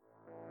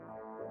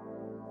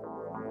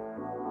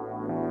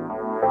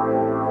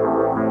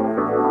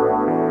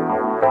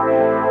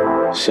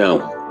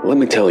So, let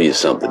me tell you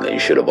something that you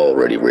should have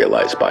already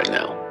realized by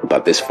now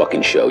about this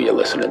fucking show you're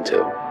listening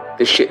to.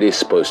 This shit is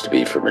supposed to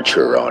be for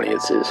mature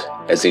audiences,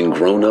 as in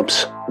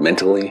grown-ups,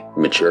 mentally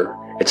mature.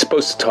 It's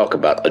supposed to talk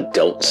about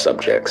adult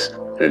subjects,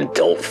 an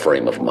adult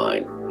frame of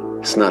mind.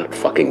 It's not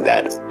fucking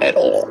that at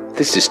all.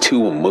 This is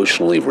two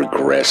emotionally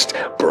regressed,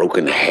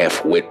 broken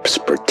half-wits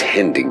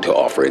pretending to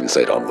offer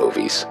insight on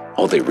movies.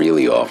 All they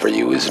really offer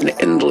you is an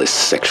endless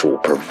sexual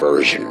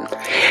perversion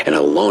and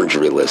a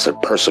laundry list of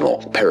personal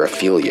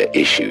paraphilia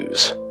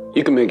issues.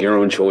 You can make your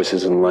own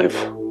choices in life,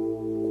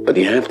 but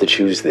you have to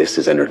choose this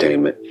as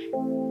entertainment.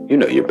 You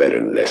know you're better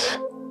than this.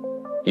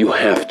 You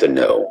have to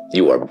know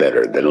you are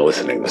better than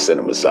listening to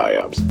Cinema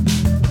Psyops.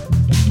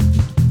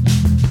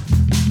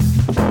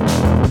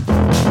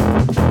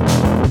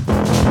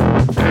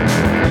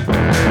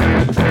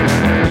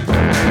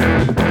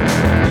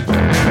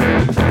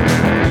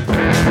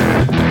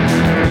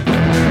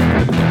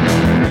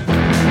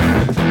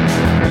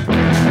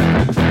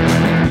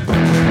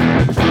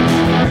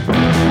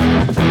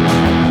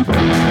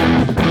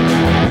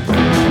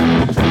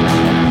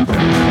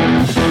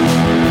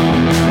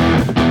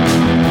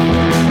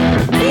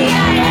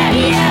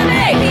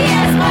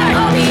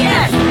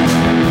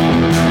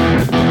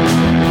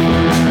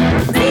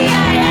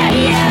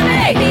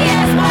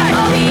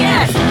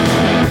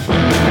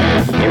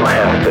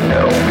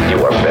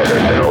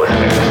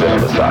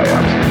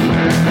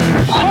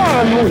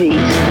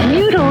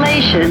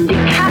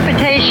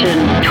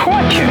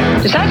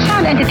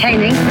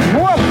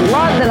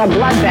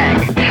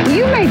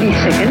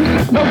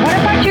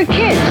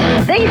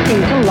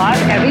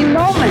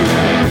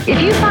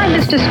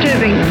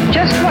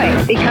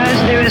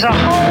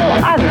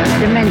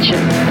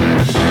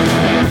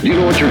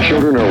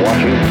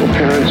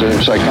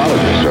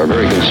 Psychologists are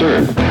very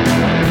concerned.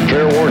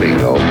 Fair warning,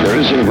 though, there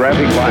is some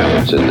graphic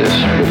violence in this,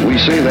 but we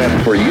say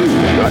that for you,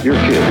 not your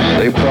kids.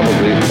 They've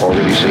probably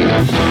already seen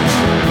it.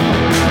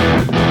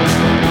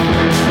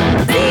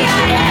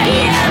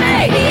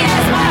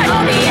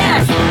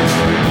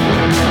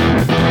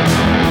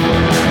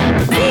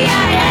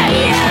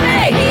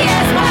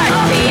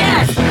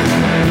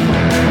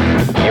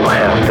 You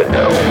have to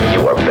know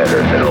you are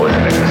better than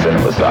listening to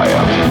Cinema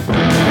Psyops.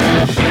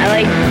 I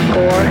like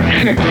gore.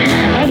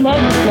 I love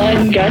blood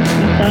and guts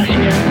and stuff, you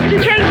know.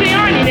 It turns me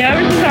on, you know,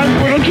 ever since I was a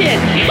little kid.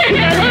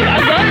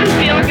 I love the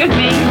feeling of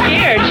being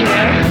scared, you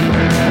know.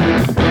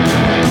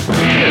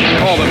 Kids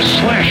call them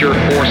slasher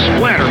or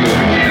splatter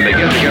movies, and they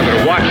get together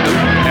to watch them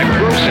at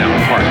Gross Out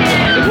parties.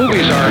 The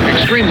movies are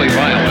extremely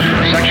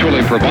violent,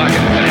 sexually provocative,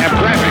 and have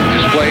graphic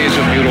displays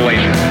of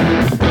mutilation.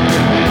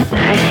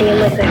 I see them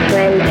with my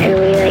friends, and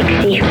we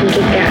see who can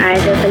keep their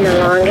eyes open the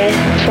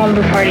longest.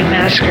 Slumber Party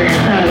Massacre.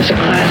 That was a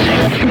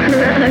classic.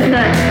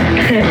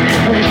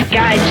 This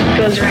guy just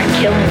goes around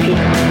killing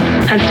people.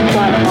 That's the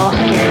plot of all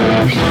scary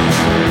movies.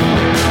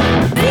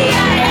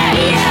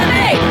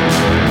 C-I-A-E-M-A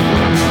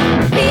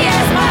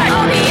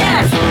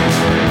P-S-Y-O-B-S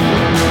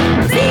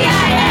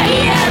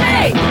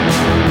C-I-A-E-M-A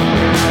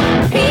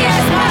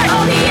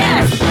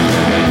P-S-Y-O-B-S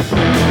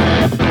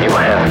You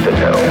have to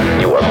know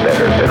you are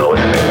better than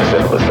listening to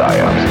Cinema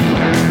Psyops.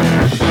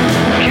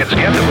 Kids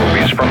get the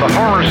movies from the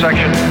horror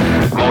section.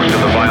 Most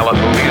of the violent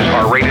movies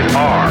are rated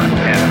R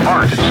and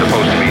aren't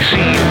supposed to be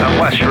seen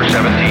unless you're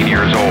 17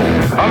 years old.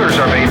 Others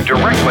are made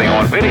directly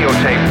on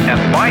videotape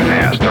and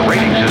bypass the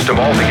rating system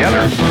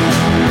altogether.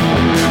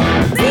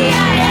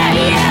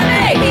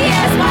 C-I-A-E-M-A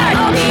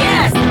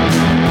P-S-Y-O-B-S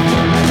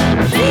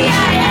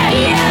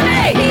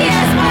C-I-A-E-M-A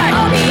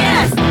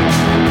P-S-Y-O-B-S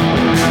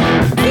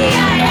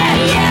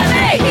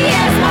C-I-A-E-M-A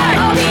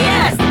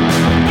P-S-Y-O-B-S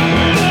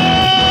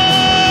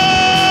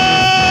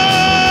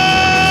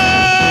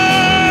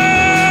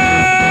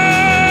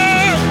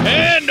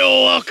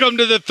Welcome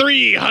to the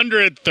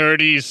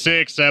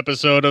 336th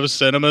episode of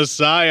Cinema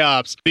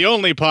Psyops, the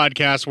only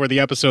podcast where the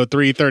episode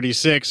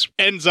 336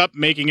 ends up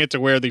making it to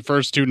where the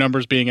first two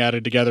numbers being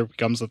added together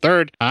becomes the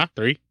third.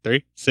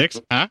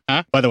 336?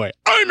 By the way,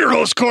 I'm your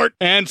host, Court,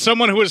 and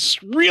someone who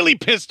is really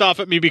pissed off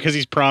at me because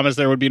he's promised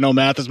there would be no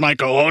math is my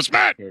co-host,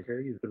 Matt.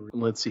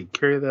 Let's see,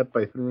 carry that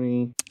by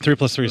 3. 3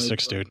 plus 3 is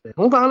 6, dude.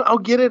 Hold on, I'll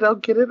get it. I'm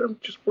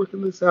just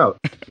working this out.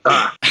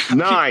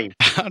 9.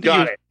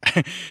 Got it.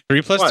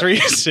 3 plus 3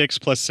 is 6,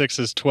 plus 6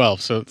 is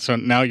 12. So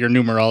now your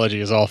numerology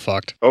is all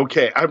fucked.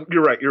 Okay,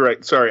 you're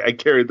right. Sorry, I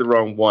carried the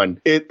wrong one.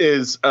 It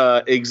is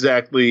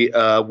exactly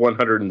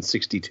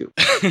 162.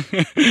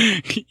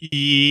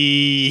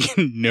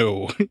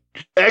 No.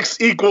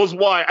 X equals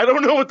Y. I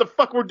don't know what the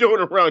fuck we're doing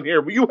around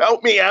here. Will you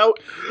help me out?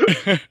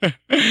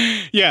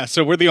 Yeah,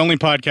 so we're the only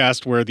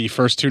podcast where the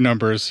first two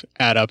numbers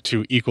add up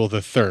to equal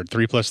the third.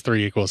 3 plus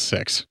 3 equals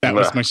 6. That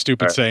was my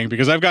stupid saying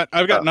because I've got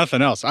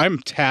nothing else. I'm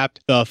tapped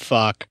the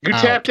fuck You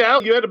tapped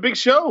out. You had a big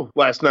show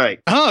last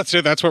night. Oh,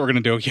 so that's what we're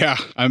going to do. Yeah,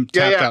 I'm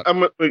tapped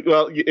out.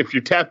 Well, if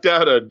you're tapped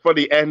out of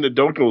funny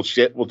anecdotal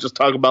shit, we'll just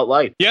talk about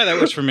life. Yeah, that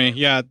works for me.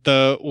 Yeah,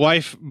 the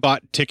wife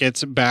bought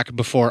tickets back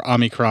before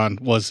Omicron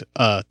was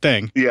a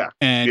thing. Yeah.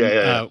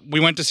 And we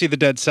went to see The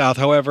Dead South.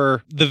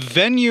 However, the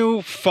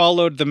venue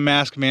followed the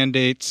mask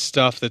mandate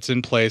stuff that's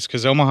in place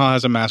because Omaha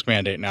has a mask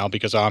mandate now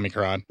because of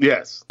Omicron.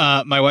 Yes.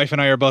 My wife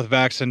and I are both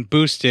vaxxed and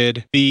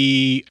boosted.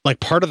 The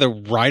part of the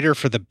rider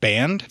for the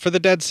band for The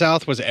Dead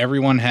South was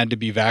everyone had to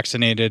be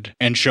vaccinated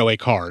and show a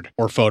card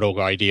or photo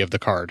ID of the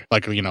card.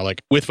 Like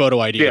with photo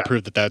ID to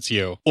prove that that's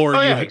you. Or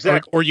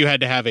or you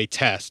had to have a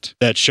test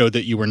that showed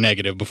that you were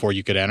negative before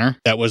you could enter.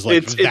 That was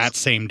that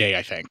same day,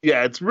 I think.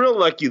 Yeah, it's real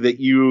lucky that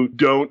you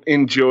don't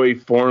enjoy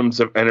forms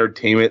of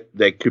entertainment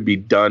that could be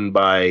done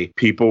by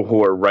people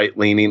who are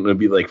right-leaning and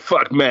be like,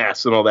 fuck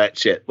masks and all that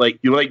shit. Like,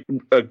 you like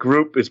a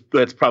group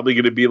that's probably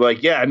going to be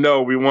like, yeah,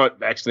 no, we want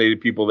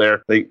vaccinated people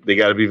there. They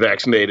got to be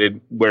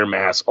vaccinated, wear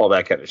masks, all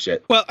that kind of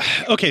shit. Well,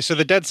 okay, so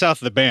the Dead South,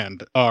 the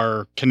band,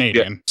 are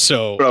Canadian. Yeah.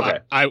 So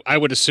I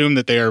would assume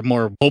that they are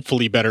more,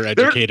 hopefully better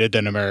educated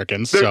than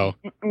Americans. So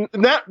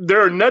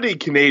there are nutty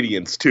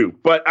Canadians too,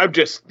 but I'm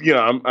just,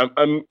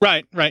 I'm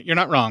right. You're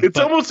not wrong. It's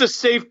almost a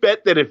safe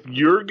bet that if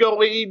you're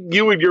going,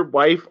 you and your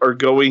wife are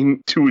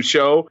going to a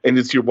show and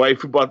it's your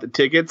wife who bought the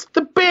tickets,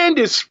 the band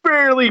is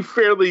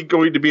fairly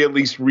going to be at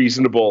least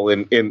reasonable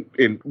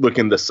in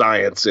looking the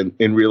science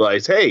and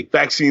realize, hey,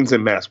 vaccines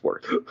and masks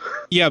work.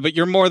 Yeah, but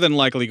you're more than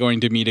likely going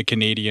to meet a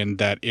Canadian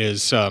that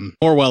is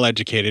more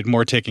well-educated,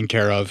 more taken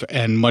care of,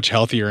 and much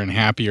healthier and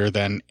happier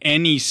than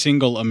any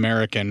single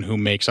American who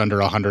makes under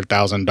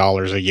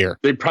 $100,000 a year.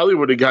 They probably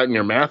would have gotten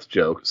your math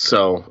joke.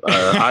 So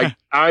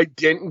I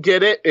didn't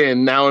get it,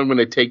 and now I'm going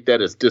to take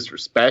that as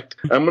disrespect.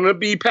 I'm going to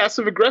be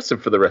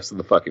passive-aggressive for the rest of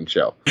the fucking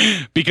show.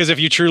 Because if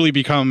you truly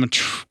become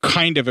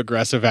kind of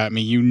aggressive at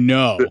me,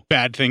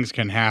 bad things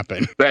can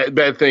happen.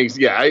 Bad things,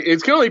 yeah.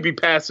 It's going to only be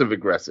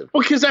passive-aggressive.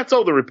 Well, because that's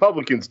all the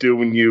Republicans do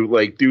when you,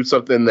 do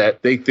something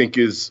that they think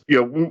is,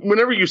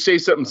 whenever you say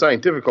something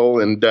scientifical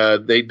and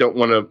they don't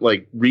want to,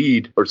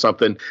 read or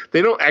something,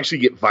 they don't actually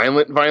get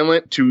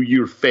violent to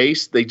your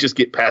face. They just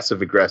get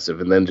passive-aggressive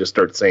and then just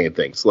start saying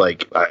things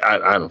like,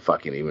 I don't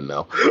fucking even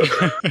know.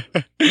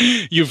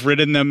 You've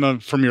ridden them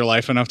from your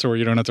life enough to where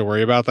you don't have to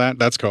worry about that?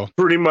 That's cool.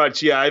 Pretty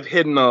much, yeah. I've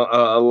hidden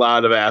a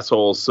lot of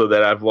assholes so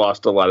that I've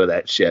lost a lot of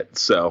that shit.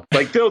 So,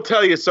 they'll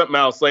tell you something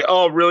else, like,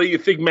 oh, really? You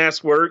think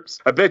mask works?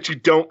 I bet you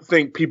don't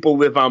think people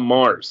live on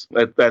Mars.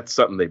 That's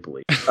something they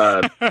believe.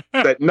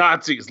 That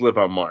Nazis live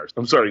on Mars.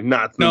 I'm sorry,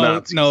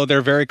 Nazis. No,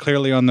 they're very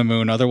clearly on the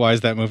moon.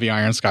 Otherwise, that movie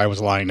Iron Sky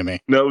was lying to me.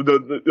 No,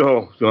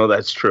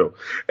 that's true.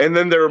 And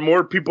then there are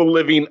more people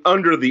living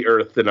under the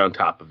earth than on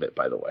top of it,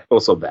 by the way.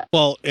 Also that.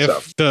 Well,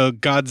 if the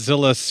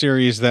Godzilla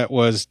series that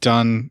was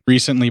done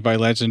recently by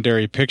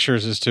Legendary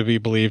Pictures is to be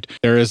believed,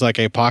 there is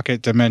a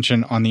pocket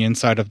dimension on the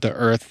inside of the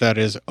earth that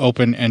is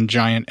open and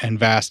giant and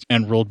vast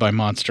and ruled by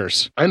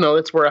monsters. I know,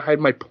 that's where I hide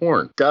my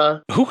porn. Duh.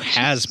 Who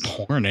has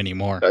porn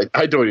anymore?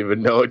 I don't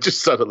even know. It's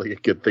just suddenly a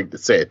good thing to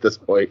say at this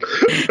point.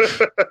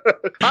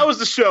 How was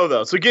the show,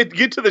 though? So get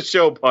to the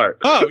show part.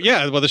 Oh,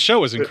 yeah. Well, the show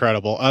was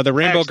incredible. The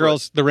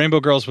Rainbow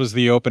Girls was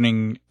the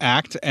opening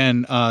act,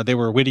 and they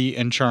were witty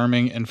and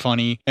charming and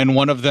funny. And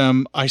one of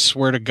them, I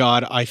swear to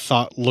God, I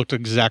thought looked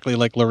exactly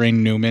like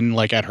Lorraine Newman,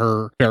 at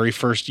her very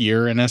first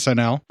year in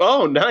SNL.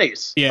 Oh,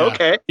 nice. Yeah.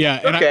 Okay.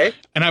 Yeah. And okay.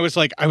 I was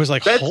like,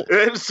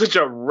 that's such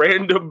a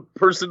random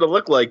person to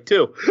look like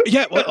too.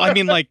 Yeah. Well, I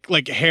mean,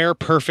 like hair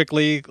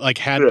perfectly,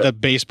 had the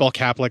baseball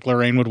cap like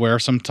Lorraine would wear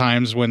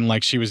sometimes when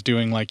she was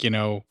doing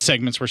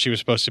segments where she was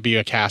supposed to be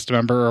a cast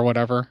member or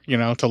whatever,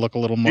 to look a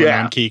little more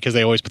on key because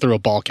they always threw a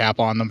ball cap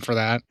on them for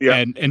that.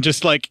 Yeah. And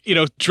just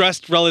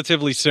dressed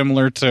relatively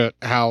similar to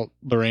how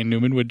Lorraine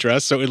Newman would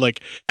dress. So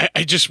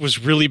I just was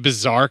really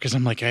bizarre because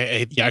I'm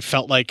I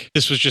felt like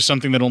this was just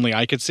something that only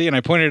I could see. And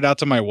I pointed it out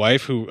to my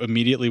wife, who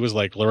immediately was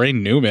like,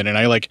 Lorraine Newman. And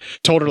I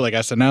told her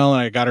SNL,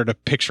 and I got her to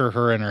picture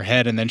her in her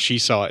head, and then she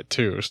saw it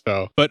too.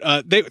 So, but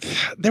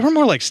they were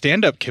more like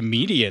stand-up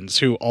comedians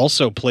who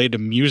also played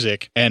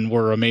music and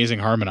were amazing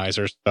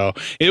harmonizers. So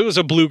it was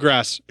a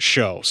bluegrass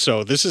show.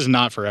 So this is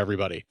not for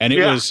everybody. And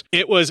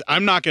it was,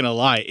 I'm not going to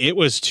lie, it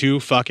was too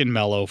fucking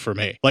mellow for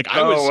me.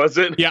 Was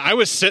it? Yeah, I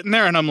was sitting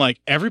there and I'm like,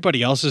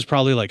 everybody else is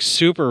probably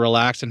super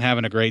relaxed and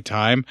having a great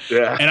time.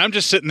 Yeah. And I'm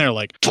just sitting there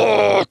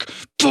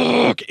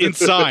fuck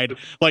inside,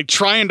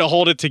 trying to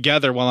hold it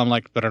together while I'm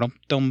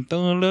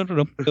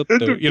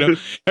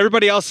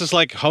everybody else is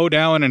hoe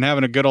down and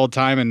having a good old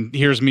time, and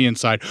here's me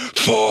inside.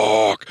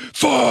 Fuck.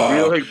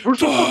 You're like, where's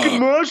the fucking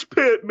mosh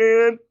pit,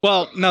 man?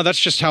 Well, no, that's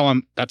just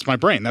that's my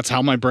brain. That's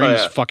how my brain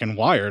is yeah. fucking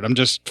wired. I'm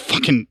just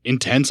fucking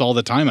intense all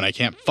the time and I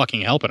can't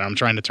fucking help it. I'm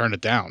trying to turn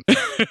it down.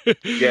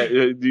 Yeah,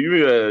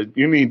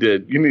 you need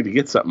to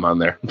get something on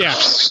there.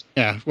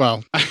 Yeah.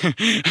 Well,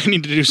 I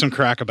need to do some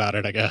crack about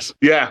it, I guess.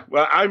 Yeah.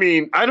 Well, I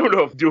mean, I don't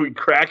know if doing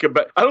crack,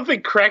 but I don't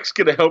think crack's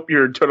going to help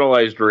your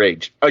internalized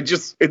rage.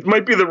 It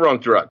might be the wrong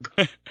drug.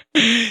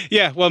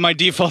 Yeah. Well, my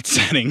default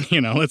setting,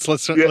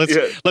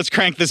 let's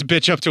crank this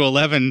bitch up to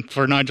 11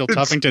 for Nigel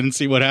Tuffington and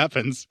see what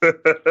happens.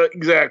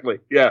 Exactly.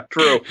 Yeah.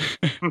 True.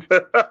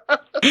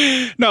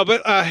 No,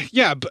 but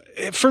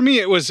but for me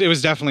it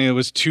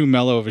was too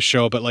mellow of a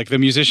show, but like the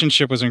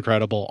musicianship was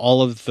incredible.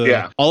 All of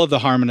the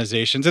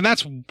harmonizations, and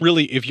that's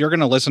really, if you're going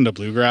to listen to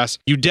bluegrass,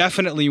 you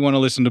definitely want to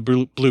listen to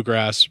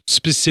bluegrass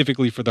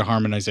specifically for the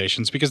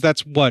harmonizations, because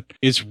that's what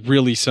is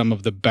really some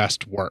of the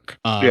best work.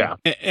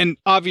 And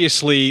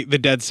obviously the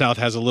Dead South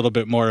has a little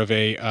bit more of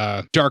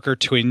a darker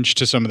twinge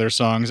to some of their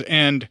songs,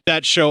 and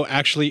that show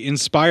actually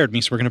inspired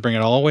me. So we're going to bring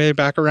it all the way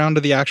back around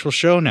to the actual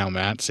show now,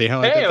 Matt. See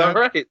how I did that?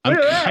 All right. I'm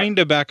kind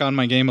of back on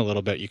my game a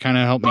little bit. You kind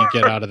of helped me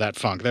get out of that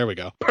funk. There we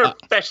go.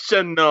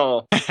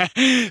 Professional.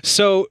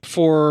 So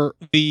for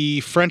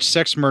the French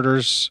Sex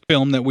Murders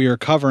film that we are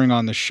covering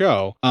on the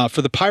show,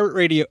 for the Pirate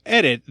Radio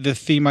edit, the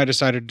theme I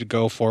decided to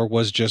go for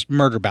was just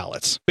murder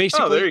ballads.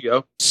 Basically, there you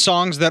go.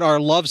 Songs that are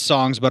love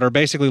songs, but are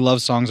basically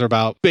love songs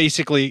about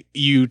basically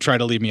you try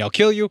to leave me, I'll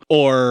kill you,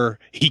 or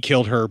he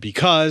killed her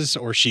because,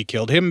 or she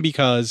killed him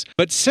because.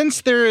 But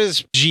since there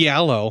is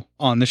Giallo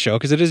on the show,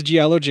 because it is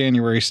Giallo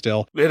January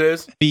still, it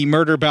is. The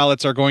murder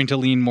ballads are going to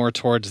lean more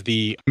towards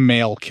the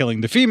male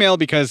killing the female,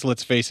 because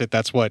let's face it,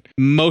 that's what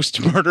most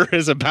murder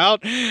is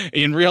about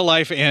in real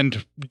life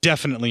and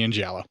definitely in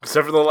Giallo.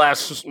 Except for the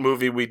last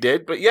movie we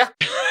did, but yeah.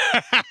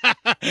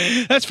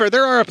 That's fair.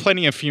 There are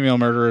plenty of female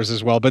murderers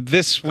as well, but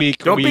this week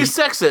Don't be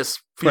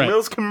sexist.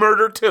 Females can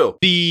murder too.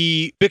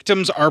 The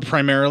victims are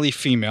primarily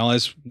female,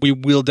 as we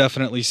will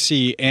definitely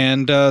see,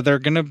 and they're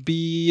going to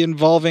be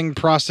involving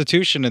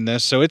prostitution in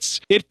this, so it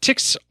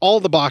ticks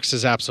all the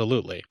boxes,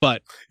 absolutely.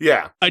 But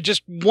yeah, I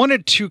just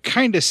wanted to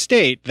kind of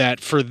state that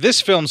for this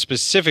film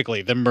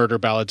specifically, the murder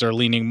ballads are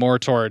leaning more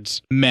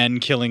towards men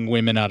killing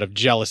women out of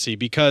jealousy,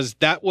 because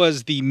that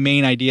was the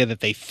main idea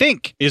that they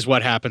think is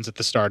what happens at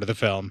the start of the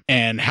film,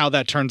 and how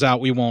that turns out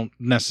we won't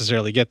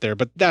necessarily get there,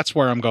 but that's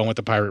where I'm going with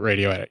the Pirate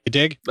Radio edit. You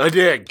dig? I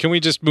dig. Can we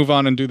just move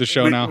on and do the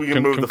show now? We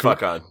can move the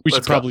fuck on. We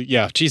should probably,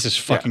 Jesus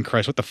fucking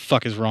Christ, what the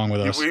fuck is wrong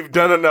with us? We've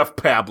done enough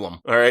pablum.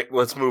 All right,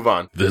 let's move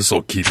on.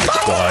 This'll keep you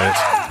quiet.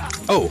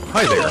 Oh,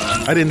 hi there.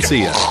 I didn't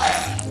see you.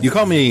 You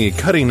call me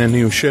cutting a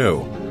new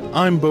show.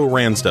 I'm Bo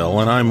Ransdell,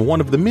 and I'm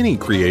one of the many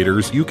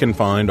creators you can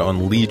find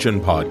on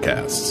Legion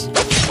Podcasts.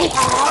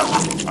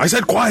 I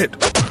said quiet!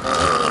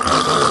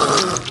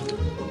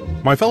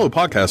 My fellow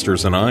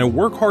podcasters and I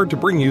work hard to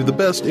bring you the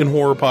best in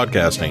horror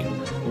podcasting,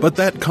 but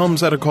that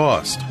comes at a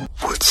cost.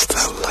 Wouldst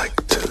thou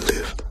like to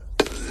live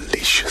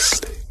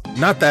deliciously?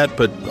 Not that,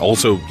 but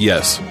also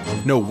yes.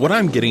 No, what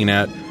I'm getting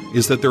at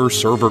is that there are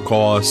server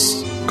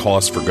costs,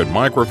 costs for good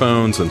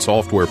microphones and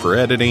software for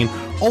editing,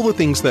 all the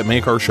things that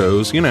make our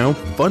shows,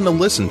 fun to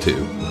listen to.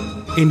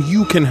 And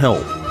you can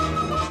help.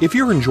 If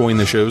you're enjoying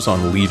the shows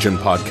on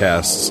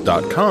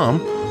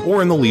legionpodcasts.com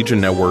or in the Legion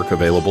Network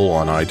available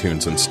on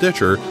iTunes and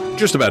Stitcher,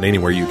 just about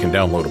anywhere you can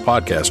download a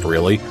podcast,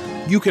 really,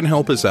 you can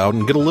help us out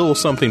and get a little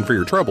something for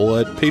your trouble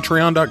at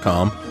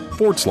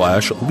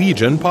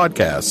patreon.com/Legion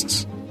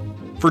Podcasts.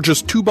 For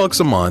just $2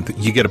 a month,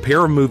 you get a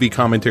pair of movie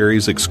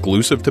commentaries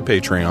exclusive to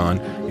Patreon,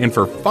 and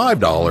for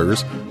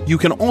 $5, you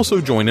can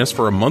also join us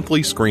for a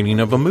monthly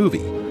screening of a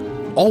movie.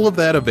 All of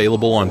that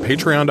available on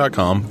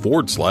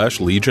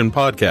patreon.com/Legion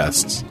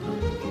Podcasts.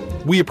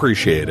 We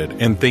appreciate it,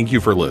 and thank you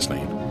for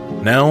listening.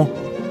 Now,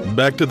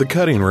 back to the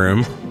cutting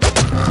room.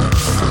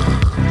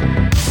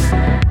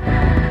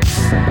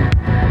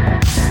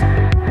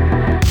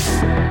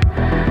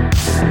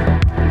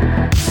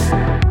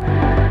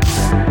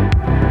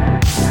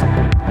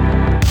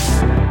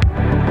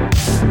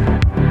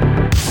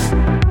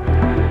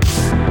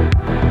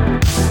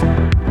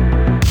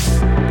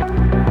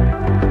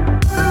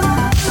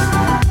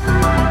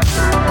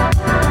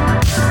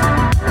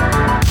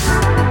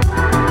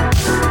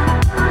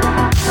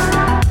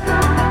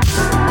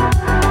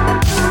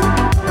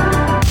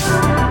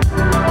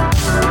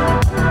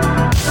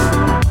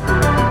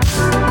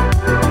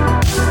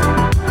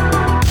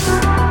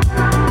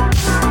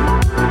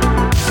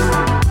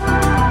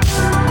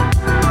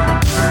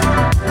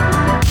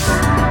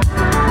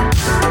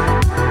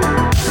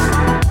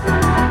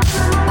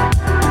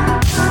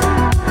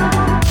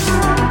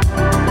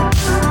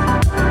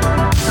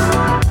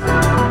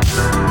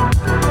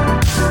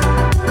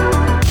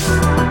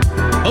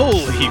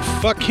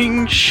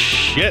 Fucking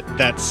shit,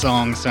 that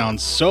song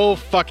sounds so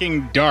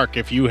fucking dark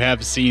if you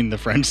have seen the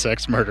French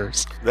Sex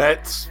Murders.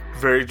 That's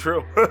Very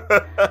true.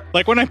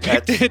 Like when I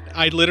picked it,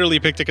 I literally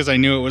picked it because I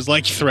knew it was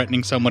like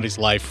threatening somebody's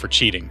life for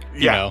cheating,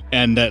 you know,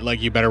 and that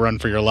like you better run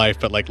for your life.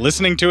 But like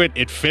listening to it,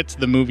 it fits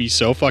the movie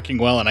so fucking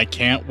well, and I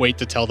can't wait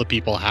to tell the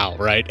people how,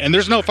 right? And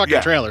there's no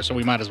fucking trailer, so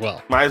we might as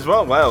well. Might as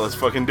well. Well, let's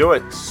fucking do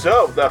it.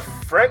 So, the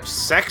French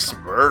sex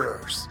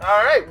murders.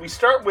 All right, we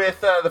start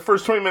with the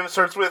first 20 minutes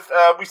starts with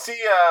we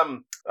see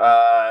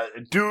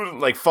dude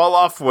like fall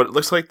off what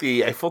looks like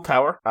the Eiffel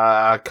Tower.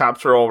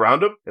 Cops are all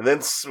around him, and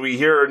then we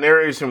hear a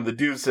narration from the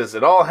dude says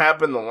it all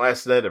happened the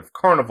last night of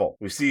Carnival.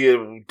 We see a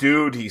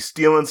dude, he's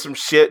stealing some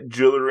shit,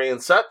 jewelry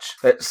and such.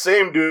 That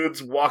same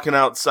dude's walking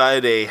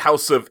outside a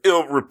house of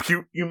ill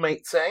repute, you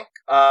might say.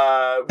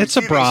 It's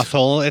a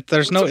brothel.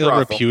 There's no ill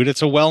repute.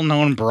 It's a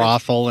well-known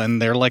brothel,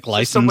 and they're like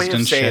licensed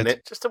and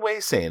shit. Just a way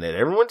of saying it.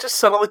 Everyone just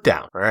settle it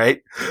down, all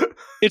right?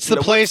 It's the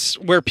place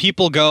where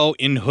people go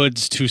in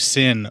hoods to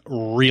sin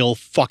real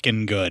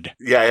fucking good.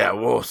 Yeah.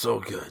 Whoa, so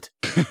good.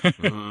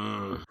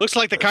 Looks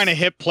like the kind of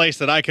hip place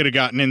that I could have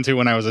gotten into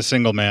when I was a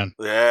single man.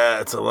 Yeah,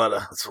 it's a lot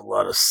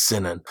of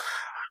sinning.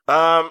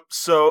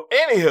 So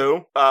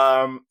anywho,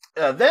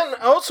 then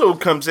also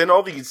comes in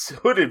all these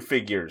hooded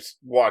figures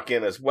walk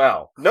in as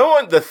well.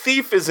 The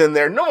thief is in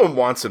there. No one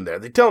wants him there.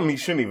 They tell him he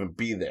shouldn't even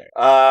be there.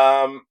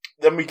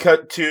 Then we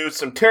cut to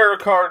some tarot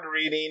card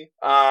reading.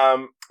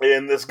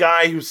 And this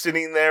guy who's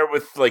sitting there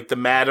with, like, the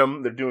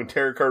madam, they're doing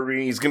tarot card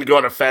reading. He's going to go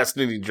on a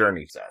fascinating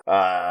journey.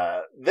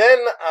 Then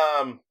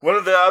one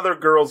of the other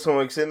girls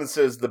walks in and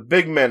says, the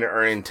big men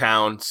are in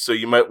town, so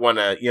you might want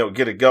to,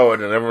 get it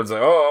going. And everyone's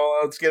like, oh,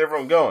 let's get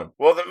everyone going.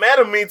 Well, the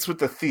madam meets with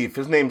the thief.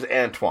 His name's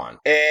Antoine.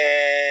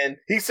 And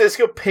he says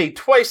he'll pay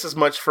twice as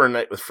much for a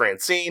night with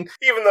Francine,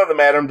 even though the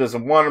madam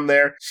doesn't want him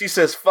there. She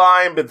says,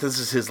 fine, but this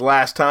is his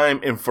last time,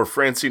 and for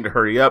Francine to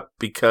hurry up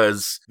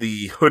because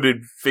the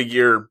hooded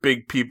figure,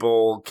 big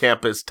people,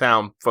 campus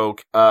town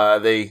folk,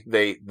 they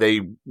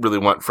really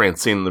want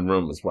Francine in the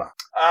room as well.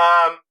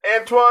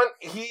 Antoine,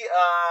 he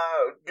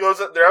goes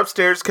up, they're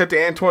upstairs, cut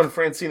to Antoine and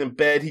Francine in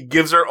bed. He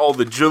gives her all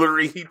the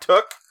jewelry he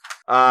took.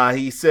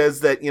 He says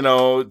that,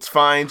 it's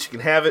fine, she can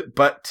have it,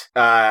 but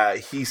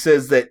he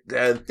says that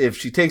if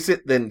she takes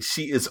it, then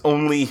she is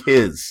only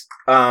his.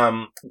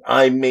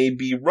 I may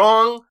be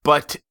wrong,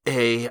 but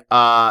a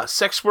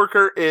sex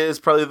worker is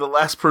probably the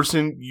last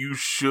person you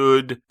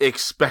should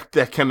expect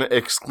that kind of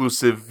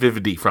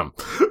exclusivity from.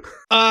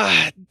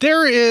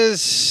 There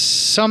is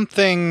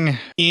something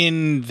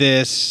in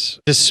this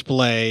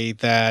display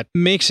that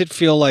makes it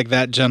feel like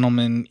that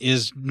gentleman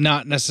is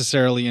not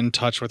necessarily in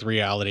touch with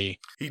reality.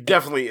 He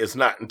definitely is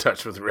not in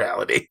touch with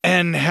reality.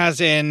 And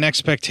has an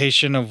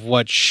expectation of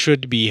what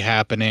should be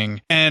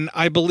happening. And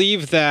I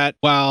believe that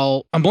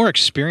while a more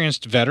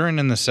experienced veteran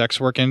in the sex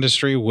work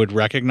industry would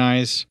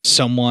recognize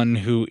someone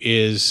who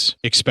is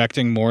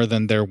expecting more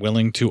than they're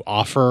willing to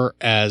offer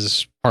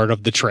as part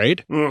of the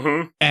trade,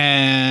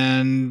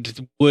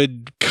 and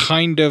would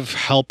kind of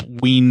help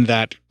wean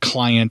that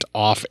client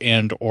off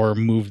and or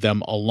move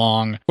them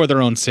along for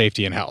their own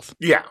safety and health.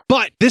 Yeah.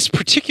 But this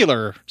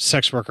particular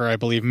sex worker, I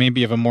believe, may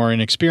be of a more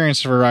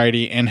inexperienced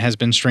variety and has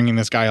been stringing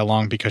this guy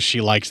along because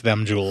she likes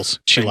them jewels.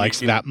 She likes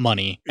that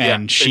money,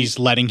 and she's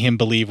letting him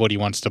believe what he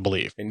wants to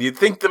believe. And you'd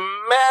think the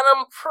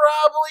madam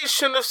probably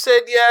shouldn't have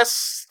said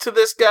yes to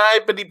this guy,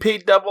 but he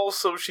paid double,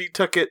 so she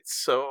took it,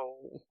 so...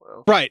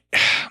 Well, right.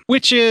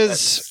 Which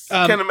is...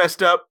 kind of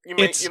messed up. You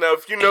may,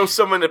 if you know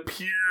someone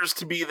appears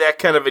to be that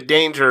kind of a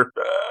danger...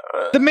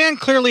 The man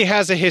clearly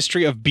has a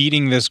history of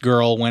beating this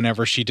girl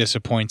whenever she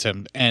disappoints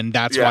him, and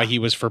that's why he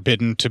was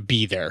forbidden to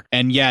be there.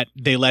 And yet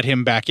they let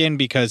him back in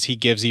because he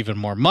gives even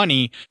more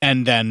money,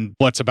 and then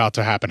what's about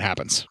to happen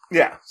happens.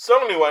 Yeah.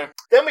 So anyway,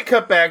 then we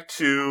cut back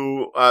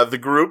to the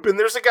group, and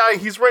there's a guy,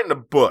 he's writing a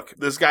book.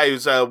 This guy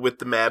who's with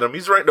the madam,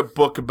 he's writing a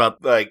book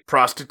about, like,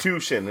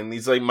 prostitution, and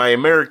he's like, my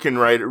American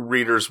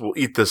readers will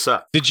eat this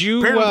up. Did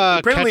you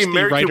catch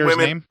the writer's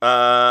name?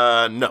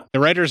 No. The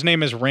writer's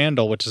name is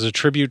Randall, which is a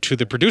tribute to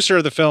the producer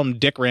of the film,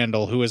 Dick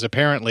Randall, who is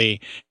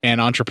apparently an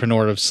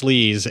entrepreneur of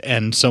sleaze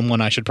and someone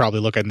I should probably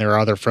look at in their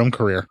other film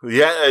career.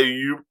 Yeah,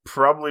 you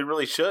probably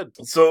really should.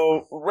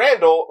 So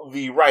Randall,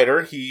 the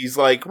writer, he's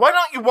like, why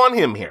don't you want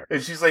him here?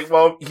 And she's like,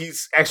 well,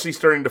 he's actually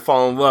starting to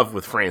fall in love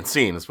with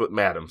Francine, is what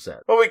Madam said.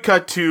 Well, we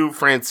cut to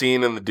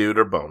Francine and the dude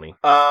are boning.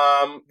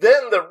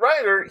 Then the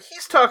writer,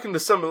 he's talking to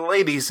some of the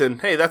ladies,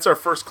 and hey, that's our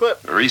first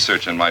clip. The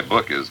research in my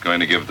book is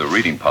going to give the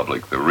reading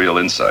public the real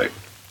insight.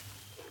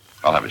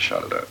 I'll have a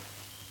shot at that.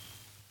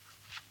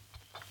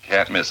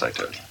 Can't miss, I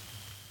tell you.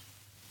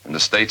 In the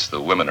States, the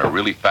women are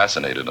really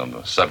fascinated on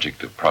the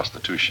subject of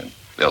prostitution.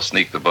 They'll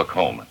sneak the book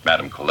home, and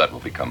Madame Colette will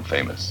become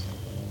famous.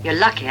 You're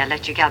lucky I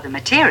let you gather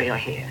material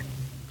here.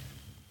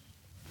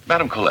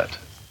 Madame Colette,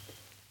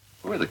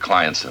 who are the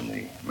clients in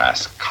the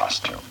mask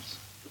costumes?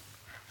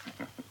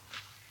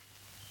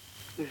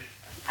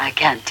 I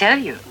can't tell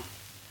you.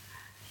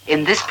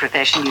 In this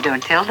profession, you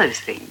don't tell those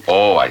things.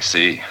 Oh, I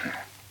see.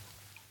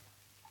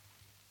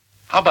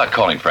 How about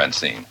calling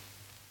Francine?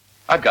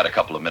 I've got a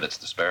couple of minutes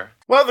to spare.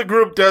 Well, the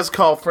group does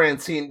call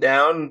Francine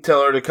down and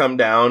tell her to come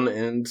down,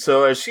 and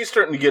so as she's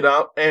starting to get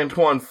out,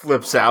 Antoine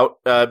flips out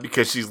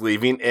because she's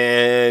leaving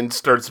and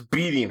starts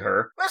beating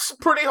her. That's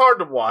pretty hard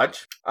to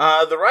watch.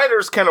 The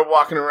writer's kind of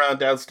walking around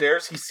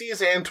downstairs. He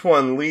sees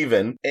Antoine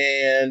leaving,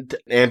 and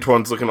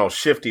Antoine's looking all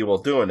shifty while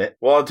doing it.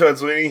 While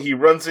Antoine's leaving, he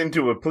runs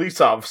into a police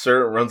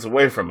officer and runs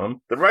away from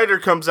him. The writer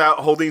comes out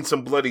holding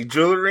some bloody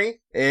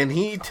jewelry, and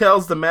he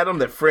tells the madam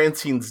that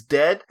Francine's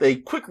dead. They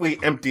quickly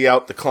empty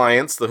out the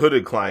clients, the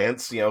hooded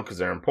clients, because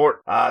they're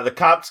important. The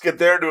cops get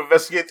there to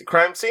investigate the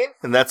crime scene,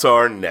 and that's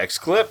our next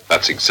clip.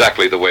 That's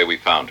exactly the way we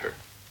found her.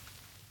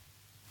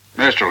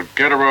 Mister,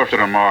 get her off to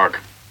the morgue.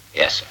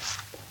 Yes,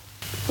 sir.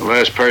 The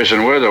last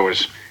person with her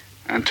was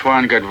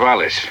Antoine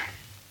Gonzalez.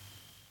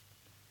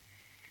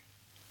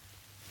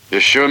 You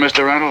sure,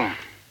 Mr. Randall?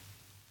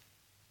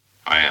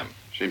 I am.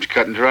 Seems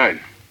cut and dried.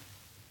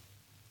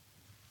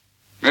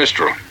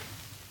 Mistral,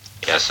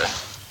 Yes, sir.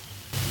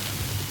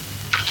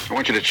 I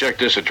want you to check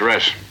this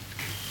address.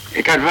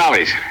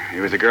 Gonzalez. He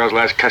was the girl's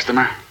last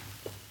customer?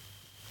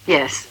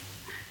 Yes.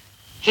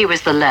 He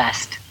was the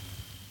last.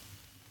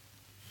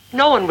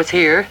 No one was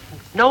here.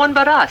 No one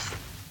but us.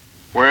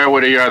 Where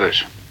were the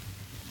others?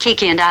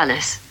 Kiki and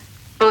Alice.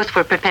 Both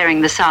were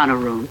preparing the sauna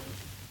room.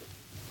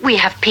 We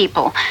have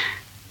people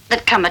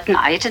that come at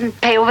night and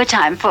pay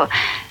overtime for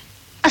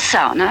a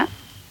sauna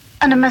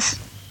and a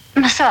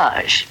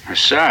massage.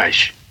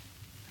 Massage?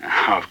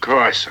 Oh, of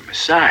course, a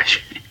massage.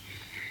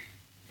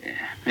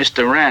 Yeah.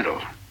 Mr.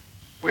 Randall,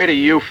 where do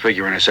you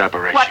figure in this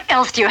operation? What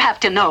else do you have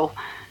to know?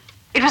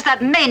 It was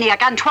that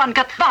maniac Antoine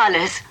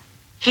Gonzalez.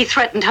 He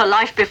threatened her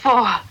life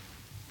before.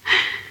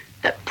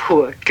 That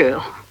poor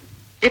girl.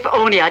 If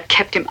only I'd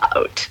kept him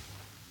out.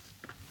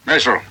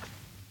 Mistral.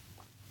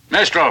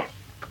 Mistral.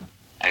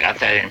 I got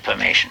that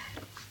information.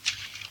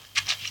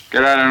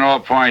 Get out an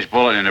all-points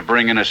bulletin to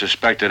bring in a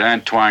suspected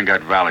Antoine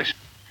Gonzalez.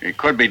 He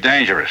could be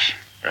dangerous.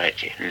 Right,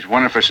 Chief. He's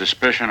wanted for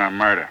suspicion of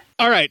murder.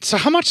 All right, so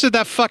how much did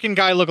that fucking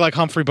guy look like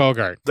Humphrey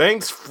Bogart?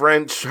 Thanks,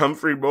 French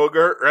Humphrey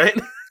Bogart, right?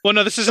 Well,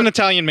 no, this is an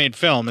Italian-made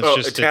film.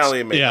 It's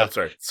Italian-made. Yeah. I'm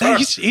sorry.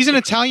 He's an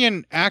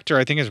Italian actor.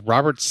 I think is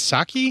Robert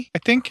Sacchi. I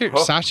think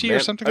Sacchi or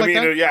something like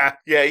that.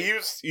 Yeah.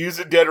 He's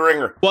a dead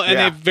ringer. Well, and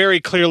they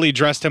very clearly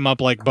dressed him up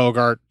like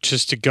Bogart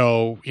just to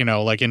go,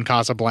 like in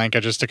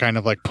Casablanca, just to kind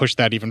of like push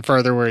that even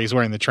further, where he's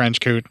wearing the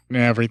trench coat and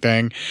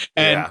everything.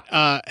 And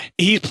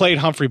he played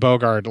Humphrey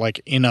Bogart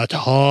like in a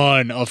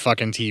ton of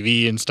fucking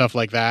TV and stuff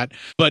like that.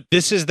 But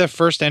this is the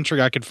first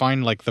entry I could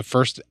find, like the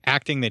first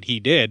acting that he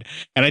did,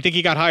 and I think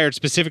he got hired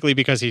specifically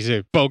because he's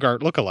a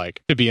Bogart lookalike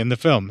to be in the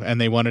film,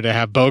 and they wanted to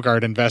have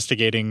Bogart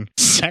investigating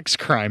sex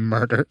crime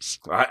murders.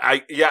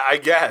 I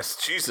guess.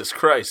 Jesus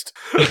Christ.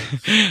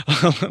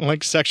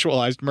 Like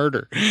sexualized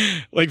murder.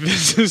 Like,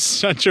 this is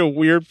such a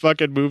weird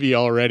fucking movie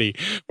already.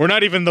 We're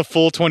not even the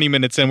full 20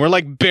 minutes in. We're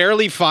like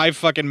barely 5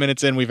 fucking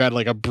minutes in. We've had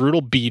like a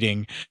brutal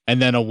beating, and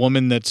then a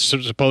woman that's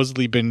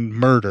supposedly been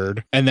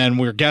murdered, and then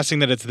we're guessing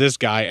that it's this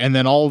guy, and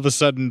then all of a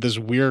sudden this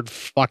weird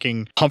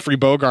fucking Humphrey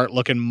Bogart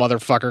looking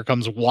motherfucker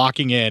comes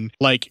walking in,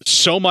 like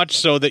so much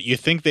so that you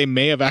think they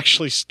may have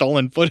actually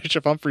stolen footage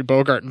of Humphrey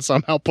Bogart and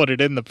somehow put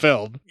it in the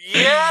film.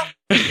 Yeah,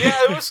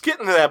 it was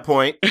getting to that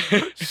point.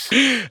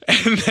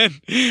 And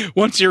then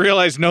once you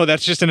realize, no,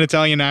 that's just an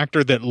Italian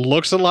actor that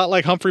looks a lot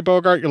like Humphrey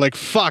Bogart, you're like,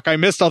 fuck, I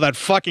missed all that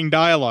fucking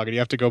dialogue, and you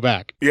have to go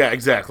back. Yeah,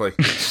 exactly.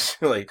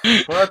 Like,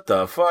 what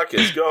the fuck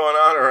is going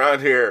on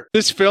around here?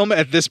 This film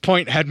at this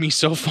point had me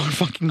so far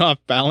fucking off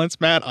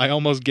balance, Matt, I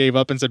almost gave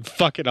up and said,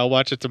 fuck it, I'll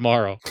watch it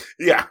tomorrow.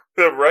 Yeah,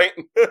 right?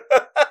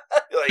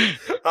 Like,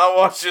 I'll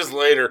watch this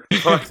later.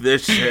 Fuck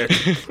this shit.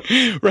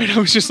 Right, I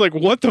was just like,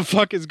 what the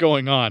fuck is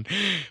going on?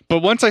 But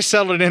once I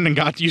settled in and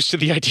got used to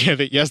the idea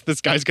that, yes,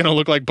 this guy's going to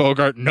look like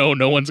Bogart,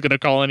 no one's going to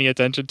call any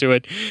attention to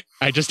it,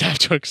 I just have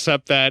to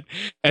accept that.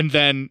 And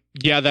then,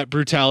 yeah, that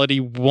brutality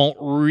won't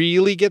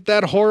really get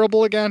that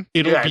horrible again.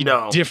 It'll be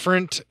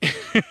different,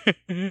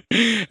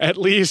 at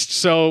least.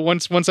 So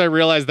once I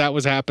realized that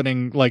was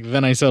happening, like,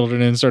 then I settled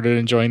in and started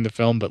enjoying the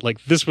film. But,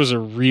 like, this was a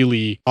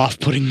really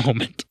off-putting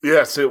moment.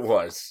 Yes, it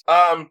was.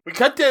 We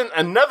cut to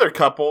another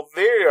couple.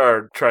 They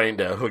are trying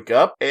to hook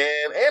up,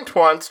 and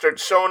Antoine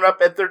starts showing up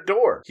at their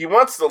door. He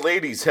wants the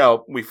lady's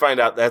help. We find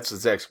out that's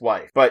his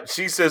ex-wife, but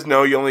she says,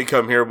 no, you only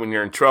come here when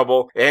you're in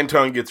trouble.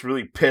 Antoine gets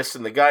really pissed,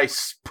 and the guy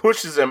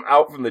pushes him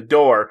out from the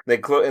door.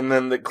 And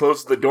then they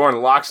closes the door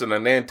and locks it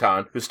on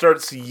Anton, who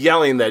starts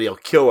yelling that he'll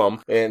kill him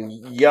and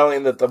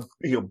yelling that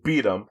he'll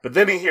beat him. But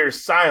then he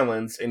hears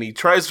silence, and he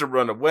tries to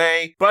run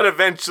away, but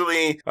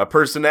eventually a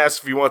person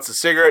asks if he wants a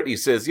cigarette. He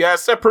says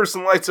yes. That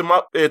person lights him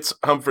up. It's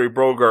Humphrey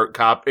Bogart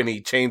cop, and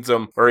he chains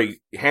him, or he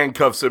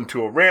handcuffs him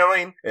to a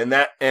railing, and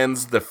that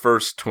ends the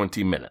first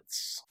 20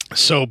 minutes.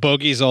 So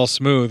Bogey's all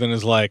smooth and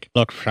is like,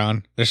 look,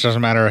 Sean, this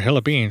doesn't matter a hill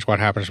of beans what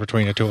happens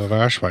between the two of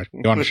us, but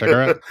you want a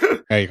cigarette?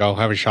 There you go.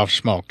 Have yourself a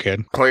smoke,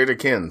 kid. Play it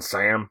again,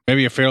 Sam.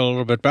 Maybe you feel a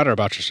little bit better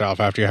about yourself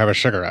after you have a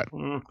cigarette.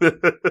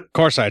 Of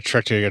course I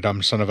tricked you, you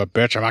dumb son of a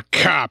bitch. I'm a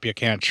cop. You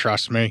can't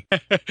trust me.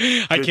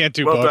 I can't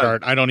do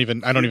Bogart. I don't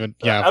even, I don't even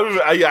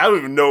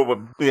know what,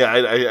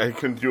 I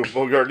couldn't do a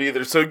Bogart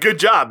either. So good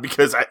job,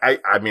 because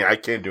I mean, I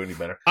can't do any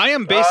better. I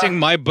am basing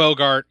my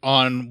Bogart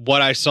on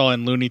what I saw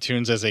in Looney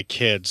Tunes as a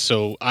kid,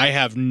 so I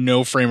have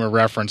no frame of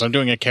reference. I'm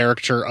doing a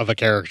caricature of a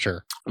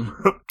caricature.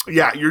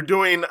 Yeah, you're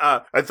doing,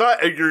 I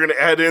thought you were going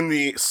to add in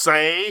the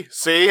say,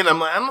 and I'm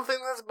like, I don't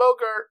think that's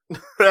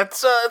Bogart.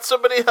 That's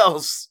somebody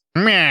else.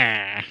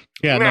 Meh.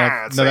 Yeah,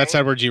 no, that's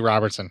Edward G.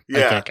 Robertson.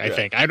 Yeah, I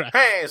think. I don't.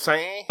 Hey,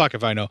 say. Fuck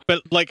if I know.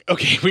 But like,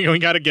 okay, we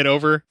got to get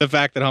over the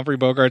fact that Humphrey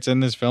Bogart's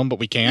in this film, but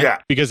we can't. Yeah.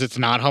 Because it's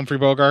not Humphrey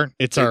Bogart.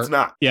 It's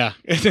not. Yeah.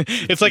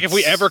 It's like if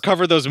we ever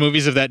cover those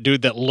movies of that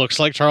dude that looks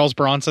like Charles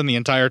Bronson the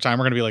entire time,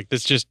 we're gonna be like,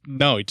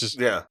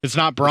 it's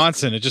not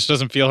Bronson. It just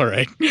doesn't feel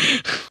right.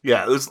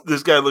 Yeah,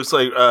 this guy looks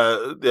like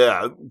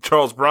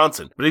Charles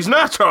Bronson, but he's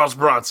not Charles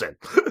Bronson.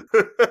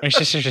 My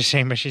sister's the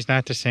same, but she's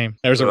not the same.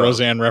 There's a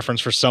Roseanne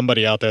reference for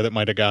somebody out there that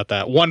might have got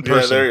that. One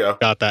person there you go.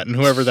 got that, and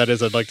whoever that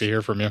is, I'd like to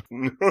hear from you.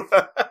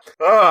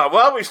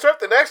 Well, we start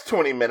the next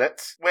 20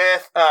 minutes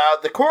with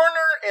the coroner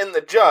and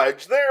the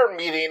judge. They're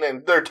meeting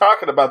and they're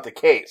talking about the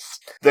case.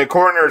 The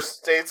coroner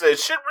states that it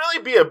should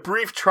really be a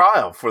brief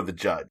trial for the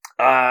judge.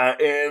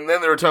 And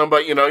then they were talking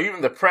about,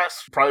 even the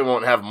press probably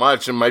won't have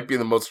much and might be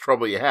the most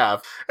trouble you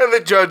have. And the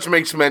judge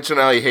makes mention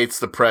how he hates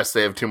the press.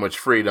 They have too much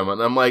freedom.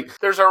 And I'm like,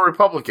 there's our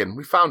Republican.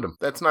 We found him.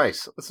 That's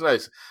nice.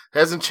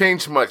 Hasn't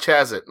changed much,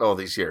 has it, in all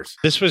these years?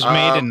 This was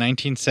made in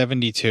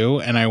 1972,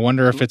 and I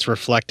wonder if it's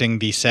reflecting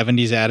the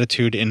 70s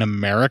attitude in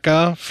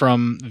America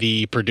from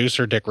the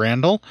producer Dick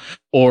Randall,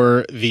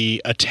 or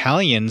the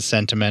Italian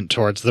sentiment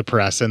towards the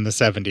press in the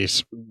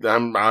 70s.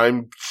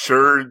 I'm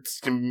sure it's,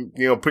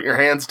 put your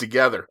hands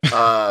together.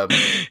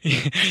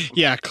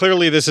 Yeah,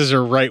 clearly this is a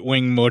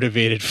right-wing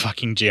motivated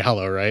fucking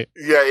giallo, right?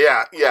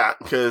 Yeah,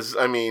 because,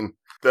 I mean,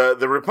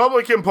 the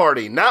Republican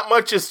Party, not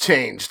much has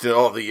changed in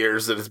all the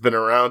years that it's been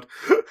around.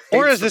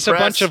 Or is this a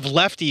bunch of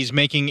lefties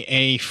making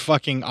a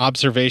fucking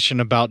observation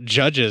about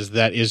judges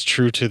that is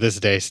true to this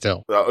day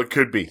still? It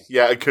could be.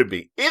 Yeah, it could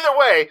be. Either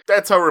way,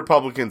 that's how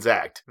Republicans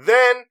act.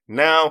 Then,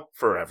 now,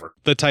 forever.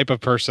 The type of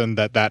person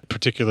that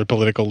particular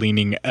political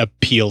leaning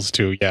appeals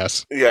to,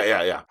 yes.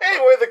 Yeah.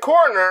 Anyway, the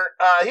coroner,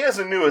 he has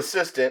a new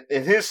assistant,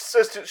 and his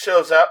assistant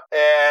shows up,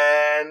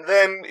 and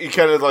then he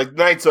kind of like,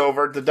 night's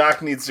over, the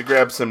doc needs to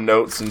grab some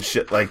notes and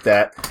shit like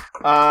that.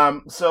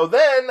 So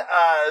then,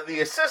 the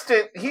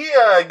assistant, he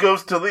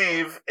goes to leave,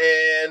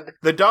 and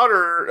the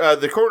daughter,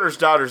 the coroner's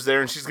daughter's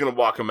there, and she's gonna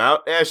walk him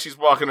out. As she's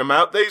walking him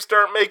out, they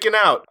start making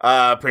out.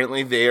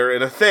 Apparently they are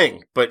in a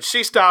thing, but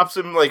she stops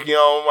him like,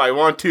 I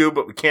want to,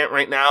 but we can't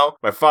right now.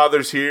 My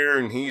father's here,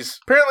 and he's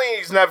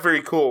not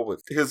very cool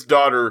with his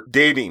daughter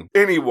dating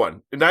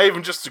anyone, and not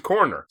even just the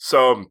coroner.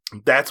 So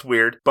that's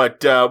weird, but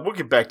we'll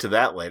get back to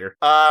that later.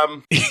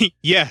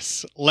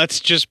 Yes, let's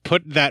just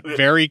put that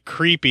very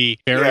creepy,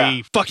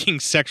 very fucking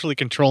sexually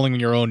controlling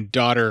your own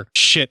daughter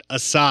shit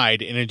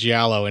aside in a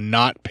giallo and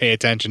not pay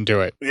attention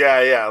to it.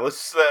 Yeah.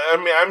 Let's.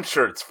 I'm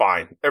sure it's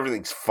fine.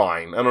 Everything's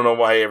fine. I don't know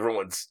why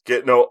everyone's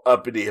getting all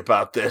uppity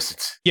about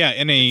this.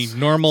 In a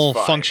normal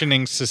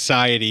functioning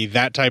society,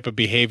 that type of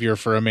behavior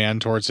for a man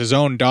towards his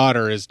own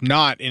daughter is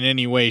not in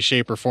any way,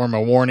 shape, or form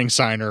a warning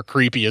sign or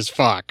creepy as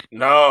fuck.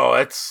 No,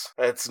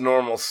 that's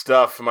normal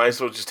stuff. Might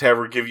as well just have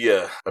her give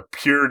you a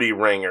purity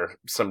ring or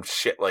some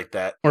shit like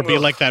that. Or be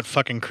like that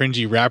fucking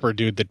cringy rapper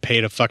dude that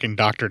paid a fucking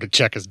doctor to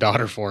check his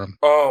daughter for him.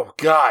 Oh,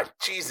 God.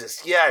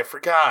 Jesus. Yeah, I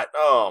forgot.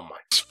 Oh, my.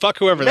 Fuck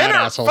whoever that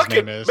asshole's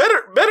name is.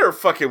 Men are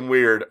fucking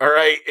weird, all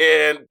right?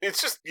 And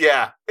it's just,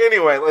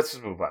 Anyway, let's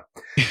just move on.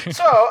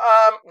 So,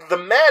 the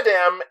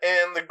madam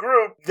and the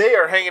group, they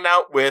are hanging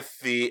out with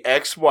the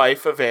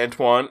ex-wife of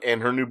Antoine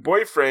and her new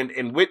boyfriend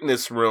in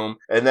witness room,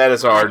 and that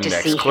is our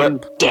next clip.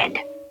 Him dead.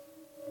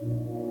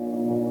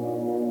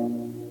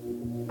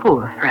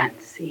 Poor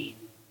Francine.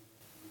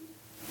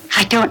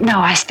 I don't know.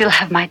 I still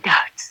have my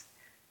doubts.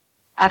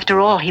 After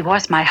all, he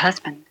was my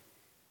husband.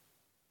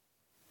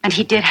 And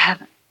he did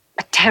have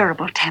a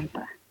terrible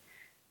temper.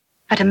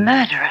 But a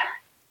murderer,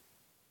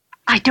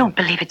 I don't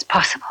believe it's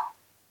possible.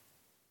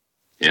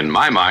 In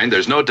my mind,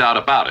 there's no doubt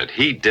about it.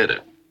 He did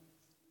it.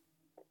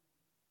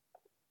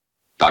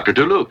 Dr.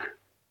 Duluc,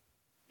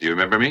 do you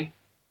remember me?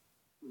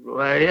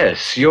 Why,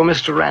 yes. You're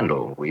Mr.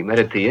 Randall. We met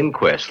at the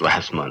inquest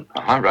last month.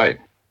 Right.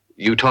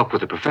 You talked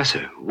with the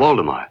professor,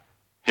 Waldemar.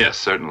 Yes,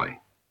 certainly.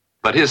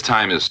 But his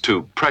time is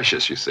too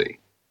precious, you see.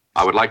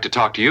 I would like to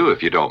talk to you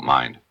if you don't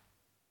mind.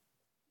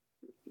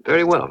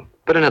 Very well,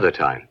 but another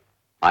time.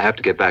 I have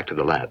to get back to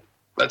the lab.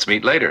 Let's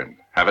meet later and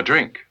have a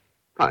drink.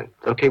 Fine.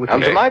 Okay with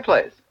Come me. to my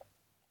place.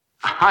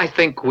 I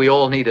think we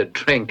all need a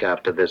drink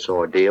after this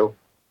ordeal.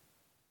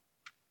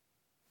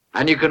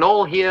 And you can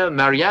all hear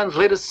Marianne's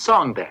latest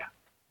song there.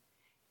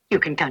 You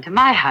can come to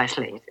my house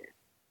later.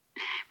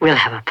 We'll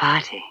have a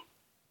party.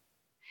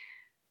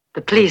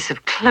 The police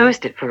have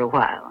closed it for a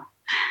while.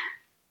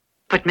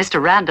 But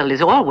Mr. Randall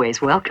is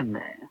always welcome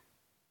there.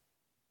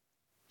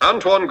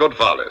 Antoine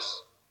Godvallis,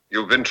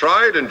 you've been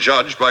tried and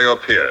judged by your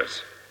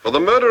peers. For the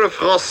murder of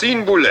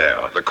Francine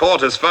Boulaire, the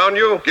court has found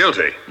you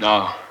guilty.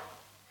 No.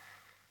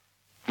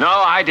 No,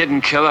 I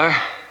didn't kill her.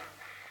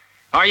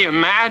 Are you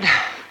mad?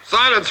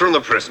 Silence from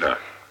the prisoner.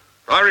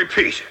 I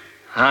repeat.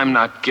 I'm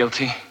not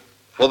guilty.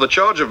 For the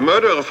charge of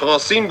murder of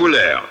Francine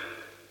Boulaire,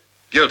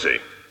 guilty.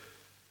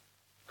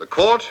 The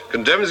court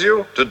condemns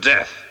you to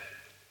death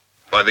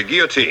by the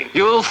guillotine.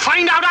 You'll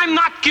find out I'm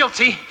not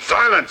guilty.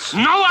 Silence!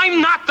 No,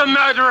 I'm not the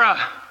murderer.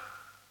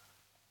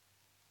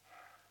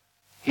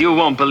 You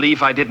won't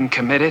believe I didn't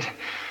commit it.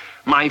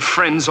 My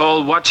friends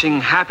all watching,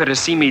 happy to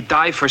see me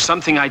die for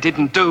something I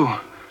didn't do.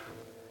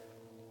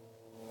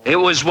 It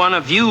was one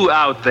of you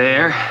out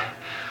there.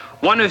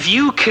 One of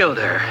you killed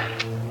her.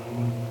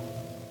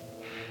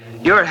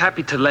 You're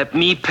happy to let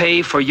me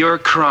pay for your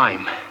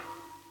crime.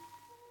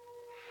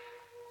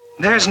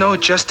 There's no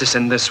justice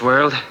in this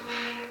world.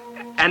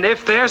 And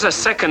if there's a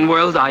second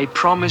world, I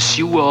promise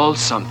you all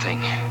something.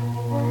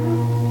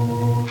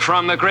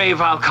 From the grave,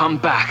 I'll come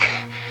back.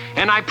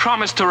 And I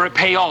promise to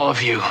repay all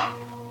of you.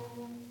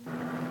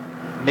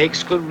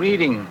 Makes good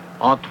reading.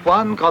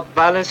 Antoine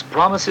Godvallis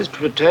promises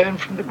to return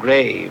from the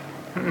grave.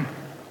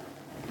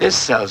 This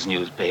sells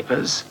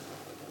newspapers.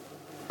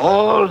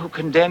 All who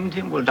condemned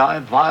him will die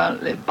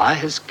violently by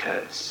his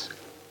curse.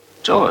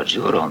 George,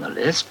 you're on the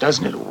list.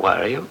 Doesn't it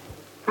worry you?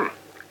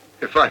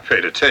 If I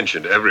paid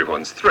attention to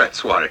everyone's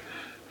threats, why,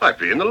 I'd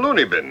be in the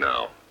loony bin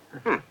now.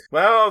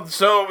 Well,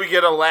 so we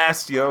get a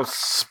last,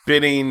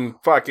 spitting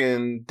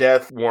fucking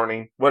death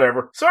warning,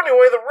 whatever. So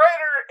anyway, the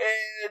writer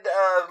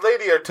and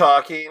lady are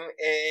talking,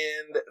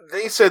 and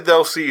they said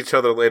they'll see each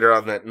other later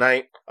on that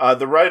night.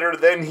 The writer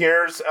then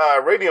hears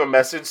a radio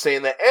message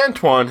saying that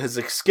Antoine has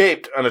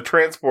escaped on a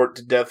transport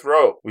to death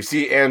row. We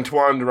see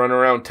Antoine run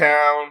around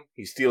town.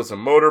 He steals a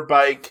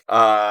motorbike.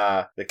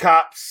 The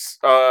cops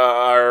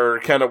are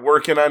kind of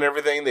working on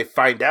everything. They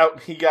find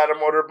out he got a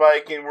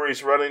motorbike and where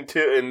he's running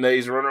to, and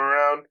he's running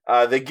around.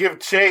 They give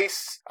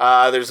chase.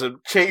 There's a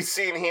chase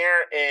scene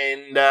here,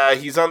 and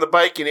he's on the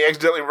bike, and he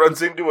accidentally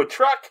runs into a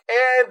truck,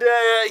 and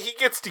he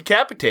gets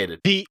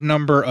decapitated. The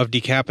number of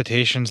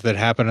decapitations that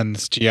happen in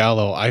this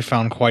giallo I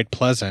found quite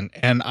pleasant,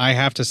 and I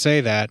have to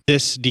say that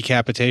this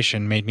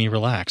decapitation made me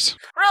relax.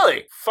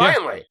 Really?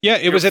 Finally? Yeah,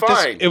 it was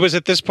fine. It was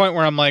at this point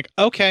where I'm like,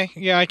 okay,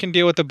 yeah, I can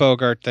deal with the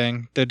Bogart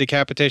thing. The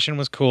decapitation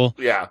was cool.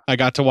 Yeah. I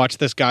got to watch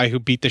this guy who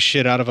beat the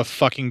shit out of a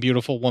fucking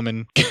beautiful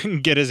woman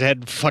get his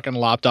head fucking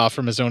lopped off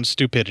from his own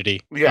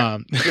stupidity. Yeah,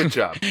 good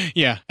job.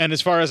 Yeah, and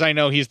as far as I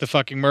know, he's the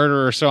fucking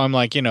murderer, so I'm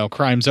like,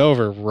 crime's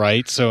over,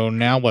 right? So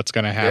now what's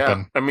going to happen?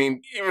 Yeah. I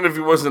mean, even if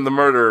he wasn't the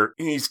murderer,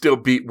 he still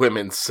beat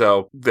women,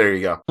 so there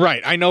you go.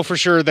 Right, I know for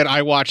sure that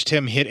I watched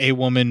him hit a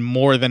woman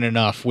more than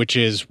enough, which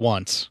is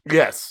once.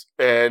 Yes.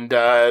 And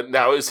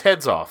now his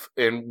head's off,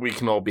 and we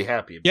can all be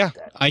happy about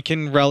that. I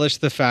can relish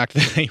the fact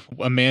that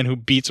a man who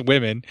beats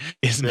women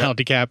is now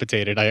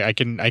decapitated. I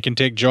can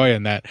take joy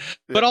in that.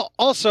 But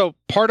also,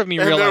 part of me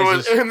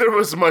realizes... there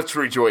was much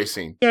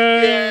rejoicing.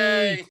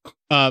 Yay!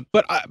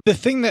 But the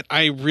thing that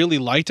I really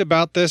liked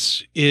about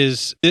this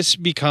is this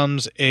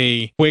becomes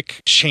a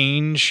quick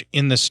change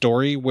in the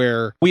story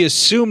where we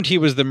assumed he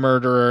was the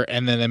murderer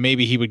and then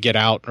maybe he would get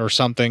out or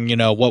something,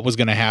 what was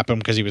going to happen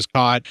because he was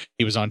caught,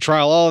 he was on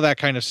trial, all of that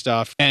kind of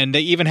stuff. And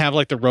they even have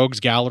like the rogues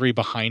gallery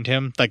behind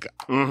him. Like,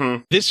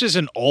 This is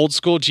an old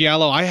school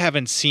giallo. I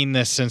haven't seen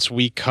this since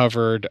we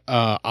covered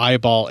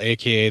Eyeball,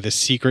 aka The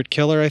Secret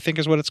Killer, I think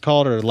is what it's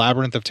called, or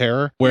Labyrinth of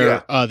Terror,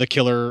 where the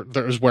killer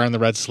was wearing the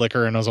red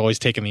slicker and was always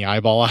taking the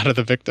eyeball out of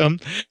the victim.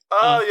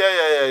 Oh,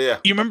 yeah.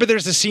 You remember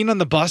there's a scene on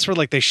the bus where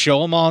like they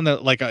show them on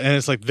and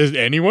it's like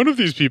any one of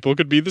these people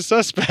could be the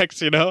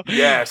suspects,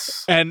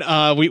 Yes. And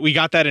we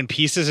got that in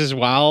pieces as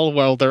well,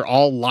 where they're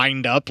all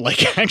lined up,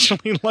 like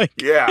actually like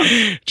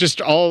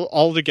just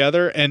all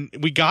together. And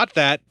we got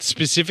that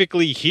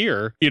specifically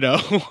here,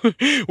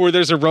 where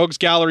there's a rogues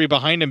gallery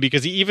behind him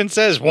because he even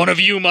says one of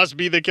you must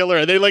be the killer.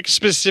 And they like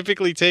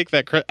specifically take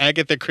that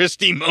Agatha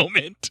Christie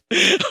moment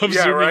of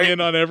zooming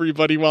in on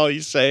everybody while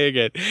he's saying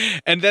it.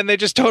 And then they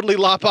just totally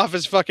lop off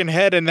his fucking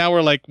head, and now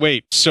we're like,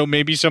 wait, so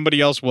maybe somebody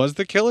else was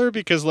the killer?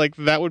 Because like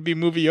that would be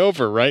movie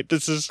over, right?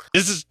 This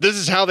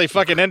is how they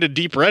fucking ended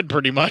Deep Red,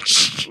 pretty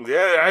much.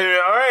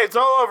 Yeah, all right, it's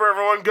all over,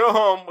 everyone. Go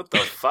home. What the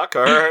fuck?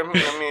 All right,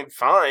 I mean,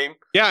 fine.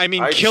 Yeah, I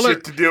mean, I had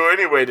shit to do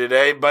anyway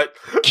today, but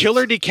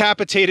killer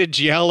decapitated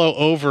giallo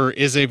over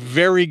is a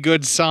very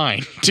good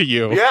sign to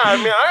you. Yeah, I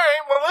mean, all right.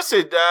 Well,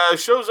 listen,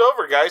 show's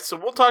over, guys. So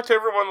we'll talk to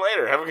everyone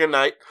later. Have a good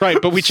night. Right,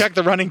 but we checked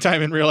the running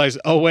time and realized,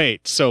 oh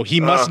wait, so he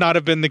must not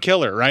have been the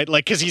killer, right?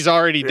 Like, because he's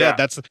already dead.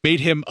 That's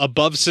made him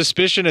above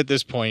suspicion at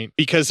this point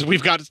because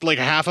we've got like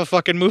half a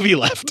fucking movie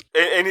left.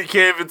 And you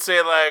can't even say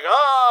like,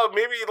 oh,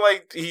 maybe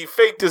like he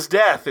faked his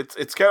death.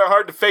 It's kind of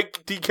hard to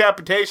fake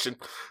decapitation.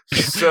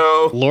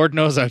 So Lord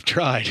knows I've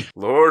tried.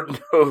 Lord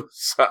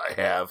knows I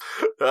have.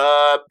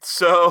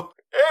 So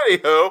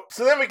Anywho,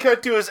 so then we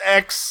cut to his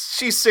ex.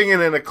 She's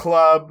singing in a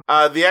club.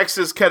 The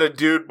ex's kind of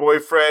dude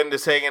boyfriend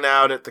is hanging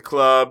out at the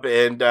club,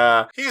 and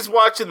he's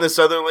watching this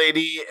other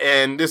lady,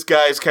 and this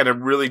guy's kind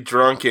of really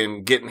drunk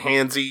and getting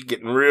handsy,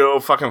 getting real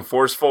fucking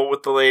forceful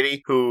with the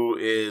lady, who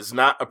is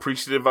not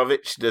appreciative of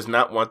it. She does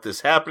not want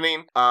this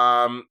happening.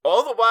 All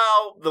the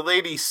while the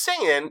lady's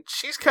singing,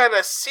 she's kind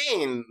of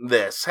seeing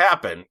this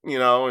happen, you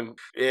know,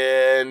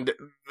 and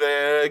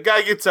the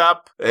guy gets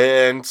up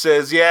and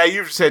says, yeah,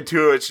 you've just had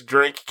too much to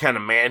drink. He kind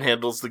of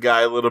manhandles the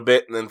guy a little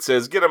bit and then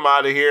says, get him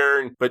out of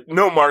here. But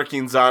no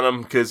markings on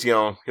him because, you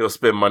know, he'll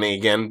spend money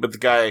again. But the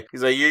guy,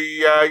 he's like,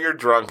 you're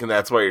drunk and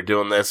that's why you're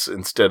doing this,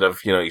 instead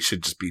of, you know, you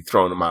should just be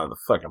throwing him out of the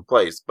fucking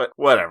place. But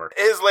whatever.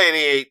 His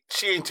lady,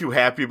 she ain't too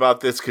happy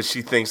about this because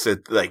she thinks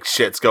that, like,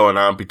 shit's going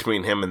on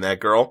between him and that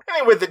girl.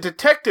 Anyway, the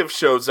detective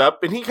shows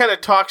up and he kind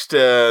of talks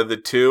to the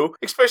two,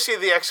 especially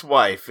the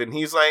ex-wife. And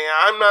he's like,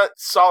 I'm not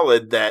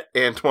solid that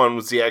Antoine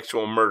was the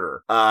actual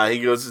murderer.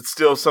 He goes, it's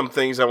still some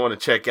things I want to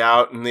check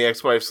out. And the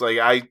ex-wife's like,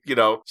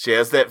 she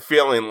has that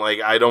feeling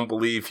like I don't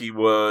believe he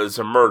was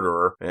a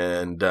murderer,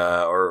 and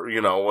or,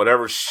 you know,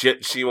 whatever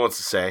shit she wants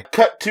to say.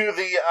 Cut to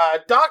the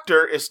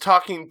doctor is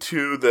talking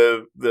to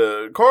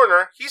the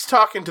coroner. He's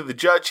talking to the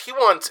judge. He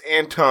wants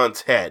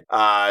Anton's head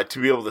to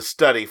be able to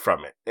study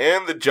from it,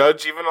 and the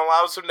judge even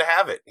allows him to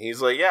have it.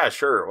 He's like, yeah,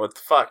 sure, what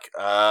the fuck,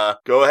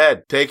 go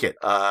ahead, take it,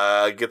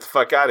 get the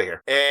fuck out of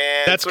here.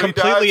 And that's so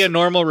completely a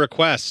normal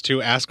request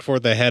to ask for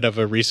the head of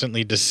a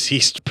recently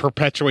deceased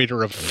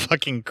perpetuator of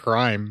fucking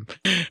crime.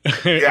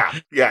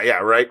 Yeah,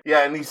 right?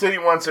 Yeah, and he said he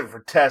wants it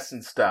for tests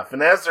and stuff.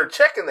 And as they're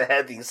checking the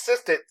head, the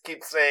assistant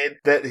keeps saying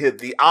that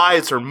the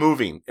eyes are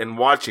moving and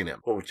watching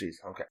him. Oh, jeez,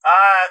 okay.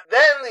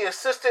 Then the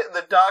assistant and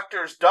the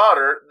doctor's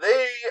daughter,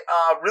 they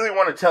really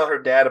want to tell her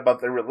dad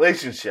about their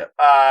relationship.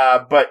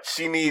 But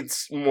she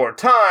needs more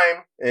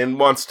time and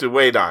wants to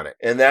wait on it.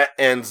 And that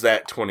ends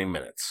that 20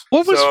 minutes.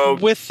 What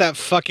was with that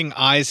fucking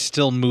eyes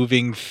still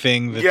moving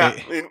thing?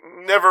 It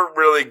never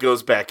really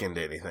goes back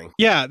into anything.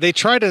 Yeah, they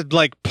try to,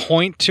 like,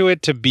 point to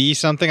it to be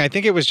something. I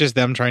think it was just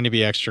them trying to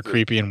be extra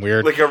creepy and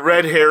weird. Like a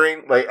red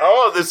herring. Like,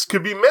 oh, this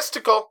could be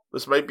mystical.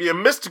 This might be a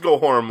mystical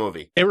horror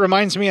movie. It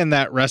reminds me in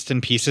that Rest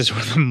in Pieces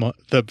where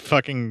the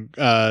fucking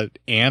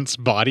ant's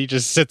body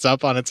just sits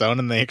up on its own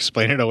and they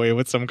explain it away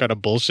with some kind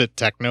of bullshit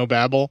techno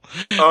babble.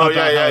 Oh,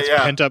 about how it's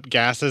yeah. pent up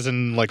gases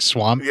and, like,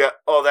 swamp. Yeah,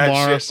 all that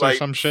Mars shit, or like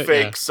some shit.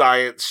 fake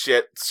science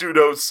shit,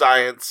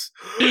 pseudoscience.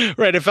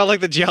 Right, it felt like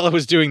the Giallo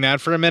was doing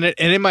that for a minute,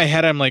 and in my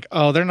head I'm like,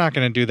 oh, they're not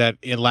going to do that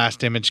in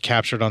last image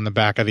captured on the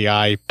back of the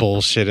eye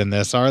bullshit in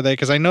this, are they?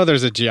 Because I know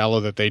there's a Giallo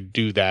that they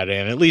do that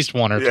in, at least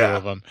one or two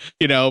of them,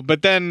 you know,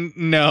 but then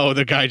no,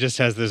 the guy just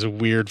has this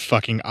weird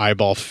fucking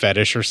eyeball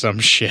fetish or some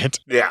shit.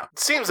 Yeah,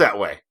 seems that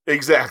way.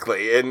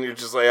 Exactly. And you're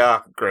just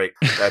like, great.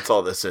 That's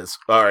all this is.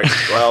 All right.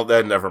 Well,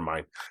 then never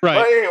mind.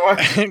 Right.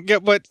 But anyway.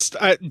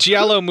 But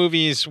Giallo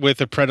movies with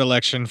a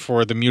predilection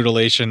for the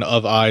mutilation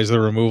of eyes,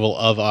 the removal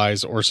of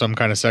eyes, or some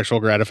kind of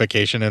sexual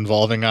gratification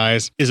involving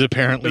eyes is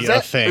apparently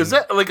a thing. Is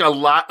that like a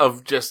lot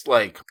of just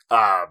like,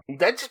 would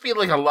that just be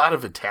like a lot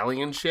of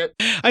Italian shit?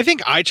 I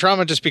think eye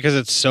trauma, just because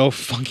it's so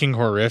fucking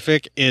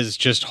horrific, is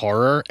just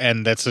horror,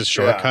 and that's a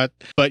shortcut.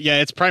 Yeah. But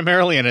yeah, it's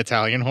primarily an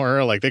Italian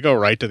horror. Like, they go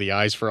right to the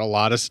eyes for a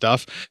lot of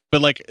stuff.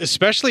 But, like,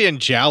 especially in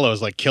Giallos,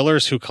 like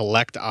killers who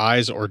collect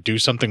eyes or do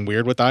something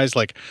weird with eyes,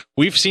 like,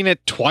 we've seen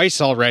it twice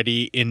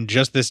already in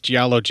just this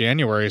Giallo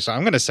January. So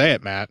I'm going to say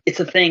it, Matt. It's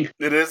a thing.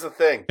 It is a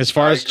thing. As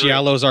far as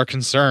Giallos are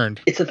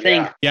concerned. It's a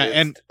thing. Yeah,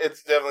 and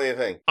it's definitely a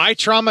thing. Eye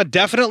trauma,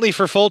 definitely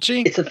for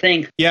Fulci. It's a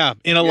thing. Yeah,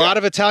 in a lot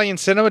of Italian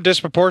cinema,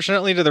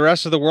 disproportionately to the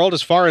rest of the world,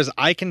 as far as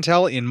I can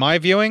tell in my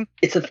viewing.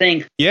 It's a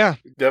thing. Yeah.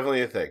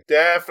 Definitely a thing.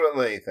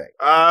 Definitely a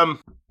thing.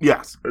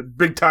 Yes, a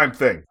big time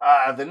thing.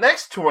 The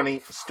next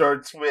 20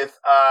 starts with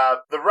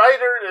the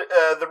writer.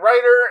 The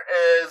writer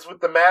is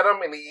with the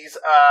madam, and he's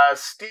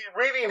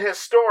reading his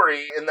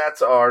story, and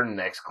that's our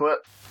next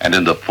clip. And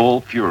in the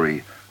full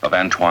fury of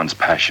Antoine's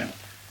passion,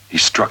 he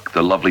struck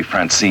the lovely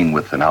Francine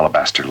with an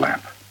alabaster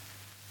lamp.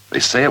 They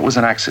say it was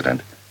an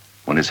accident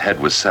when his head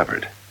was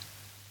severed,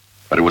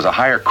 but it was a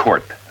higher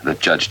court that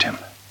judged him,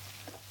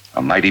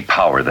 a mighty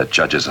power that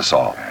judges us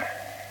all.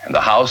 And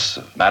the house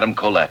of Madame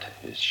Colette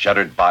is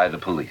shuttered by the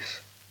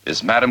police.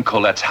 Is Madame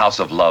Colette's house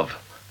of love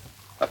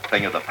a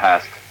thing of the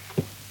past?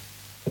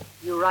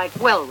 You write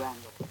well,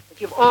 Randall, but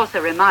you've also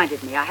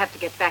reminded me I have to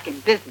get back in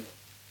business.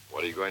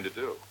 What are you going to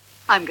do?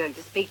 I'm going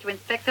to speak to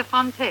Inspector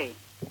Fontaine.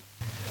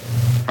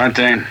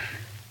 Fontaine.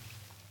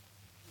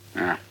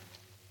 Yeah,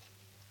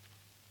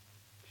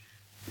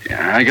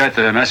 I got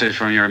the message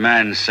from your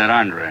man, Saint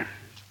Andre.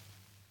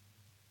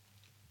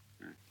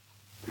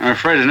 I'm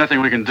afraid there's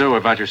nothing we can do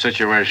about your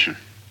situation.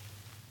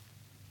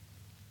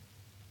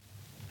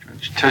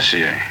 Judge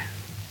Tessier.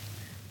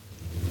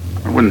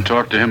 I wouldn't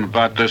talk to him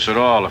about this at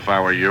all if I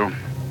were you.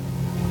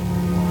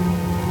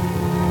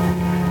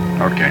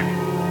 Okay.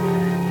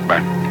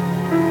 Bye.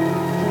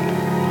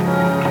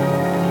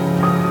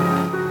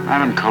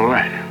 Madame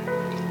Colette.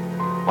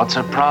 What's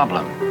her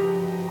problem?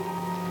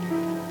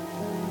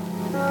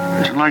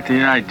 I just like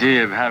the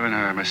idea of having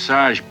a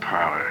massage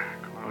parlor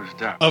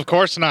closed up. Of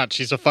course not.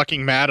 She's a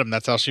fucking madam.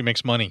 That's how she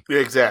makes money.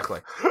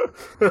 Exactly.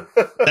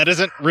 That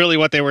isn't really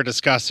what they were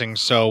discussing,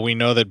 so we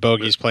know that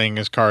Bogey's playing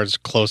his cards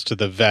close to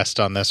the vest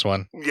on this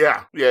one.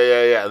 Yeah.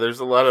 There's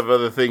a lot of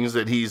other things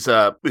that he's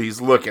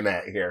looking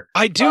at here.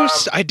 I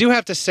do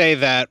have to say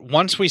that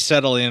once we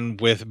settle in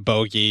with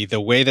Bogey,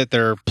 the way that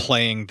they're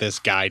playing this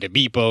guy to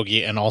be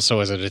Bogey and also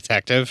as a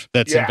detective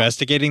that's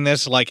investigating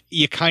this, like,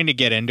 you kind of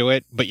get into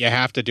it, but you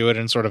have to do it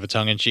in sort of a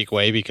tongue-in-cheek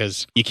way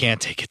because you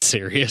can't take it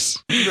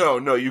serious.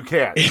 No, you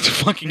can't. It's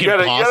fucking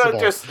impossible. You gotta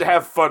just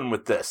have fun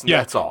with this, and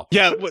that's all.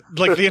 Yeah,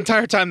 like the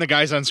entire time the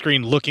guy's on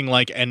screen looking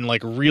like and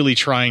like really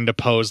trying to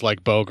pose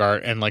like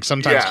Bogart and like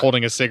sometimes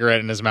holding a cigarette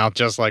in his mouth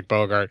just like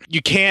Bogart.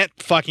 You can't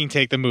fucking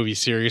take the movie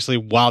seriously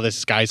while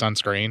this guy's on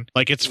screen.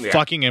 Like, it's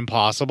fucking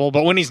impossible.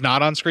 But when he's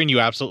not on screen, you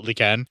absolutely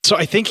can. So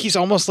I think he's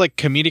almost like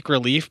comedic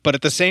relief, but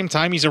at the same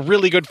time, he's a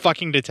really good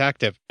fucking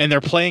detective. And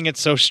they're playing it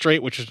so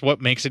straight, which is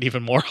what makes it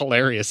even more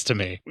hilarious to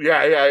me.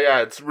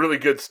 Yeah. It's really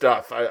good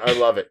stuff. I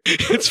love it.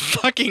 It's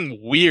fucking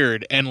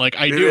weird. And like,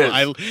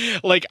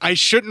 I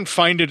shouldn't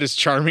find it as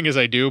charming as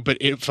I do, but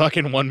it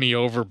fucking won me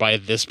over by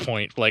this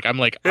point. Like, I'm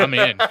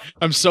in.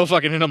 I'm so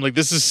fucking in. I'm like,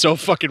 this is so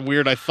fucking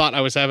weird. I thought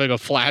I was having a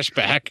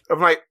flashback.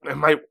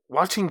 Am I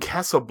watching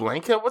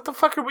Casablanca? What the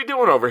fuck are we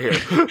doing over here?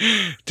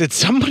 Did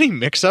somebody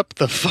mix up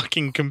the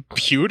fucking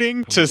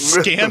computing to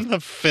scan the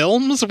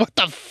films? What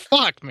the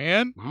fuck,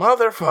 man?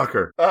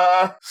 Motherfucker.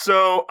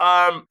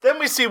 Then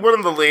we see one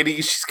of the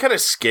ladies. She's kind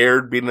of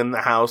scared being in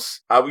the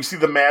house. We see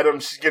the madam.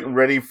 She's getting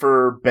ready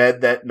for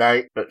bed that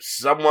night, but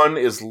someone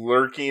is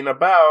lurking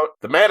about.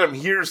 The madam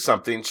hears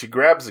something. She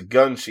grabs a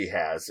gun she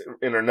has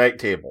in her night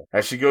table.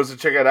 As she goes to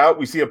check it out,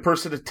 we see a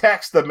person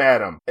attacks the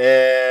madam.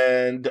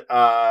 And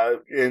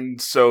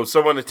so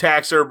someone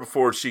attacks her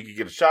before she could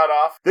get a shot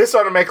off. This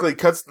automatically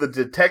cuts the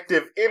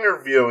detective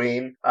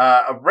interviewing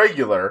a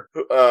regular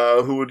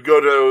who would go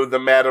to the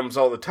madams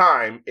all the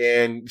time,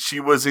 and she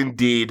was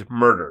indeed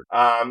murdered.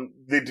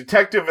 The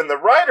detective and the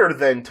writer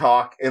then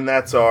talk, and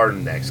that's our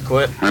next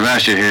clip. I've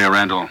asked you here,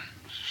 Randall,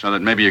 so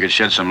that maybe you could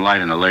shed some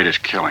light on the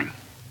latest killing.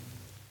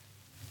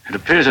 It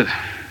appears that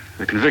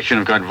the conviction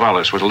of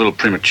Godvalis was a little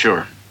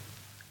premature.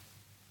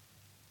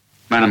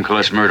 Madame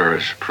Colette's murder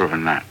has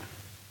proven that.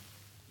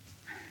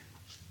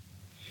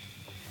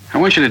 I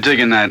want you to dig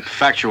in that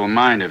factual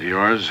mind of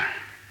yours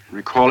and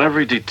recall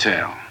every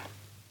detail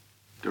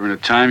during the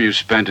time you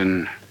spent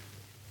in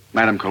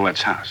Madame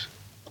Colette's house.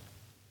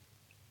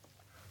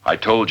 I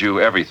told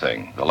you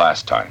everything the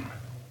last time.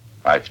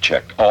 I've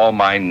checked all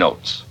my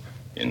notes.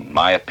 In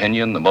my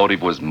opinion, the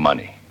motive was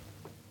money.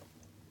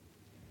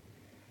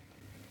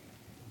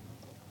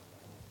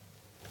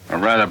 A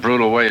rather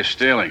brutal way of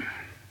stealing.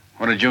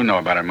 What did you know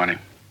about her money?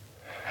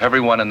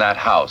 Everyone in that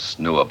house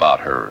knew about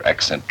her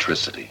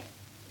eccentricity.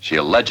 She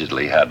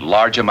allegedly had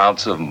large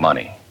amounts of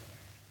money.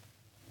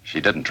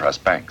 She didn't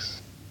trust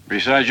banks.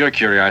 Besides your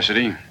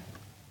curiosity,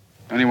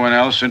 anyone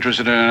else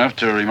interested enough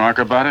to remark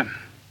about it?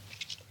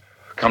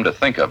 Come to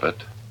think of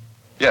it,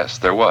 yes,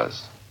 there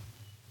was.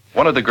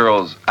 One of the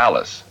girls,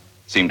 Alice,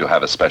 seemed to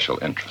have a special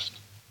interest.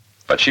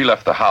 But she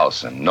left the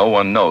house and no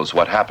one knows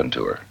what happened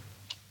to her.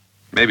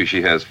 Maybe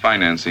she has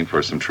financing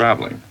for some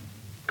traveling.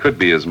 Could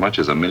be as much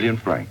as 1 million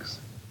francs.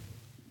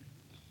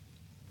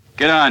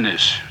 Get on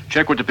this.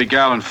 Check with the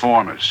Pigalle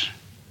informers.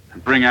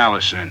 And bring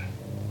Alice in.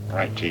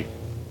 Right, Chief.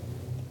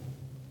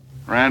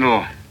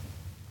 Randall,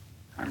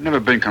 I've never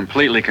been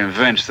completely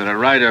convinced that a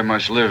writer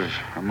must live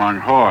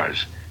among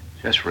whores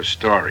just for a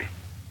story.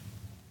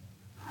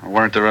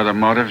 Weren't there other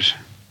motives?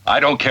 I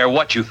don't care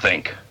what you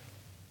think.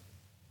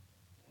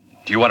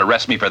 Do you want to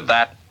arrest me for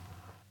that?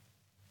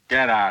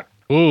 Get out.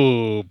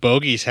 Ooh,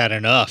 Bogey's had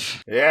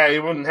enough. Yeah, he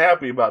wasn't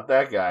happy about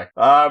that guy.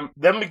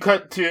 Then we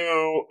cut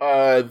to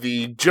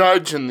the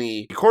judge and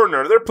the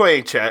coroner. They're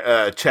playing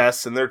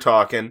chess and they're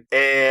talking.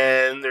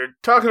 And they're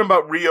talking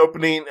about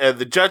reopening.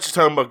 The judge is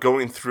talking about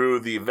going through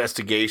the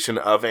investigation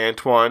of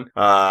Antoine.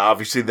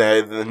 Obviously,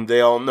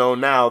 they all know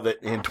now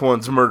that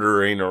Antoine's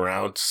murderer ain't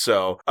around.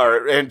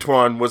 Or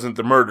Antoine wasn't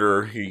the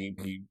murderer.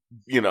 He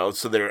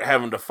so they're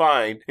having to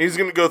find. He's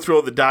going to go through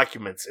all the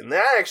documents, and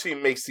that actually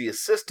makes the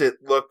assistant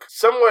look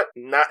somewhat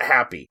not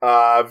happy.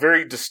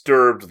 Very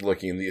disturbed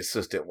looking, the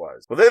assistant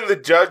was. Well, then the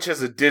judge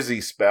has a dizzy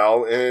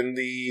spell, and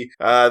he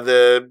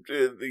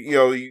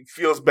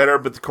feels better,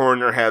 but the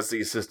coroner has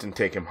the assistant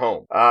take him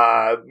home.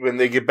 When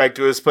they get back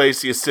to his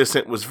place, the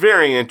assistant was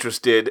very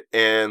interested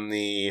in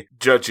the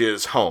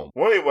judge's home.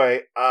 Well,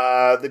 anyway,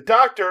 the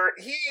doctor,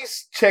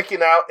 he's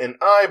checking out an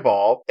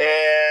eyeball,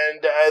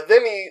 and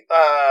then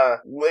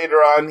later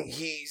on,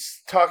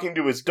 he's talking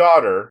to his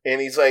daughter, and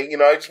he's like,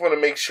 I just want to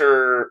make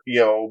sure,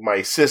 my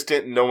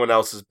assistant and no one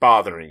else is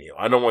bothering you.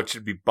 I don't want you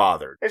to be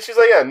bothered. And she's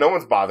like, yeah, no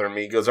one's bothering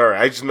me. He goes, all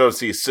right, I just noticed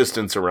the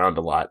assistant's around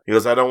a lot. He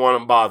goes, I don't want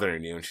him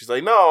bothering you. And she's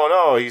like,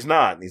 no, he's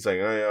not. And he's like,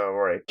 oh, yeah, all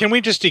right. Can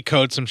we just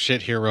decode some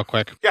shit here real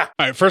quick? Yeah.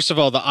 All right, first of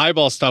all, the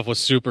eyeball stuff was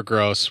super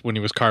gross when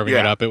he was carving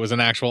it up. It was an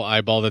actual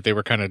eyeball that they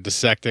were kind of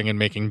dissecting and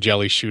making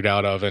jelly shoot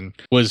out of, and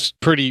was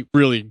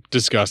really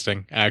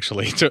disgusting,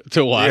 actually,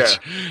 to watch.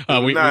 Yeah.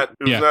 It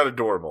was not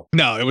adorable.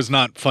 No, it was not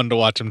not fun to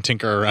watch him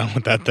tinker around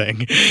with that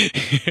thing.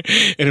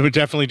 And it was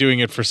definitely doing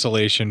it for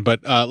salation.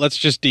 But let's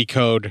just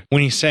decode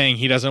when he's saying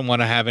he doesn't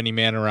want to have any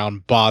man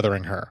around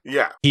bothering her.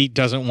 Yeah. He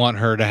doesn't want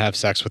her to have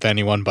sex with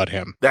anyone but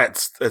him.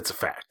 That's a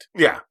fact.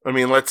 Yeah. I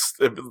mean,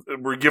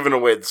 we're giving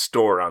away the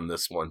store on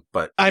this one,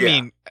 but I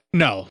mean,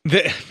 no,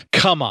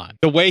 come on.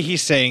 The way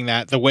he's saying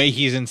that, the way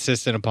he's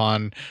insistent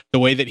upon, the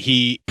way that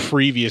he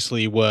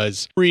previously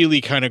was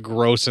really kind of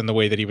gross in the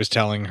way that he was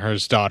telling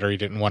his daughter he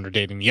didn't want her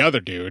dating the other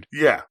dude.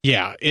 Yeah.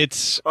 Yeah,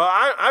 it's...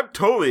 I'm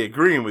totally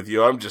agreeing with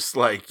you. I'm just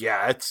like,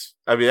 yeah,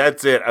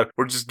 that's it.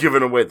 We're just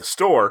giving away the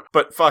store,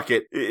 but fuck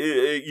it.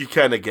 You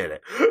kind of get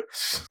it.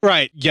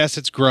 Right. Yes,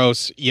 it's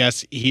gross.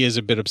 Yes, he is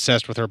a bit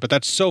obsessed with her, but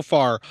that's so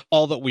far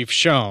all that we've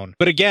shown.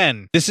 But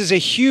again, this is a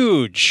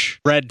huge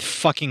red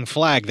fucking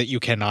flag that you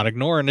cannot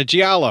ignore in a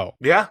giallo.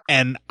 Yeah.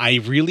 And I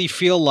really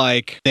feel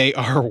like they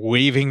are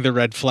waving the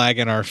red flag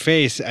in our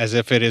face as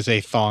if it is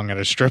a thong at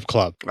a strip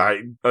club.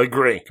 I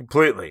agree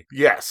completely.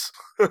 Yes.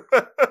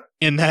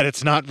 In that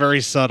it's not very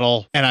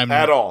subtle, and I'm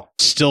at all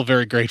still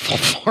very grateful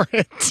for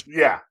it.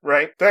 Yeah,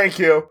 right. Thank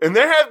you. And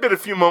there have been a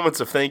few moments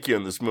of thank you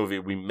in this movie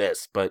we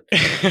missed, but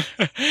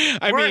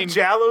we're in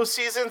Giallo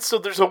season, so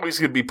there's always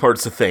going to be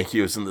parts of thank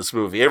yous in this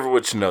movie.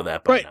 Everyone should know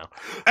that by now.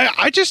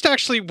 I just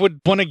actually would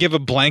want to give a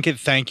blanket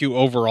thank you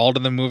overall to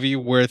the movie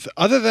with,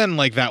 other than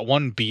like that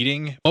one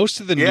beating,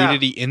 most of the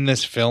nudity in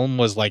this film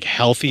was like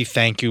healthy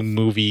thank you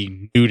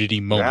movie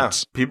nudity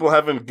moments. Yeah, people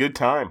having a good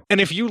time.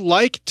 And if you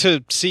like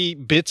to see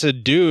bits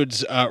of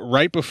dudes,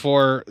 right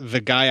before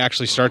the guy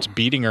actually starts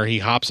beating her, he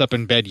hops up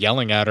in bed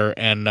yelling at her,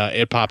 and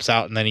it pops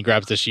out, and then he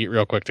grabs the sheet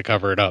real quick to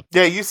cover it up.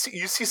 Yeah, you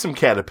see some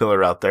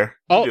caterpillar out there.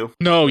 Oh,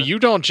 no, you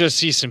don't just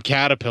see some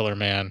caterpillar,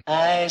 man.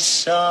 I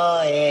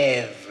saw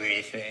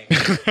everything.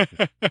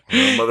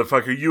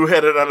 Motherfucker, you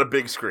had it on a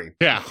big screen.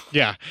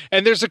 Yeah.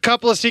 And there's a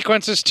couple of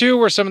sequences, too,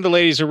 where some of the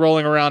ladies are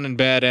rolling around in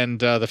bed, and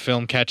the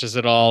film catches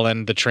it all,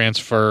 and the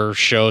transfer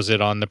shows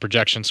it on the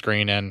projection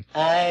screen, and...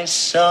 I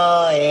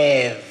saw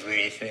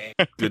everything.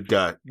 Good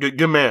guy.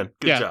 Good man.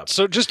 Good job.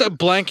 So just a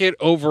blanket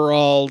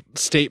overall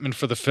statement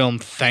for the film,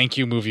 thank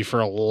you movie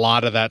for a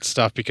lot of that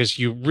stuff, because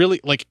you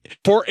really, like,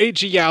 for a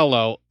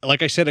giallo,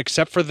 like I said,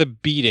 except for the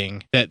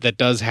beating that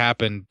does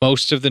happen,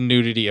 most of the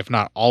nudity, if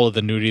not all of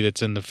the nudity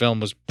that's in the film,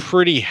 was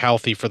pretty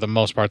healthy for the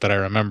most part that I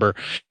remember.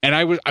 And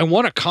I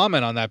want to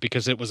comment on that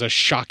because it was a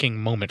shocking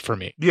moment for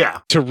me. Yeah.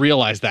 To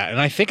realize that. And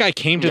I think I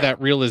came to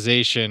that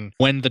realization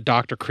when the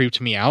doctor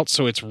creeped me out.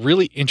 So it's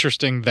really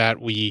interesting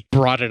that we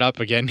brought it up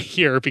again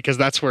here, because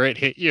that's where it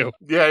hit you.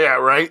 Yeah,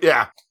 right?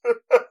 Yeah.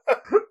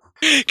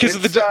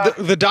 Because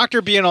the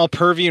doctor being all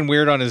pervy and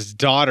weird on his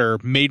daughter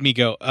made me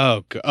go,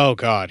 oh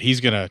God,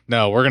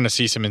 we're going to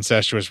see some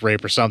incestuous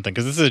rape or something,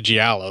 because this is a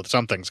giallo.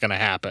 Something's going to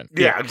happen.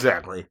 Yeah,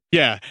 exactly.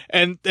 Yeah,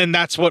 and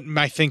that's what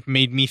I think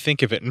made me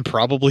think of it, and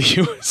probably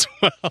you as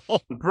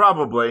well.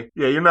 Probably.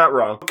 Yeah, you're not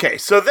wrong. Okay,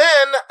 so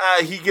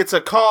then he gets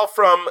a call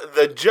from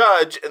the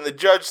judge, and the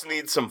judge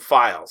needs some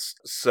files.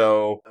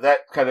 So that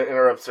kind of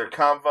interrupts their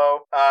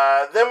convo.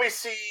 Then we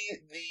see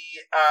the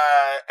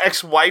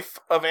ex-wife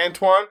of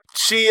Antoine.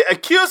 She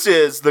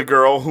accuses the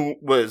girl who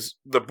was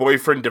the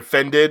boyfriend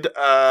defended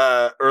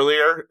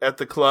earlier at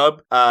the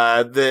club.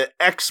 The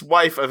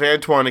ex-wife of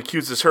Antoine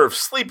accuses her of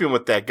sleeping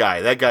with that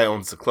guy. That guy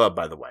owns the club,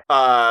 by the way.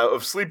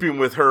 Of sleeping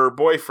with her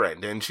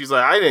boyfriend. And she's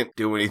like, I didn't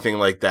do anything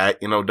like that.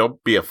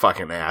 Don't be a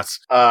fucking ass.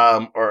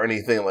 Or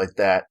anything like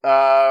that.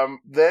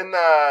 Then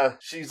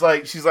she's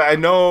like, I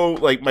know,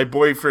 like, my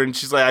boyfriend,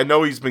 she's like, I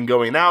know he's been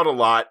going out a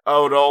lot at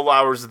all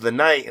hours of the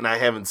night, and I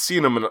haven't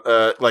seen him,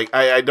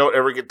 I don't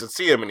ever get to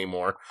see him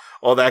anymore.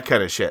 All that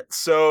kind of shit.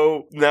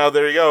 So now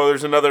there you go.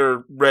 There's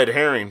another red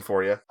herring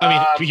for you. I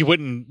mean, you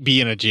wouldn't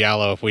be in a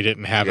giallo if we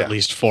didn't have at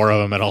least 4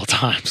 of them at all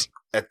times.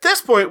 At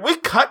this point, we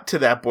cut to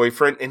that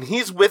boyfriend, and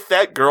he's with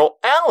that girl,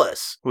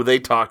 Alice, who they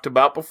talked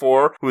about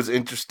before, who was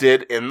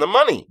interested in the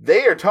money.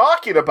 They are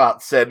talking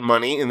about said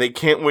money, and they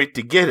can't wait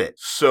to get it.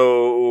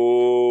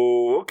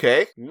 So,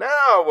 okay,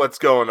 now what's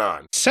going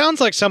on?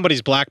 Sounds like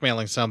somebody's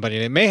blackmailing somebody,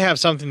 and it may have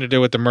something to do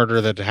with the murder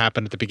that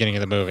happened at the beginning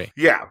of the movie.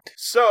 Yeah.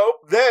 So,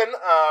 then,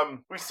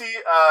 we see,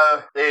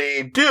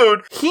 a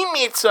dude, he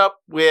meets up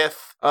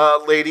with a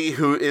lady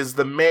who is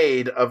the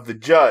maid of the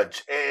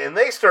judge, and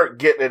they start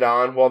getting it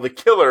on while the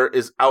killer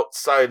is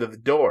outside of the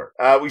door.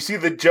 We see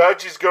the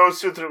judge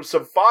goes through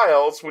some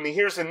files when he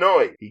hears a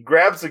noise. He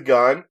grabs a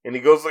gun and he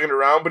goes looking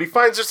around, but he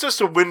finds there's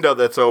just a window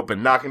that's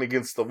open, knocking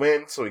against the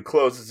wind, so he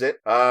closes it.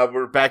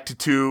 We're back to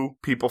 2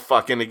 people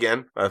fucking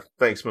again.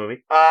 Thanks,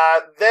 movie.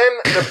 Then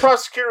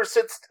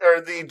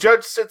the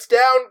judge sits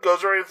down,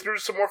 goes right through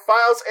some more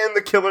files, and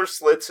the killer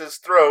slits his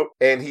throat,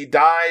 and he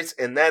dies,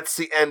 and that's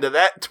the end of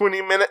that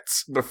 20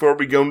 minutes before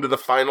we go into the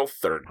final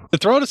third. The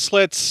throat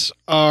slits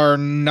are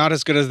not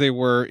as good as they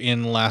were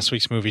in last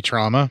week's movie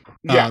Trauma,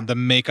 the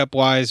makeup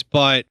wise,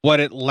 but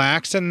what it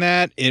lacks in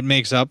that, it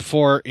makes up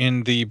for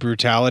in the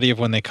brutality of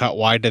when they cut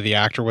wide to the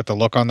actor with the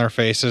look on their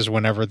faces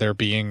whenever they're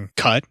being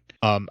cut.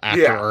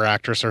 actor or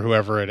actress or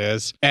whoever it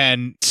is.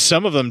 And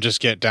some of them just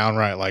get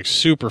downright like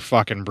super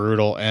fucking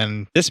brutal.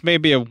 And this may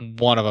be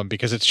one of them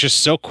because it's just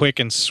so quick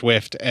and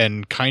swift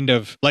and kind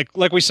of like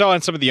we saw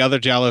in some of the other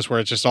Giallos where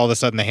it's just all of a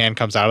sudden the hand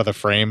comes out of the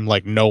frame,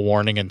 like no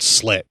warning and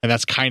slit. And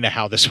that's kind of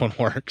how this one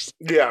works.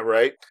 Yeah,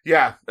 right.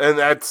 Yeah. And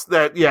that's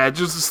that. Yeah,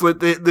 just a slit.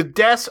 The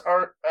deaths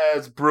aren't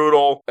as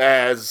brutal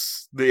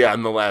as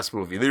in the last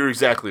movie. You're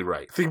exactly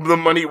right. I think the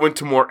money went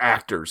to more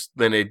actors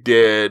than it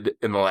did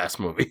in the last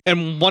movie.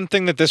 And one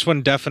thing that this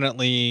one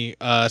definitely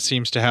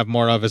seems to have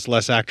more of is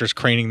less actors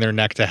craning their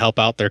neck to help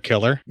out their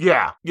killer.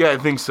 Yeah, I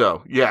think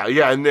so.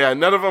 Yeah, and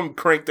none of them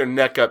crank their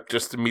neck up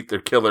just to meet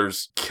their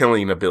killer's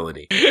killing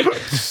ability.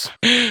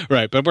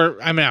 Right, but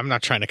I'm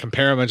not trying to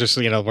compare them. I just,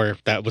 where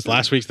that was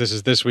last week's, this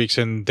is this week's,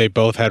 and they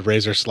both had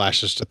razor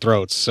slashes to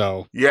throats,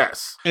 so.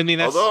 Yes. I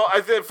mean, although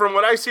I think from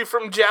what I see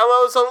from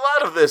Giallos, a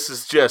lot of this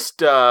is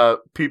just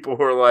people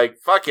who are like,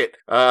 fuck it,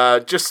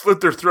 just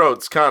slit their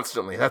throats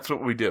constantly. That's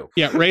what we do.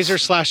 Yeah, razor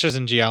slashes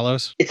in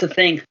Giallos. It's a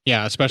thing.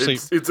 Yeah, especially.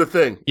 It's a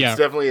thing. Yeah. It's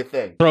definitely a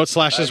thing. Throat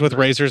slashes with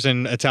razors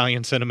in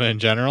Italian cinema in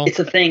general. It's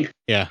a thing.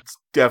 Yeah. It's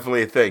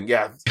definitely a thing.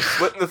 Yeah.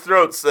 Slitting the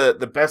throat's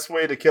the best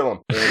way to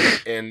kill them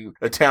in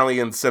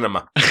Italian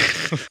cinema.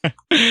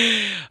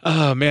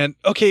 Oh, man.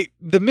 Okay,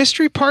 the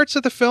mystery parts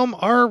of the film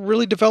are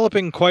really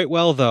developing quite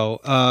well,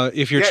 though.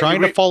 If you're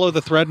trying to follow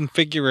the thread and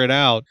figure it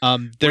out,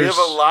 there's... We have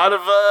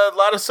a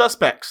lot of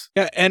suspects.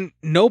 Yeah, and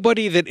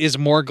nobody that is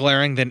more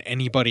glaring than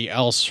anybody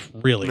else,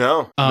 really.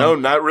 No,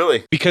 not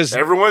really. Because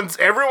everyone's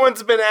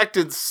been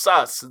acting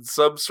sus in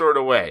some sort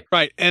of way.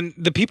 Right, and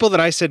the people that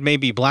I said may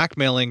be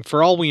blackmailing,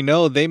 for all we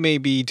know, they may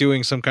be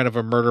doing some kind of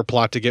a murder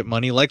plot to get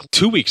money, like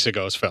 2 weeks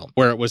ago's film,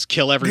 where it was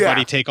kill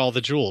everybody, take all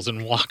the jewels,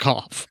 and walk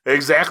off.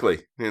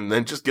 Exactly. And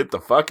then just get the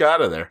fuck out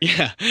of there.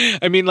 Yeah.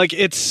 I mean, like,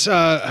 it's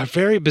a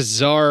very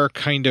bizarre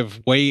kind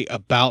of way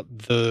about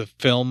the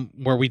film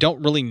where we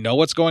don't really know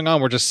what's going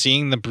on. We're just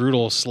seeing the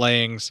brutal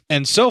slayings.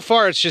 And so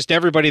far, it's just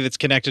everybody that's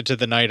connected to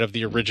the night of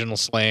the original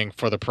slaying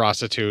for the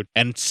prostitute.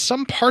 And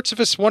some parts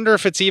of us wonder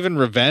if it's even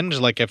revenge,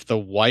 like if the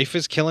wife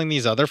is killing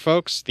these other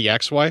folks, the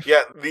ex-wife.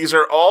 Yeah, these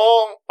are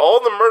all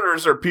the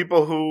murders are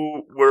people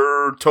who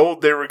were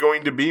told they were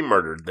going to be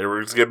murdered. There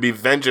was going to be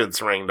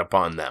vengeance rained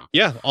upon them.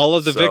 Yeah, all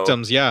of the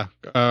victims,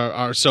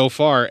 are so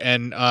far,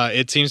 and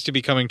it seems to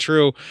be coming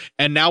true.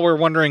 And now we're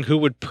wondering who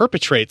would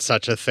perpetrate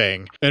such a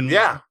thing,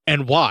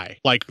 and why.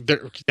 Like,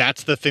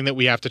 that's the thing that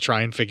we have to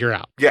try and figure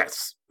out.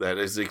 Yes. That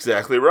is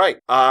exactly right.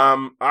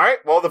 All right.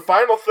 Well, the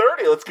final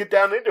 30. Let's get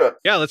down into it.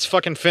 Yeah, let's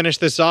fucking finish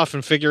this off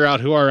and figure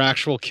out who our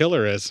actual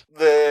killer is.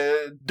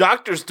 The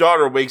doctor's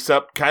daughter wakes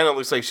up. Kind of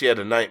looks like she had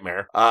a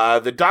nightmare.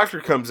 The doctor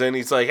comes in.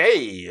 He's like,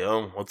 "Hey,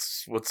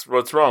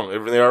 what's wrong?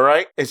 Everything all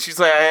right?" And she's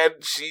like,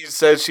 she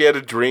says she had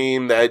a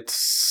dream that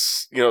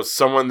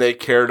someone they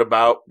cared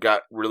about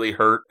got really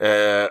hurt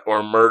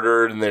or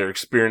murdered, and they're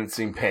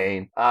experiencing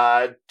pain.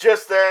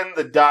 Just then,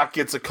 the doc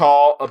gets a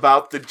call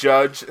about the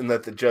judge and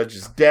that the judge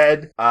is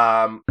dead.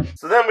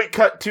 So then we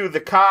cut to the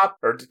cop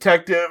or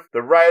detective,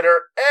 the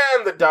writer,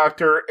 and the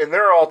doctor, and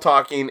they're all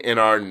talking in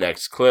our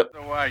next clip.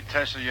 Why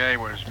Tessier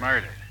was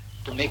murdered.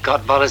 To make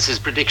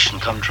Godvallis' prediction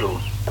come true.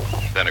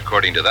 Then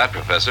according to that,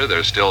 Professor,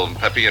 there's still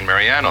Pepe and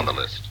Marianne on the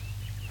list.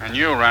 And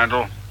you,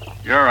 Randall,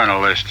 you're on a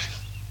list.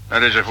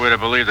 That is, if we're to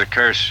believe the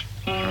curse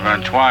of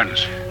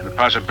Antoine's, and the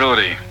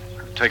possibility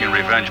of taking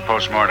revenge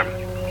post-mortem.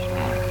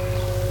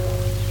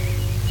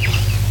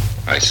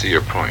 I see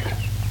your point.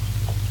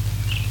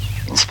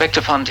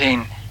 Inspector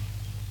Fontaine,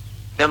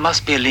 there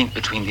must be a link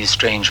between these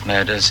strange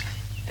murders.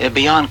 They're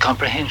beyond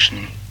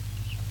comprehension.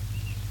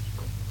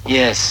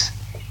 Yes,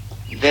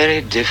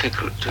 very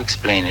difficult to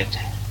explain it.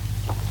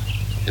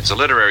 It's a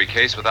literary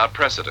case without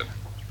precedent.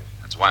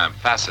 That's why I'm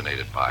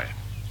fascinated by it.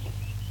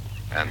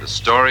 And the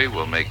story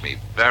will make me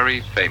very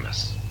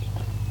famous.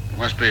 It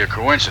must be a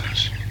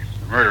coincidence.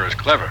 The murderer is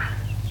clever,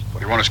 but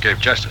he won't escape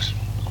justice.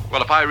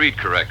 Well, if I read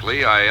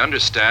correctly, I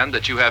understand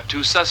that you have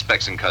 2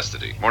 suspects in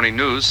custody. Morning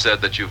News said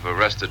that you've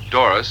arrested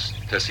Doris,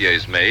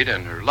 Tessier's maid,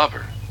 and her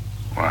lover.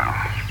 Well,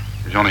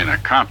 he's only an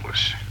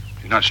accomplice.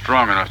 He's not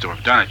strong enough to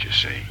have done it, you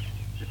see.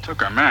 He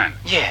took our man.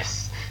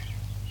 Yes.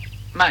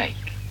 Mike,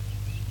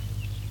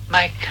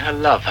 her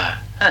lover.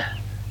 Huh.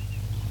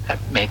 That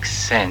makes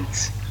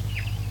sense.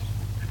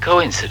 A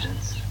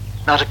coincidence,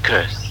 not a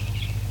curse.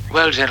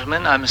 Well,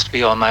 gentlemen, I must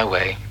be on my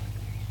way.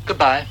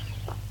 Goodbye.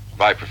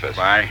 Bye, Professor.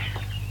 Bye.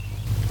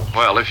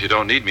 Well, if you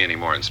don't need me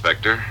anymore,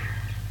 Inspector,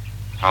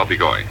 I'll be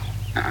going.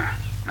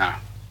 No.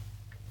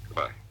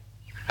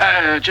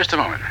 Goodbye. Just a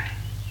moment.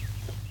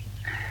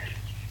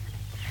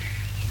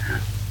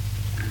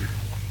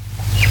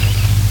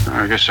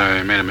 I guess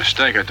I made a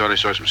mistake. I thought I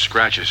saw some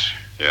scratches.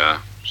 Yeah?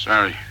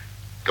 Sorry.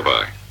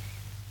 Goodbye.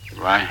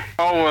 Goodbye.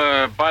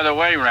 Oh, by the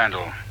way,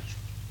 Randall,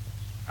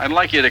 I'd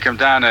like you to come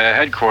down to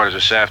headquarters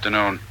this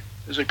afternoon.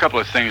 There's a couple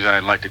of things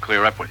I'd like to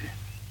clear up with you.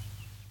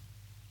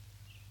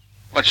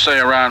 Let's say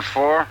around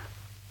 4.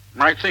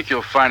 I think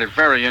you'll find it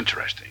very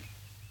interesting.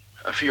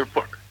 For your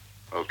book.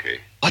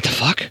 Okay. What the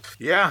fuck?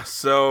 Yeah,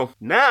 so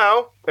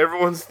now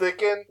everyone's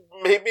thinking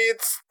maybe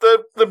it's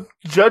the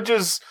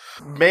judge's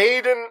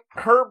maid and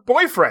her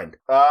boyfriend.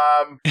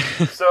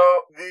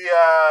 So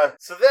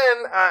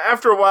then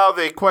after a while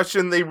they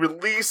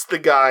release the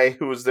guy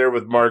who was there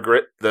with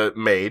Margaret, the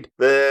maid.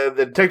 The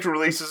detective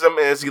releases him,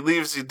 and as he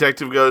leaves, the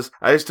detective goes,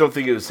 I just don't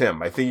think it was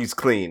him. I think he's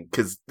clean,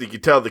 because you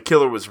could tell the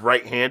killer was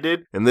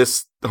right-handed, and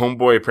this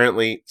homeboy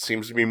apparently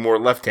seems to be more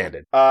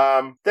left-handed.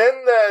 Then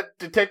the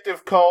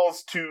detective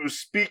calls to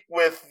speak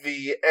with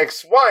the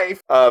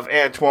ex-wife of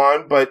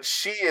Antoine, but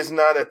she is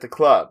not at the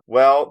club.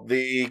 Well,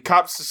 the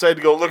cops decide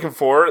to go looking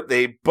for her.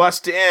 They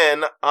bust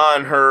in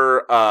on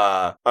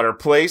her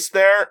place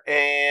there,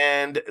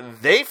 and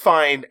they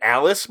find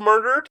Alice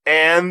murdered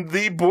and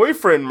the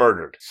boyfriend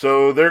murdered.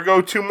 So there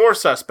go two more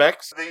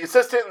suspects. The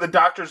assistant and the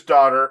doctor's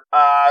daughter,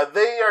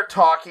 they are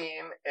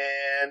talking,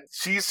 and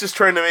she's just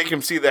trying to make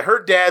him see that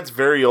her dad's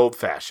very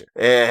old-fashioned,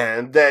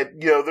 and that,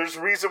 there's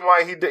a reason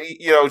why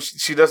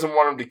she doesn't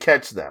want him to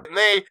catch them. And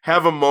they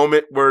have a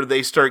moment where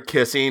they start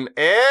kissing,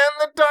 and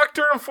the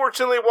doctor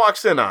unfortunately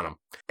walks in on him.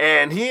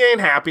 And he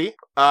ain't happy,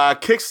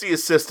 kicks the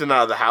assistant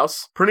out of the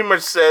house, pretty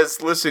much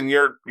says, listen,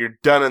 you're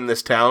done in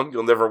this town.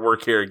 You'll never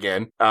work here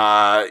again.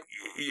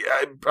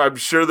 I'm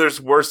sure there's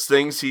worse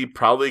things he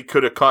probably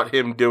could have caught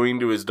him doing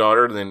to his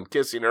daughter than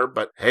kissing her.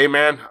 But hey,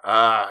 man,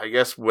 I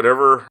guess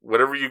whatever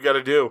you got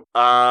to do.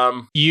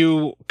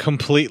 You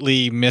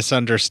completely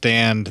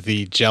misunderstand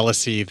the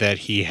jealousy that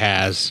he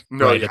has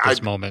at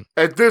this moment.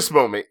 At this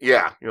moment,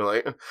 yeah. You're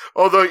like,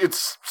 although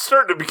it's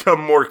starting to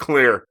become more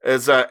clear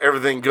as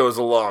everything goes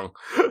along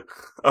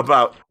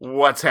about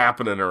what's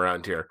happening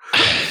around here.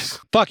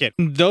 Fuck it.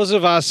 Those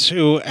of us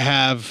who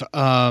have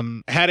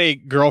had a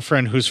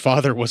girlfriend whose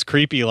father was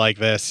creepy like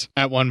this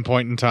at one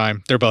point in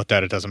time, they're both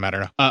dead. It doesn't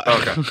matter now.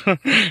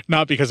 Okay.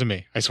 Not because of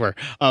me, I swear.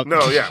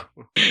 No, yeah.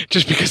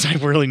 Just because I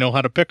really know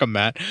how to pick them,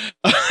 Matt.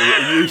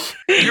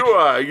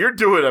 You're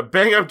doing a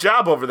bang-up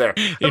job over there.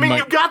 I mean,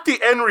 you got the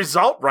end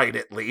result right,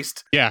 at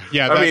least. Yeah,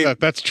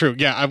 that's true.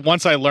 Yeah,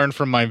 once I learned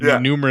from my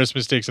numerous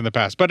mistakes in the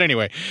past. But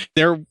anyway,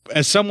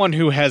 as someone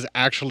who has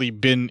actually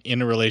been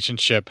in a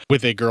relationship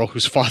with a girl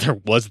whose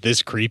father was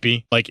this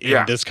creepy, like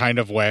in this kind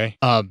of way,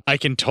 I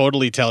can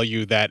totally tell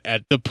you that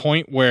at the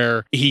point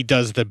where he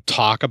does the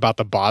talk about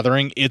the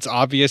bothering, it's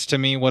obvious to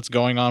me what's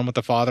going on with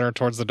the father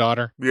towards the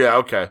daughter. Yeah,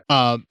 okay.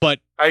 But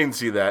I didn't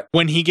see that.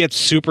 When he gets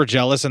super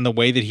jealous in the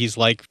way that he's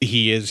like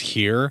he is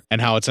here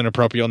and how it's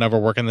inappropriate, he'll never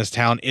work in this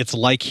town, it's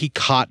like he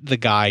caught the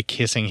guy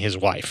kissing his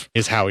wife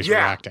is how he's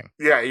reacting.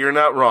 Yeah, you're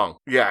not wrong.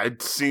 Yeah,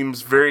 it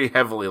seems very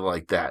heavily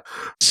like that.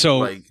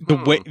 So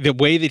the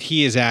way that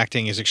he is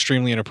acting is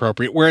extremely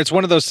inappropriate, where it's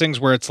one of those things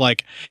where it's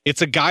like,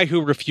 it's a guy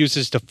who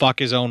refuses to fuck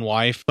his own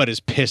wife, but is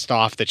pissed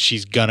off that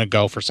she's gonna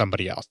go for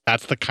somebody else.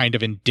 That's the kind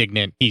of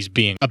indignant he's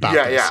being about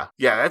this.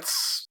 Yeah,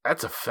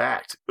 that's a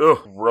fact. Ugh,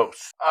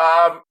 gross.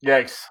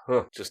 Yikes.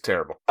 Just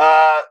terrible.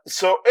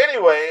 So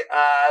anyway,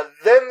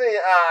 then the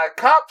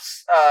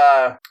cops,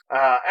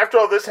 after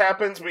all this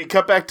happens, we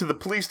cut back to the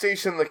police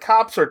station. The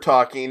cops are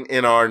talking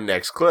in our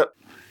next clip.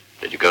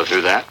 Did you go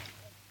through that?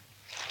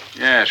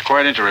 Yeah, it's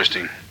quite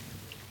interesting.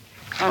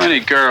 How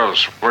many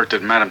girls worked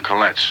at Madame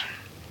Colette's?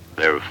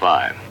 There were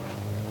 5.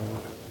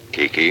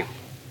 Kiki,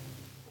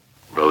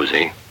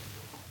 Rosie,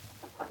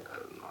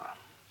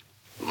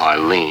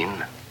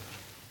 Marlene,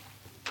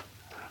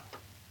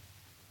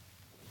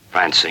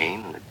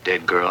 Francine, the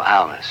dead girl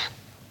Alice,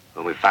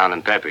 whom we found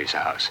in Pepe's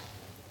house.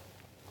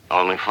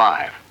 Only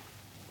 5.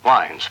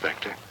 Why,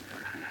 Inspector?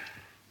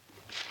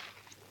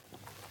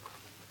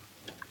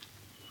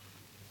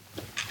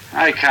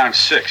 I count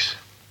 6.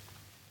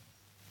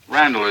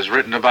 Randall has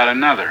written about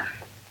another.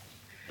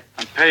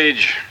 On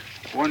page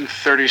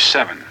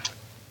 137,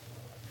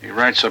 he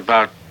writes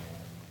about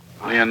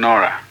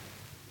Leonora.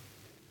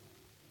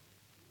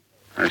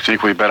 I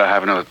think we better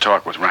have another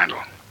talk with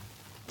Randall.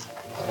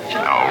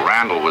 No,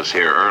 Randall was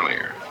here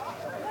earlier.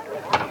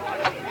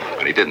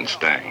 But he didn't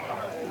stay.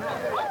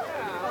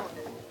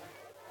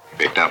 He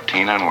picked up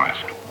Tina and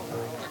West.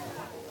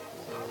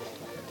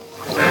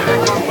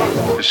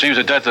 It seems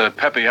the death of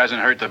Pepe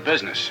hasn't hurt the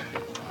business.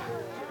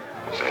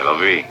 C'est la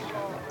vie.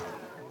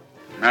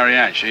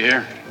 Marianne, she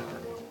here?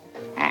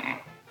 Mm-mm.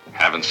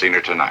 Haven't seen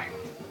her tonight.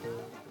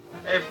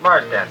 Hey,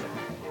 bartender.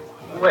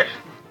 Wish.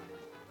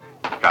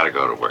 Gotta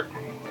go to work.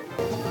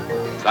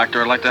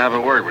 Doctor, I'd like to have a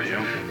word with you.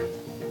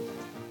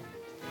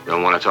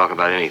 Don't want to talk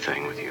about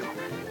anything with you.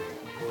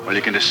 Well,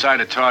 you can decide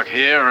to talk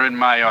here or in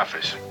my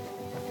office.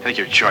 Take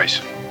your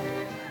choice.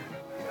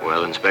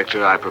 Well,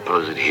 Inspector, I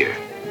propose it here.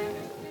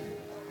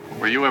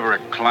 Were you ever a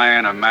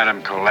client of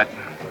Madame Colette?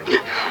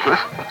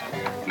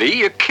 Me?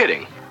 You're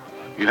kidding.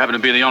 You happen to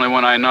be the only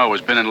one I know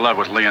who's been in love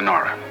with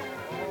Leonora.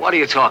 What are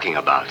you talking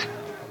about?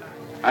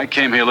 I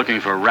came here looking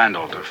for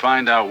Randall to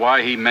find out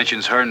why he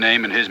mentions her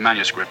name in his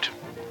manuscript.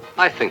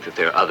 I think that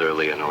there are other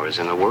Leonoras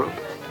in the world.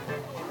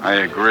 I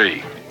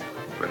agree.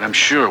 But I'm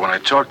sure when I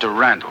talk to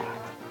Randall,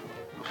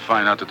 you'll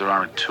find out that there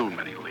aren't too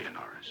many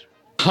Leonoras.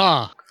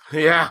 Huh.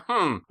 Yeah.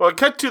 Well,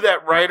 cut to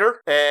that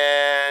writer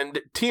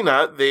and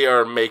Tina. They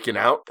are making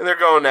out, and they're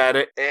going at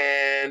it.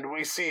 And and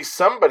we see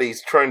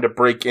somebody's trying to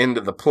break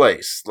into the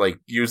place, like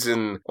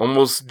using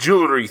almost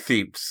jewelry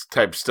thieves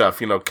type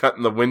stuff,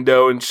 cutting the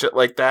window and shit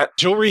like that.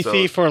 Jewelry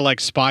thief or like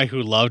Spy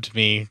Who Loved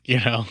Me,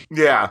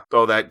 Yeah,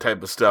 all that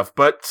type of stuff.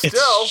 But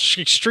still, it's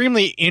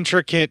extremely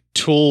intricate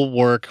tool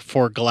work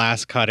for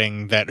glass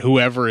cutting that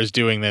whoever is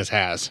doing this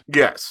has.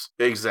 Yes,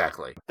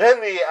 exactly.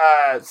 Then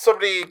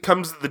somebody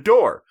comes to the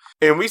door.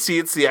 And we see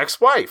it's the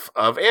ex-wife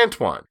of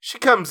Antoine. She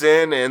comes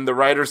in, and the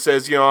writer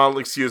says,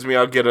 excuse me,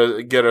 I'll get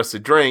us a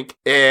drink.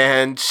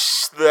 And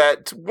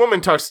that woman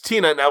talks to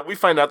Tina. Now, we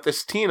find out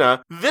this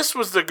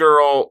was the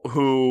girl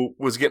who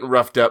was getting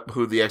roughed up,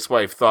 who the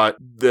ex-wife thought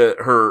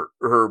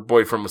her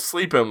boyfriend was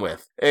sleeping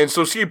with. And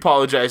so she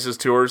apologizes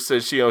to her,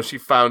 says she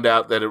found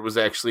out that it was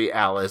actually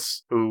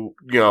Alice who,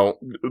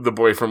 the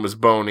boyfriend was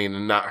boning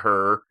and not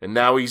her. And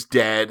now he's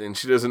dead, and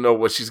she doesn't know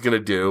what she's going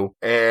to do.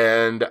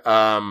 And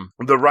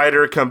the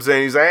writer comes in.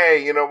 He's like,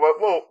 hey, you know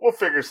what? We'll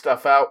figure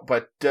stuff out,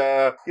 but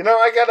I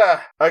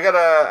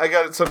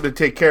got something to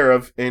take care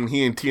of. And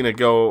he and Tina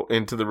go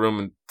into the room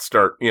and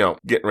start,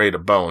 getting ready to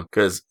bone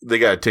because they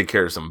got to take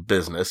care of some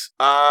business.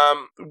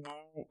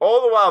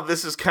 All the while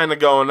this is kind of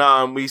going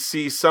on, we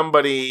see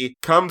somebody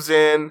comes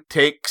in,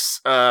 takes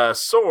a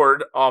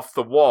sword off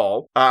the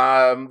wall.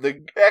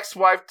 The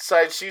ex-wife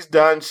decides she's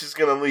done. She's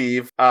going to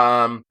leave.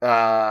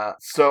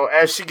 So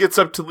as she gets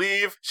up to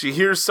leave, she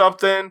hears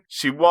something.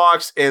 She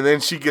walks, and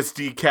then she gets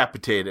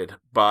decapitated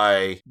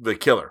by the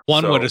killer.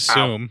 One would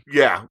assume.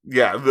 Yeah.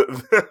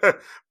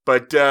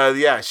 But,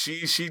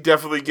 she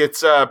definitely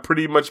gets,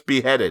 pretty much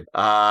beheaded.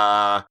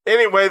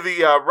 Anyway,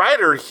 the,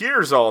 writer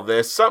hears all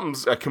this.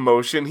 Something's a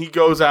commotion. He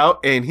goes out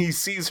and he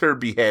sees her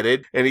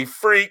beheaded and he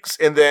freaks.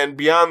 And then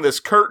beyond this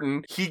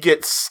curtain, he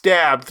gets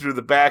stabbed through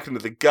the back into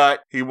the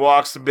gut. He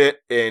walks a bit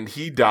and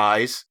he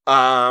dies.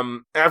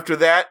 After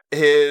that,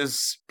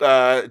 his,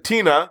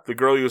 Tina, the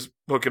girl he was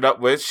hooking up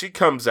with, she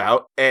comes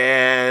out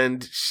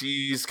and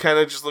she's kind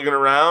of just looking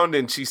around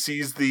and she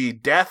sees the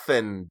death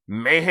and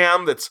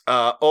mayhem that's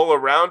all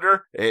around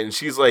her, and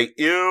she's like,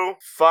 ew,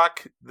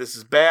 fuck, this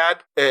is bad.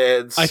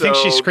 And I think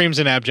she screams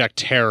in abject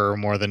terror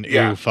more than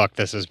ew, fuck,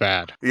 this is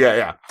bad.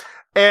 Yeah.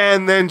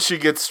 And then she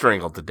gets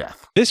strangled to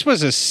death. This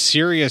was a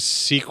serious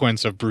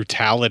sequence of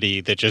brutality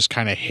that just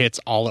kind of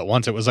hits all at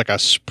once. It was like a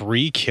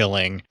spree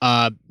killing.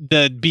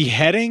 The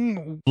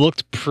beheading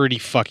looked pretty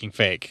fucking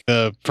fake.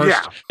 The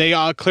first, they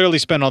clearly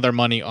spent all their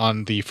money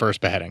on the first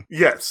beheading.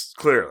 Yes,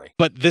 clearly.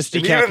 But this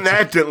even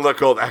that didn't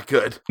look all that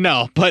good.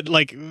 No, but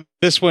like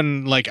this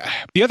one, like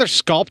the other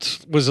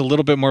sculpt was a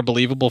little bit more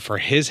believable for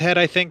his head,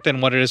 I think,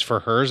 than what it is for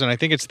hers. And I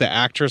think it's the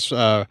actress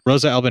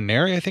Rosa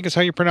Albineri, I think is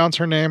how you pronounce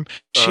her name.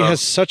 She has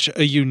such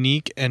a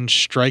unique and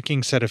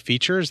striking set of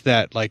features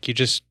that like you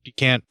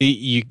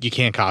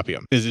can't copy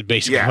them. This is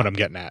basically what I'm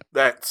getting at.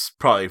 That's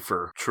probably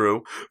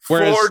true.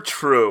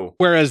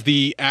 Whereas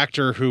the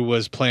actor who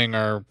was playing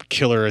our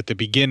killer at the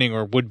beginning,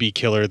 or would-be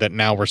killer that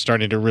now we're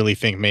starting to really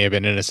think may have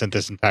been innocent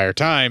this entire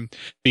time,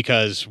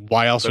 because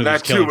why else are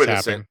these killings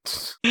happening?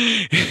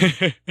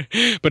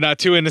 But not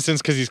too innocent,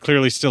 because he's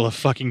clearly still a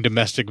fucking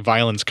domestic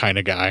violence kind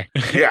of guy.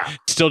 Yeah.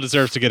 Still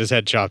deserves to get his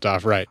head chopped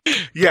off, right?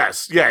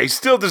 Yes. Yeah, he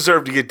still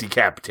deserved to get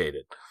decapitated.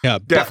 Yeah,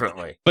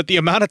 definitely. But the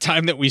amount of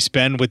time that we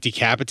spend with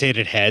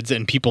decapitated heads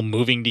and people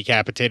moving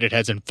decapitated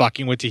heads and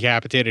fucking with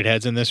decapitated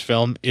heads in this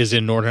film is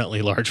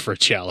inordinately large for a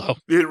cello.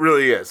 It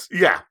really is.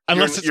 Yeah.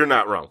 Unless you're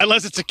not wrong.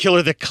 Unless it's a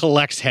killer that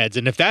collects heads.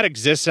 And if that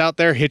exists out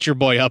there, hit your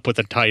boy up with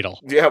a title.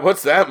 Yeah,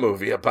 what's that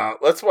movie about?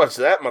 Let's watch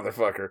that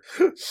motherfucker.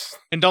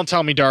 And don't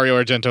tell me Dario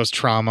Argento's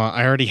Trauma.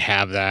 I already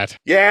have that.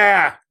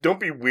 Yeah. Don't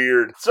be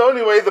weird. So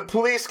anyway, the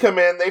police come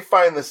in, they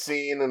find the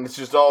scene, and it's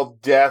just all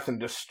death and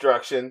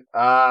destruction.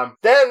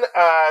 Then,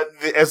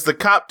 as the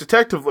cop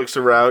detective looks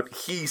around,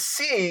 he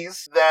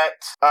sees that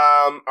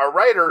our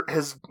writer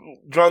has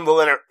drawn the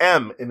letter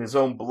M in his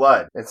own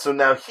blood. And so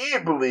now he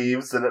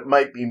believes that it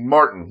might be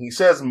Martin. He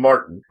says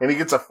Martin. And he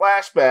gets a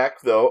flashback,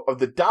 though, of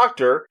the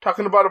doctor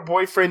talking about a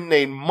boyfriend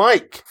named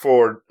Mike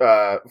for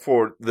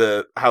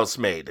the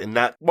housemaid, and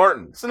not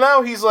Martin. So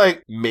now he's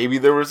like, maybe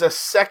there was a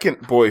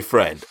second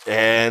boyfriend.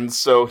 And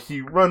so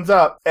he runs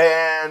up,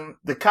 and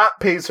the cop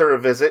pays her a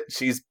visit.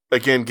 She's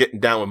again getting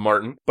down with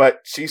Martin, but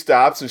she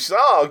stops and she's,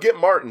 I'll get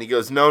Martin. He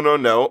goes, no,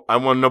 I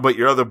want to know about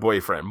your other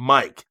boyfriend,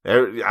 Mike.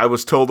 I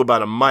was told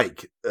about a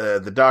Mike.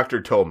 The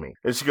doctor told me.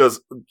 And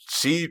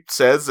she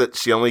says that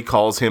she only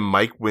calls him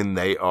Mike when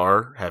they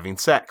are having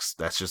sex.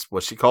 That's just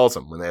what she calls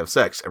him when they have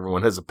sex.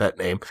 Everyone has a pet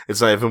name.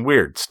 It's not even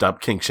weird. Stop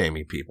kink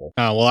shaming people.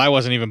 Oh, well, I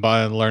wasn't even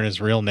bothering to learn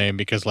his real name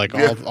because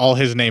all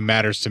his name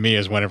matters to me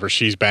is whenever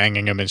she's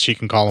banging him and she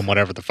can call him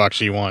whatever the fuck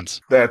she wants.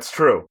 That's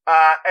true.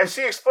 As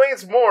she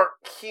explains more,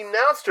 he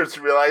now starts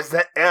to realize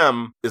that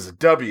M is a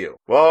W.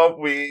 Well,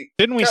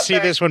 Didn't we see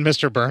this when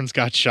Mr. Burns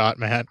got shot,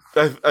 Matt?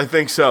 I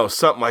think so.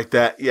 Something like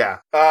that, yeah.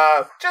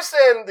 just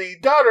then, the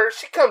daughter,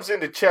 she comes in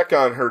to check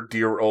on her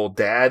dear old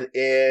dad,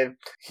 and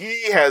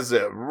he has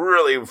a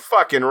really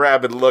fucking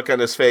rabid look on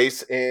his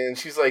face, and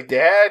she's like,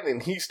 Dad,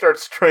 and he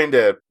starts trying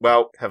to,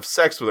 have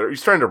sex with her.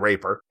 He's trying to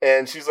rape her,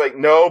 and she's like,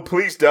 no,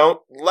 please don't.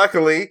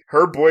 Luckily,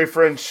 her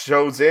boyfriend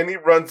shows in, he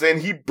runs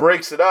in, he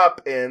breaks it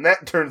up, and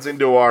that turns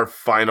into our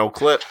final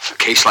clip. A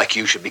case like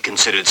you should be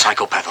considered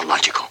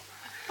psychopathological.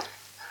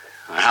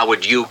 How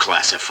would you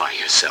classify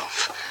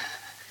yourself?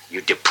 You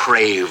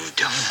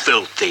depraved,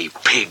 filthy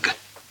pig.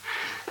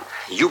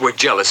 You were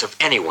jealous of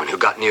anyone who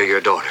got near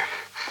your daughter.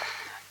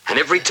 And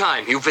every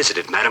time you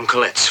visited Madame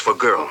Colette's for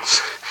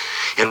girls,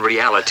 in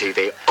reality,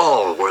 they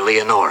all were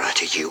Leonora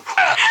to you.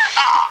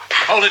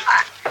 Hold it.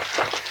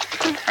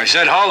 I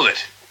said hold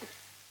it.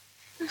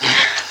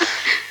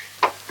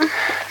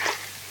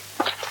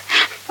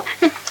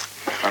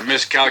 A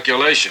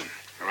miscalculation,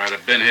 or I'd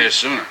have been here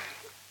sooner.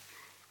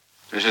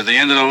 This is the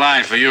end of the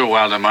line for you,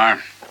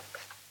 Waldemar.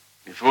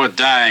 Before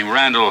dying,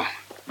 Randall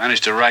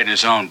managed to write in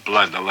his own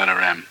blood the letter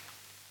M.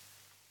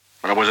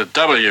 But it was a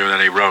W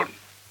that he wrote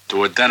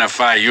to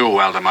identify you,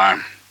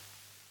 Waldemar.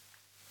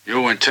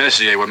 You and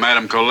Tessier were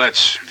Madame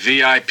Colette's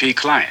VIP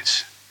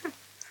clients.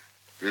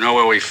 You know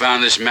where we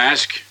found this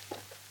mask?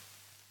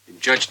 In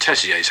Judge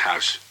Tessier's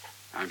house.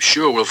 I'm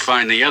sure we'll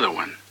find the other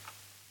one.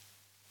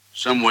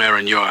 Somewhere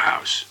in your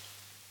house.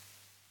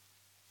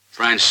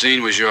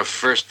 Francine was your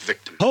first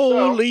victim.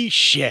 Holy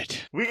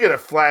shit. We get a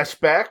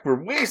flashback where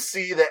we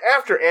see that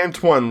after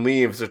Antoine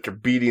leaves after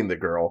beating the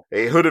girl,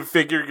 a hooded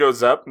figure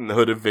goes up, and the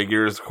hooded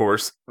figure is, of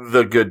course,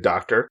 the good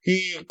doctor.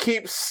 He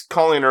keeps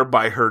calling her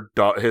by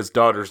his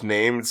daughter's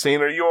name and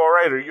saying, are you all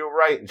right? Are you all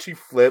right? And she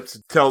flips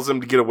and tells him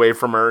to get away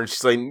from her, and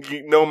she's like,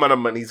 no amount of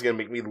money is going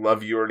to make me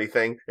love you or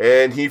anything.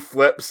 And he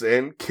flips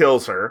and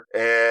kills her.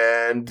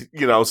 And,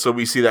 so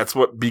we see that's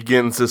what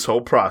begins this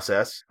whole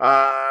process.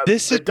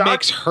 This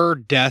makes her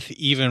death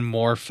even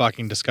more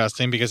fucking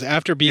disgusting, because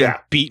after being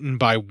beaten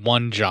by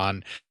one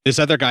John, this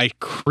other guy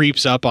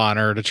creeps up on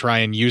her to try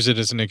and use it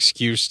as an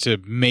excuse to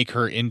make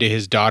her into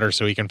his daughter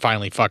so he can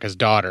finally fuck his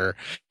daughter.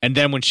 And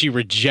then when she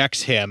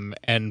rejects him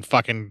and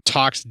fucking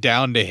talks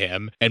down to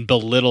him and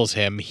belittles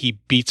him, he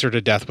beats her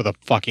to death with a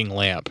fucking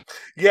lamp.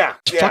 Yeah.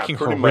 It's fucking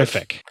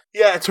horrific. Much.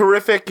 Yeah, it's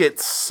horrific.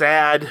 It's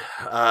sad.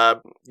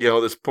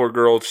 This poor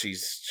girl,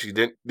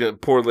 the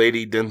poor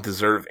lady didn't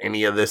deserve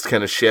any of this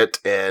kind of shit.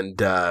 And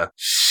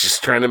she's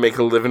trying to make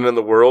a living in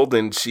the world.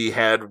 And she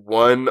had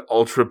one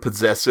ultra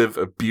possessive,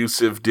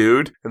 abusive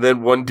dude, and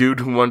then one dude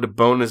who wanted to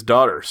bone his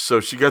daughter. So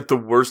she got the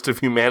worst of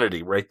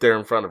humanity right there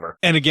in front of her.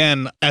 And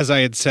again, as I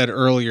had said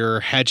earlier,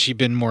 had she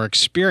been more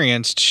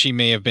experienced, she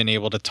may have been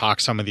able to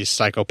talk some of these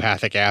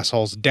psychopathic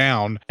assholes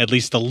down at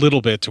least a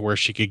little bit to where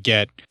she could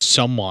get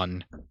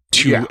someone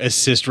to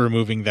assist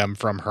removing them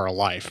from her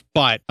life.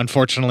 But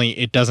unfortunately,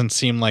 it doesn't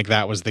seem like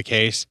that was the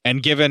case.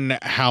 And given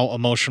how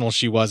emotional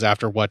she was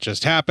after what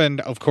just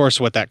happened, of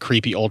course, what that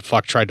creepy old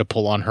fuck tried to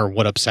pull on her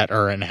would upset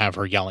her and have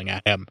her yelling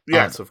at him.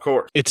 Yes, of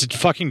course. It's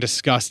fucking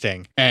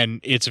disgusting. And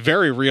it's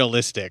very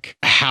realistic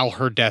how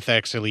her death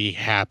actually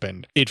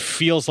happened. It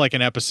feels like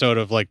an episode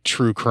of like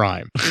true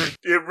crime.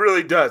 It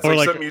really does. Or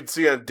like something you'd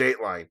see on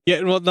Dateline.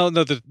 Yeah, well, no,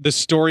 the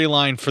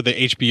storyline for the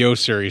HBO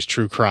series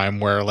True Crime,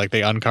 where like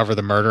they uncover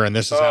the murder and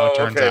this is how it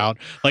turns out.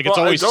 Like it's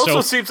always it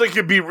also seems like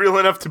it'd be real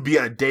enough to be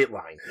on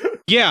Dateline.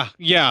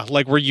 Yeah,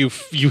 like where you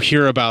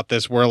hear about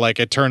this, where like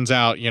it turns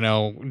out,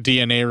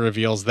 DNA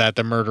reveals that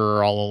the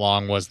murderer all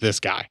along was this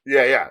guy.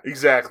 Yeah,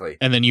 exactly.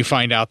 And then you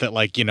find out that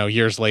like,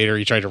 years later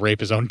he tried to rape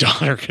his own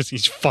daughter because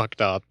he's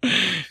fucked up,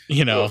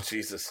 Oh,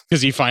 Jesus.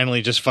 Because he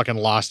finally just fucking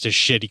lost his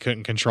shit. He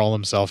couldn't control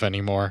himself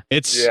anymore.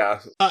 It's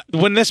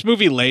when this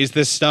movie lays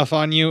this stuff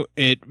on you,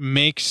 it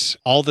makes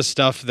all the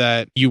stuff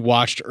that you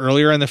watched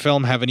earlier in the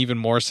film have an even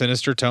more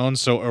sinister tone.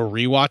 So a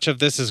rewatch of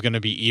this is going to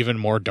be even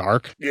more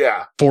dark.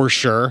 Yeah. For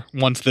sure.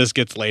 Once this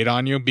gets laid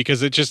on you,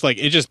 because it just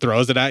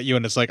throws it at you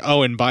and it's like,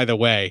 oh, and by the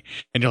way,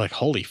 and you're like,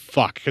 holy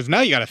fuck. Because now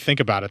you got to think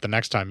about it the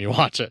next time you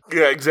watch it.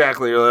 Yeah,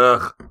 exactly. You're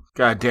like, ugh.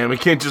 God damn, it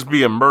can't just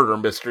be a murder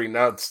mystery.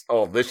 Now it's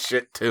all this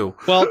shit too.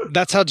 Well,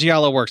 that's how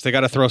Giallo works. They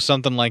got to throw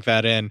something like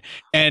that in.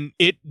 And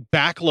it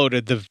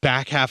backloaded the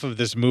back half of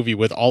this movie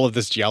with all of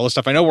this Giallo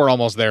stuff. I know we're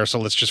almost there, so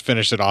let's just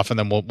finish it off and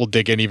then we'll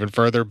dig in even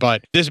further.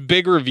 But this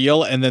big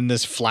reveal and then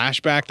this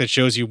flashback that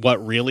shows you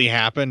what really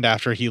happened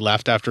after he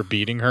left after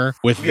beating her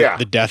with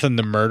the death and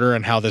the murder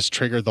and how this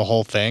triggered the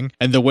whole thing.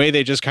 And the way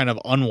they just kind of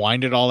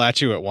unwinded all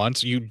at you at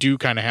once, you do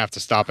kind of have to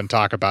stop and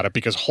talk about it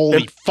because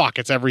holy fuck,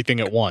 it's everything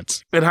at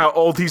once. And how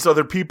all these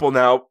other people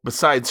now,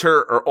 besides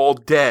her, are all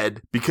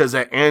dead because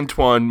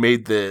Antoine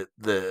made the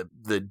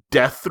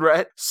death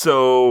threat.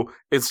 So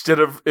instead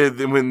of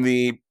when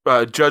the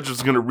judge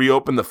was going to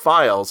reopen the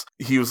files,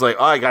 he was like,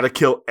 oh, I got to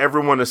kill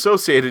everyone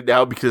associated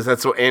now because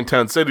that's what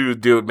Anton said he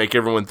would do, would make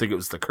everyone think it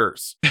was the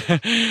curse.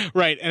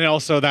 Right. And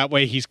also that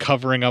way he's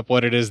covering up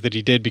what it is that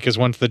he did, because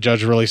once the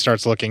judge really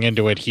starts looking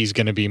into it, he's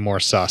going to be more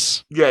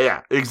sus.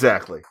 Yeah,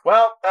 exactly.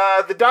 Well,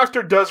 the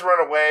doctor does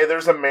run away.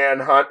 There's a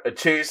manhunt, a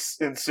chase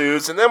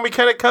ensues, and then we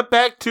kind of cut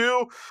back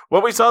to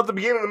what we saw at the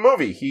beginning of the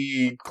movie.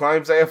 He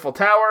climbs the Eiffel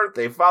Tower,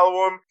 they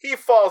follow him, he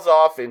falls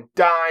off and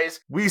dies.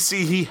 We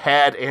see he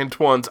had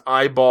Antoine's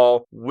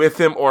eyeball with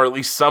him, or at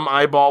least some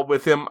eyeball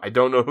with him. I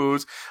don't know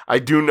whose. I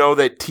do know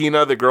that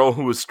Tina, the girl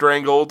who was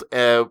strangled,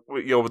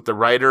 with the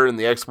writer and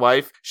the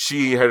ex-wife,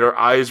 she had her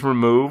eyes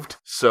removed,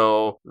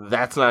 so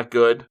that's not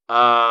good.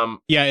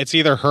 Yeah, it's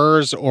either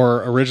hers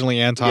or originally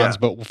Anton's,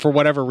 but for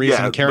whatever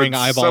reason, carrying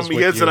eyeballs with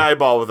he has you. an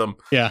eyeball with him.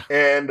 Yeah.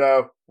 And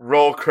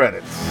roll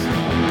credits.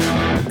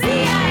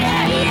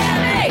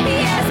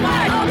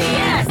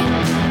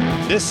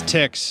 This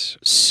ticks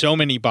so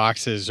many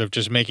boxes of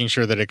just making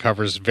sure that it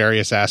covers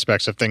various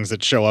aspects of things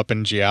that show up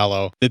in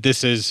Giallo, that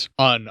this is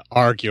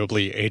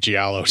unarguably a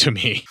Giallo to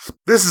me.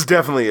 This is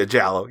definitely a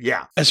Giallo,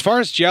 yeah. As far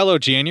as Giallo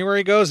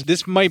January goes,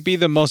 this might be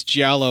the most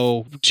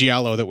Giallo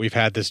that we've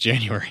had this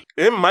January.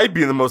 It might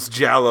be the most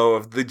Giallo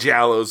of the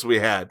Giallos we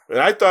had. And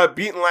I thought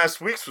beating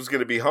last week's was going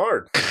to be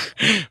hard.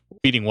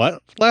 Beating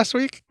what last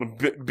week?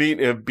 Beating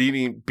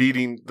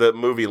the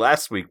movie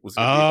last week was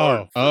going to be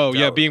hard. Oh,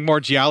 yeah, being more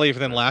Giallo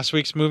than last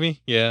week's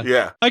movie? Yeah.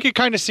 Yeah. I could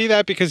kind of see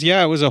that because,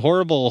 yeah, it was a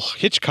horrible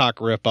Hitchcock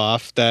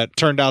ripoff that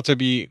turned out to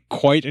be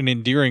quite an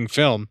endearing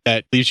film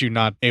that leaves you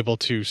not able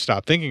to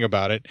stop thinking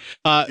about it.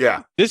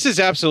 Yeah. This is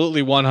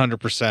absolutely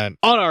 100%,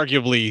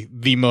 unarguably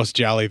the most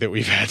Giallo that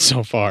we've had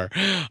so far.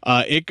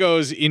 It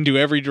goes into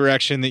every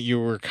direction that you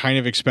were kind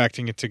of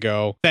expecting it to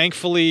go.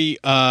 Thankfully,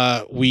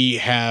 we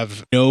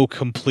have no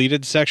completed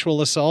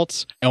sexual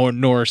assaults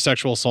nor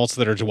sexual assaults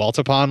that are dwelt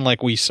upon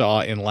like we saw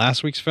in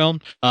last week's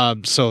film.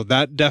 So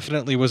that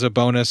definitely was a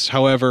bonus.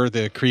 However,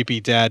 the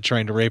creepy dad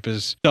trying to rape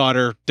his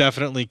daughter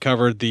definitely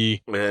covered the...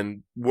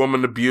 And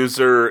woman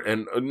abuser,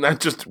 and not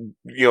just,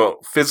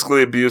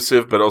 physically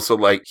abusive, but also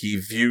like he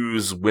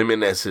views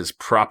women as his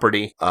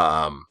property.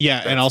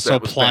 Yeah, and also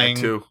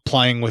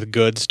plying with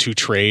goods to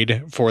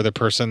trade for the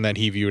person that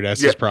he viewed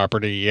as his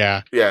property.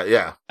 Yeah.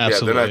 Yeah.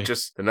 Absolutely. Yeah,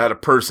 they're not a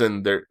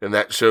person. And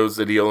that shows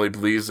that he only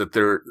believes that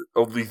they're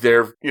only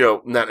there,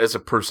 not as a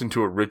person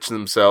to enrich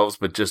themselves,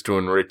 but just to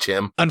enrich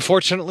him.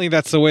 Unfortunately,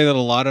 that's the way that a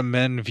lot of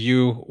men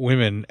view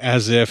women,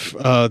 as if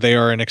they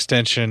are an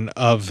extension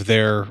of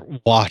their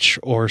watch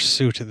or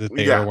suit that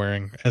they are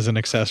wearing as an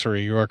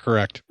accessory. You are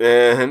correct.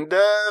 And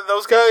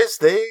those guys,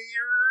 they're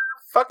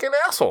fucking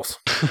assholes.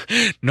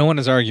 No one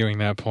is arguing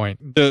that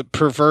point. The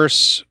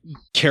perverse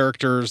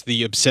characters,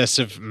 the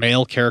obsessive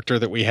male character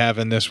that we have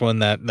in this one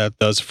that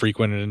does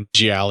frequent in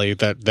Giallo,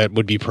 that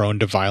would be prone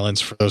to violence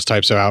for those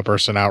types of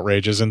outbursts and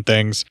outrages and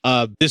things.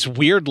 This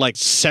weird like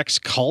sex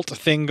cult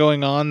thing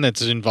going on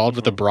that's involved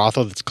with the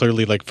brothel that's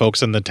clearly like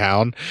folks in the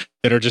town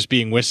that are just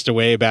being whisked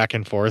away back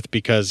and forth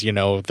because,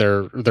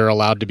 they're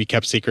allowed to be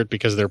kept secret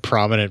because they're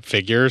prominent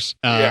figures.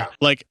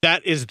 Like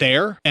that is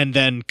there and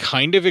then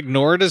kind of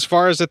ignored as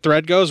far as the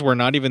thread goes, where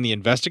not even the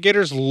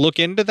investigators look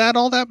into that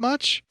all that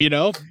much,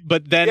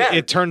 but then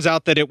it turns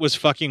out that it was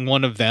fucking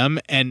one of them.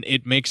 And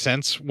it makes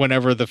sense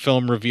whenever the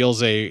film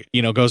reveals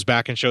goes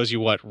back and shows you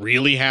what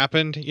really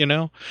happened,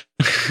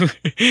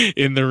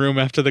 in the room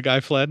after the guy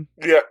fled.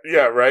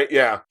 Yeah, right.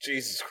 Yeah.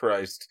 Jesus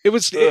Christ. It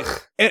was,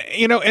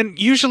 and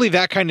usually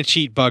that kind of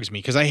cheat bugs me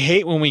because I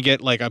hate when we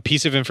get like a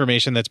piece of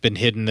information that's been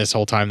hidden this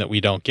whole time that we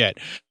don't get.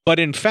 But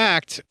in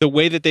fact, the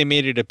way that they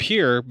made it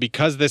appear,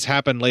 because this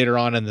happened later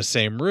on in the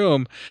same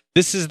room,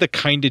 this is the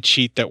kind of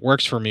cheat that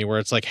works for me, where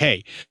it's like,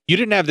 hey, you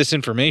didn't have this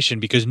information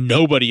because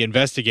nobody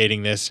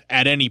investigating this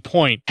at any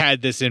point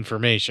had this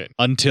information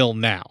until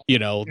now.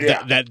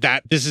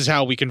 That this is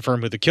how we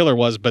confirm who the killer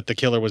was, but the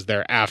killer was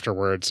there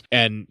afterwards.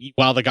 And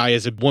while the guy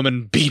is a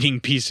woman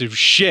beating piece of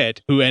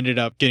shit who ended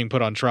up getting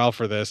put on trial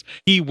for this,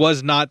 he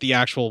was not the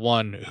actual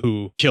one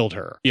who killed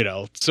her,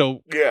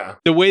 So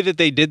the way that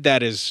they did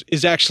that is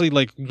actually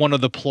like one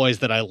of the ploys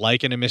that I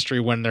like in a mystery,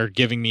 when they're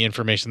giving me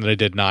information that I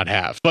did not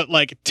have. But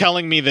like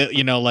telling me that,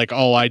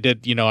 I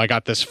did, I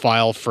got this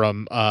file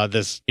from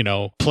this,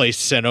 place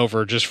sent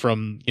over just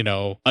from,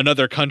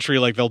 another country,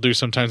 like they'll do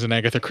sometimes in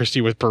Agatha Christie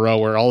with Poirot,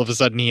 where all of a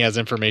sudden he has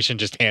information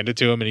just handed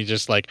to him and he's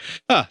just like,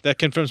 that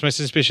confirms my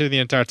suspicion the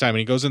entire time. And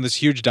he goes in this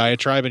huge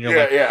diatribe and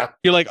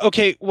you're like,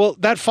 okay, well,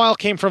 that file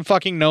came from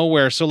fucking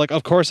nowhere. So like,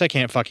 of course I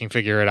can't fucking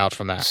figure it out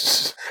from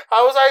that.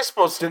 How was I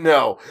supposed to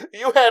know?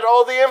 You had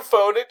all the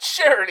info and didn't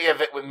share any of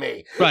it with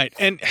me. Right.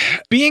 And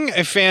being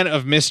a fan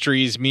of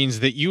mysteries means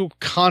that you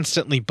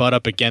constantly butt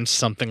up against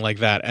something like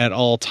that at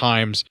all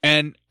times.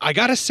 And I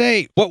gotta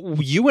say,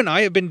 what you and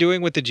I have been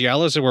doing with the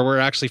Giallos, where we're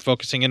actually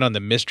focusing in on the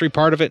mystery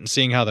part of it and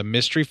seeing how the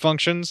mystery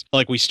functions,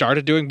 like we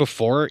started doing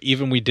before,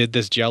 even we did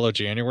this Giallo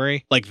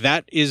January, like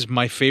that is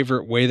my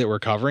favorite way that we're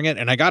covering it.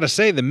 And I gotta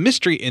say, the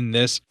mystery in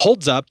this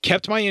holds up,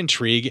 kept my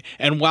intrigue,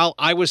 and while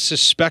I was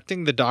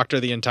suspecting the Doctor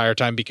the entire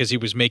time because he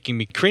was making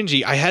me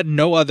cringy, I had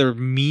no other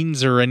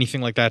means or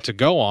anything like that to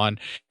go on.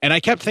 And I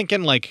kept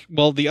thinking, like,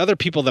 well, the other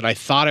people that I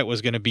thought it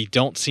was going to be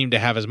don't seem to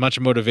have as much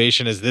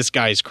motivation as this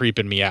guy's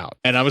creeping me out.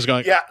 And I was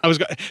going,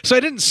 so I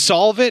didn't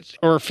solve it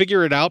or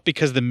figure it out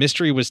because the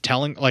mystery was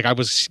telling, like I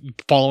was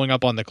following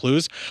up on the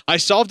clues. I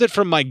solved it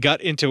from my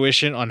gut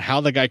intuition on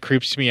how the guy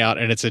creeps me out,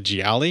 and it's a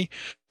Gialli.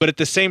 But at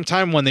the same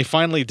time, when they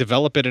finally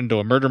develop it into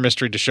a murder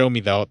mystery to show me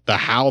the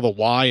how, the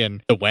why,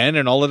 and the when,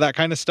 and all of that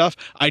kind of stuff,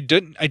 I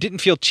didn't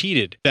feel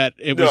cheated that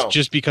it was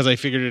just because I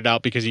figured it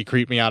out because he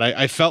creeped me out.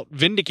 I felt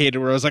vindicated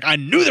where I was like, I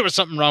knew there was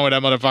something wrong with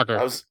that motherfucker.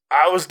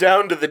 I was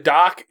down to the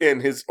doc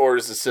and his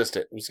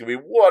assistant. It was going to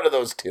be one of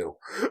those two.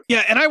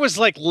 Yeah, and I was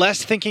like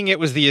less thinking it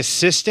was the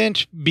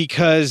assistant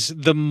because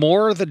the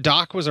more the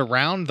doc was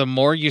around, the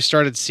more you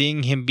started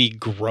seeing him be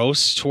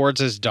gross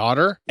towards his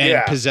daughter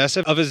and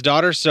possessive of his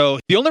daughter. So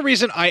the only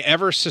reason I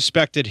ever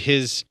suspected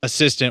his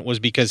assistant was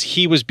because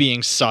he was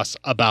being sus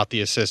about the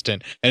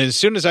assistant. And as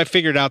soon as I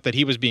figured out that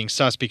he was being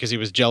sus because he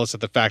was jealous of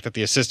the fact that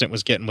the assistant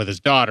was getting with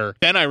his daughter,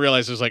 then I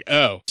realized it was like,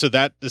 oh, so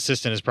that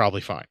assistant is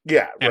probably fine.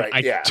 Yeah, and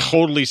right. I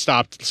totally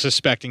stopped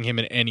suspecting him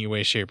in any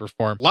way, shape, or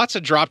form. Lots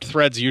of dropped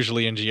threads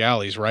usually in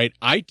Giallis, right?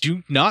 I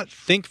do not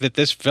think that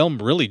this film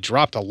really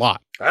dropped a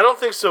lot. I don't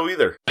think so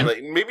either.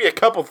 Like, maybe a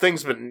couple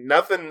things, but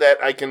nothing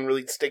that I can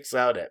really sticks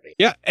out at me.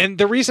 Yeah, and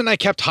the reason I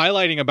kept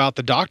highlighting about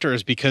the Doctor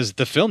is because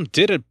the film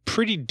did a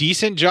pretty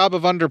decent job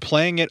of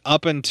underplaying it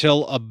up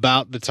until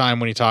about the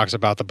time when he talks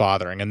about the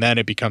bothering, and then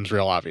it becomes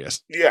real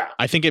obvious. Yeah.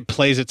 I think it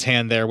plays its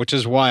hand there, which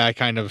is why I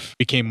kind of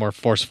became more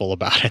forceful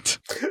about it.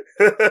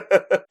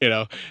 You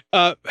know,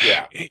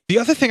 the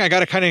other thing I got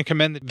to kind of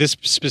commend this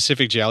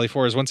specific Gialli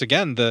for is, once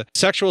again, the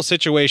sexual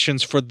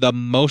situations for the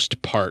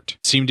most part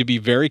seem to be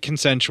very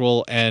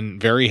consensual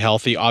and very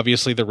healthy.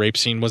 Obviously, the rape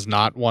scene was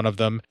not one of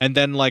them. And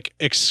then, like,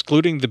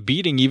 excluding the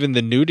beating, even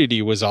the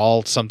nudity was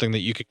all something that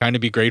you could kind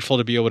of be grateful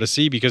to be able to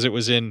see because it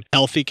was in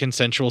healthy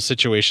consensual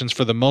situations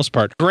for the most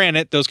part.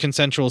 Granted, those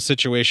consensual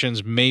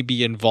situations may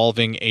be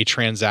involving a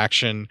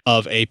transaction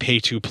of a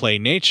pay-to-play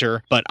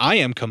nature, but I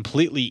am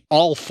completely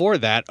all for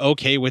that,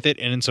 okay with it,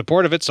 and in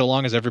support of it, so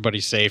long as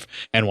everybody's safe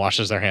and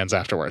washes their hands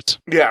afterwards.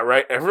 Yeah,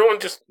 right. Everyone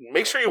just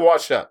make sure you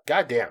wash up.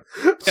 Goddamn.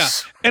 Yeah.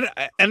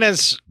 And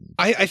as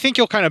I think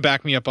you'll kind of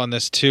back me up on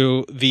this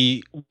too,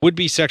 the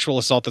would-be sexual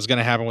assault that's going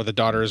to happen with a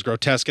daughter is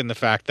grotesque in the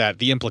fact that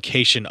the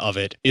implication of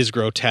it is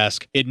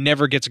grotesque. It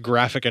never gets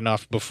graphic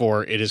enough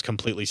before it is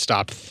completely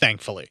stopped,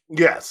 thankfully.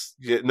 Yes.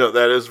 Yeah, no,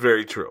 that is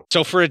very true.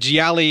 So for a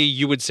Gialli,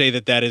 you would say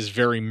that that is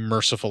very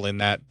merciful in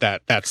that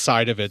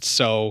side of it.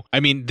 So, I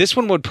mean, this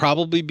one would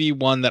probably be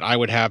one that I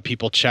would have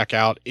people check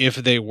out if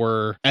they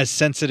were as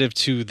sensitive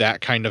to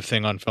that kind of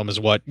thing on film as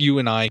what you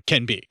and I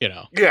can be, you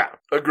know? Yeah,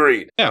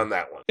 agreed on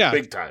that one. Yeah.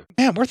 Big time.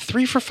 Man, we're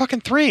 3 for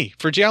fucking 3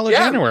 for Giallo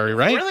January,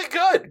 right? Really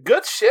good.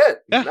 Good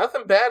shit. Yeah.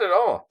 Nothing bad at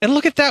all. And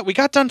look at that. We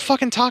got done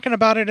fucking talking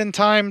about it in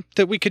time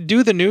that we could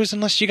do the news,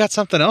 unless you got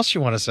something else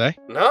you want to say.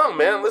 No,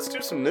 man, let's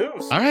do some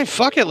news. All right,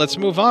 fuck it. Let's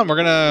move on. We're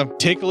going to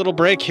take a little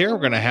break here. We're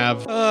going to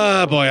have,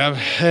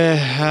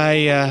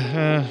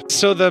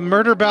 so the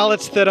murder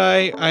ballots that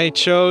I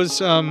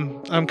chose,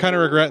 I'm kind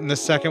of regretting the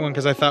second one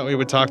because I thought we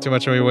would talk too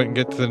much and we wouldn't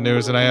get to the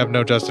news, and I have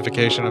no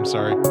justification. I'm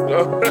sorry.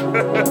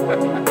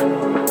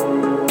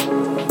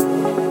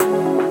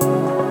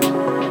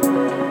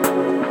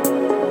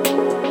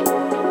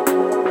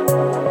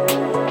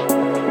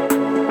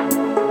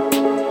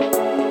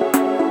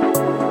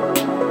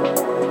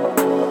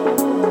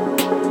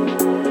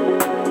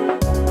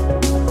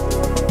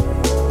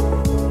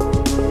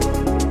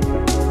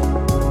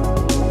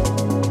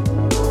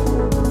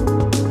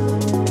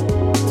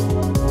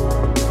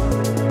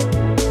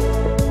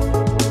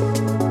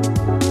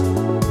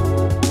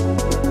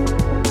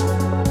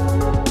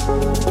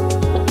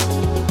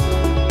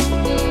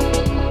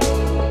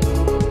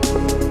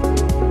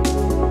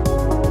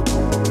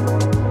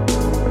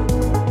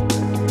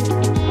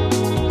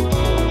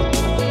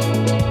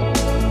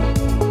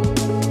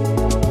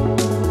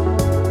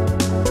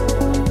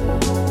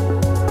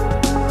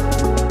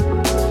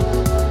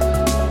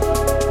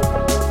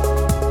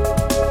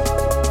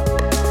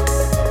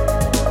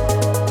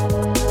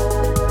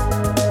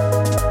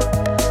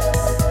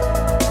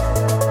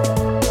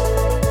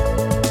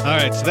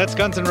 That's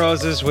Guns N'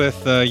 Roses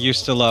with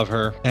Used to Love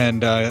Her.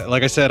 And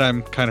like I said,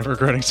 I'm kind of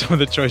regretting some of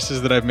the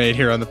choices that I've made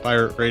here on the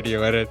Pirate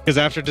Radio edit. Because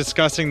after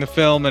discussing the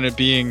film and it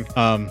being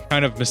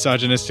kind of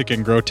misogynistic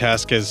and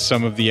grotesque as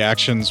some of the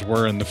actions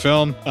were in the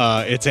film,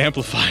 it's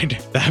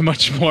amplified that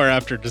much more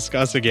after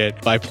discussing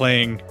it by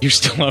playing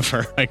Used to Love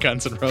Her by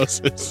Guns N'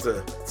 Roses.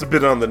 It's a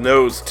bit on the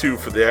nose, too,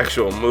 for the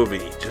actual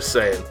movie, just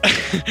saying.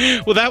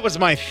 Well, that was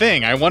my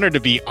thing. I wanted to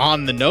be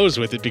on the nose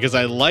with it because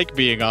I like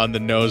being on the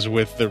nose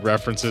with the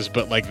references,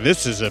 but like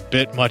this is is a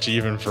bit much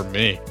even for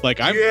me. Like,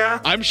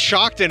 I'm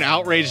shocked and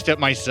outraged at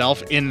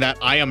myself in that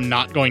I am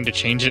not going to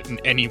change it in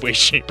any way,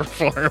 shape, or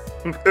form.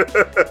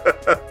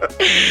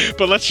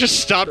 But let's just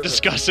stop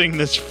discussing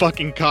this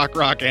fucking cock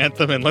rock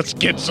anthem and let's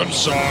get some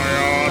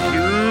Scion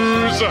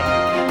news.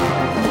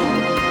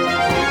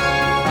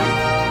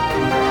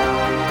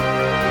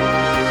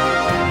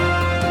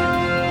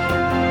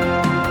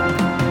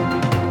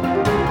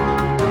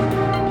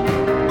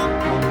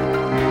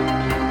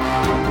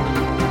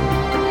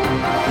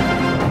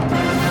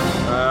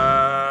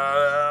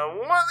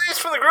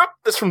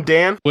 This from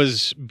Dan.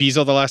 Was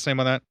Beazle the last name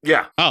on that?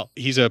 Yeah. Oh,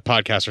 he's a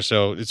podcaster,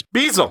 so it's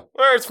Beazle. All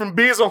right, it's from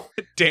Beazle.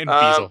 Dan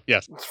Beazle,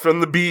 yes. It's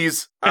from the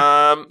bees.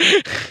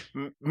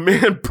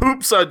 Man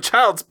poops on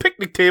child's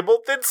picnic table,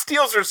 then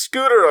steals her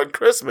scooter on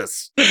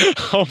Christmas.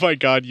 Oh my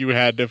god, you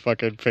had to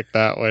fucking pick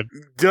that one.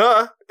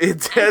 Duh.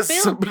 It has I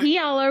spilled pee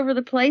all over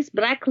the place,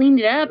 but I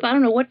cleaned it up. I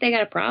don't know what they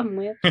got a problem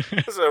with.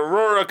 This is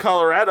Aurora,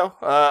 Colorado.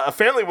 A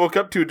family woke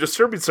up to a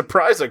disturbing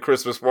surprise on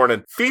Christmas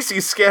morning.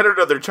 Feces scattered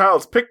on their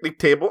child's picnic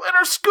table and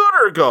her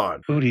scooter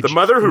gone. The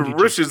mother who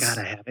wishes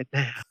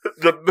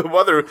the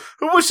mother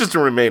who wishes to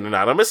remain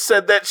anonymous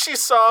said that she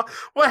saw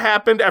what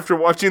happened after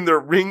watching their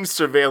Ring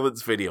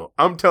surveillance video.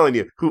 I'm telling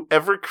you,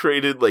 whoever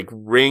created like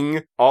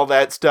Ring, all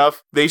that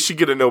stuff, they should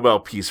get a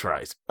Nobel Peace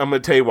Prize. I'm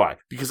going to tell you why.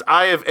 Because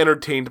I have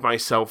entertained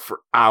myself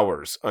for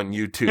hours on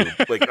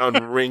YouTube, like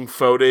on Ring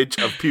footage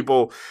of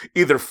people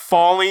either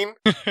falling,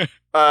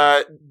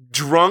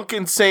 drunk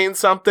and saying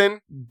something,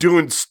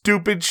 doing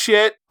stupid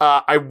shit.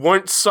 I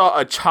once saw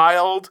a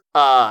child,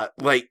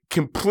 like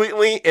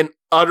completely and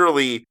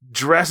utterly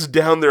dressed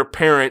down their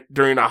parent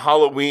during a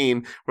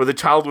Halloween where the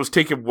child was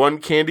taking one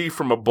candy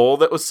from a bowl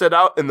that was set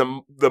out and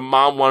the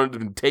mom wanted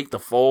him to take the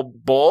full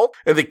bowl,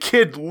 and the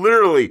kid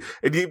literally,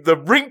 and the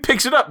Ring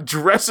picks it up,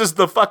 dresses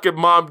the fucking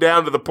mom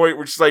down to the point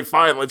where she's like,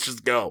 fine, let's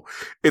just go.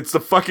 It's the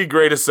fucking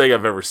greatest thing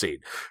I've ever seen.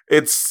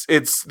 It's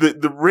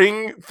the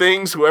Ring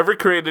things, whoever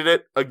created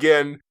it,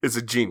 again, is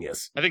a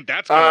genius. I think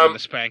that's going in the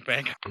spank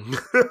bank.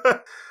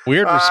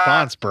 Weird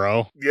response,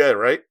 bro. Yeah,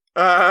 right?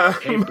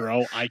 Hey,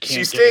 bro, I can't She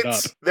get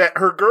states it up. that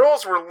her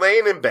girls were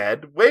laying in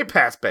bed way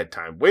past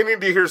bedtime, waiting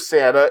to hear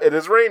Santa and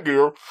his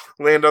reindeer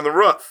land on the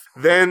roof.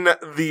 Then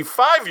the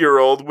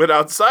 5-year-old went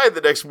outside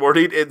the next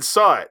morning and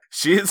saw it.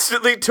 She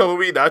instantly told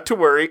me not to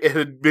worry. It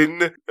had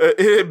been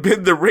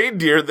the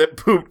reindeer that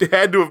pooped. It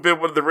had to have been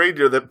one of the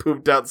reindeer that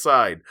pooped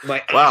outside.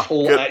 My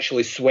asshole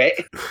actually sweat.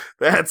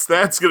 That's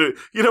gonna.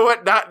 You know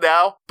what? Not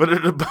now, but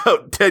in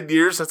about 10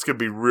 years, that's gonna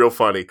be real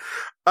funny.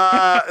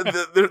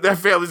 That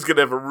family's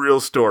gonna have a real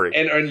story.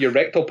 Enter in your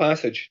rectal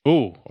passage.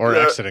 Ooh, or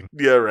exiting.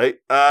 Yeah, right.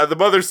 The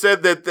mother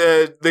said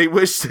that they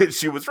wished that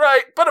she was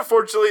right, but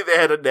unfortunately they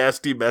had a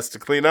nasty mess to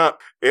clean up.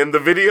 In the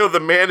video, the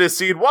man is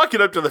seen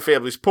walking up to the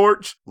family's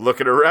porch,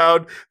 looking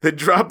around, then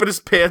dropping his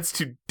pants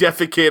to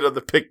defecate on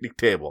the picnic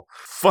table.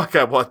 Fuck,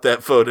 I want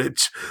that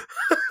footage.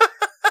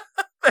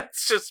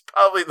 That's just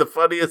probably the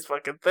funniest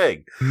fucking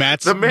thing.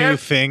 Matt's new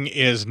thing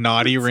is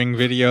naughty Ring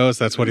videos.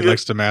 That's what he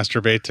likes to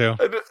masturbate to.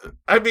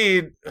 I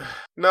mean,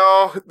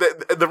 no,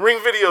 the Ring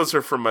videos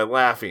are for my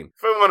laughing.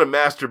 If I want to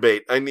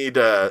masturbate, I need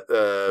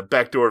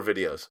backdoor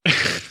videos.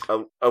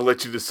 I'll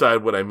let you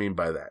decide what I mean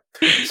by that.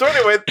 So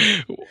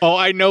anyway. Oh,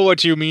 I know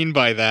what you mean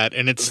by that,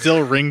 and it's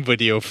still Ring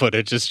video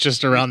footage. It's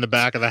just around the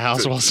back of the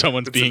house while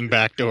someone's being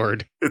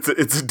backdoored. It's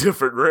a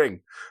different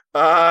Ring.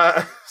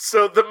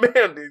 So the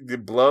man, you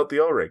blow out the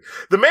O-ring.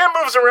 The man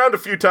moves around a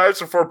few times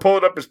before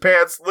pulling up his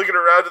pants, looking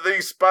around, and then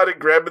he's spotted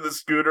grabbing the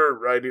scooter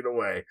and riding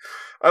away.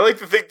 I like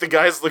to think the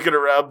guy's looking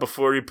around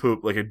before he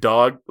pooped, like a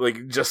dog,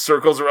 like just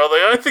circles around.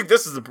 Like, I think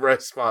this is the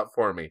best spot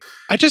for me.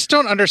 I just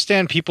don't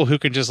understand people who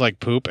can just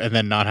like poop and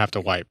then not have to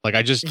wipe. Like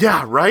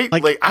yeah, right.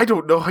 Like I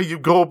don't know how you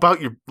go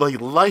about your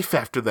life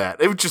after that.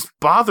 It would just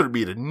bother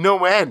me to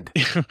no end.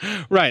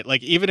 Right.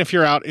 Like even if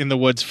you're out in the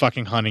woods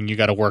fucking hunting, you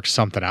got to work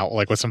something out,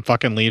 like with some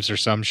fucking leaves or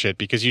some shit,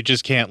 because you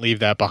just can't leave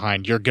that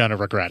behind. You're gonna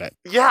regret it.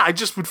 Yeah, I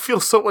just would feel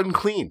so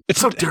unclean.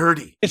 It's so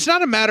dirty. It's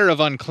not a matter of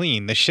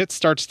unclean. The shit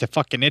starts to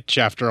fucking itch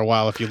after a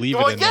while if you leave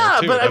it in there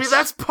too. But I mean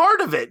that's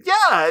part of it.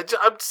 Yeah,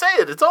 I'm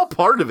saying it's all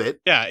part of it.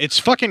 Yeah, it's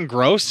fucking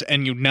gross,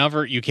 and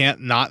you can't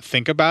not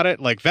think about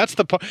it. Like that's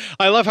the part.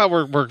 I love how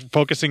we're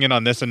focusing in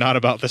on this and not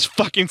about this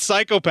fucking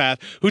psychopath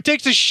who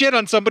takes a shit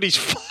on somebody's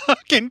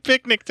fucking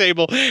picnic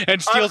table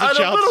and steals a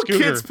child's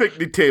scooter. Kid's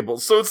picnic table.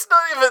 So it's not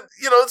even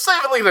it's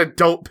not even like an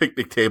adult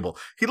picnic table.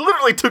 He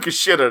literally took a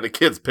shit at a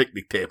kid's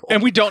picnic table.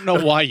 And we don't know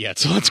why yet,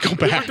 so let's go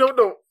back. We don't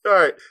know. All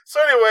right. So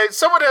anyway,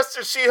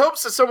 she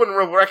hopes that someone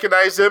will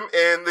recognize him,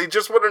 and they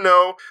just want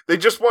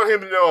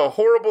him to know how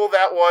horrible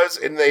that was,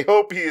 and they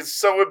hope he is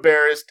so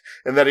embarrassed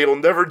and that he'll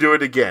never do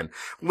it again.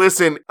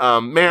 Listen,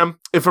 ma'am,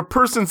 if a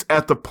person's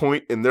at the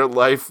point in their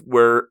life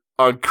where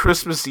on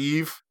Christmas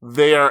Eve,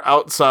 they are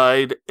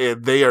outside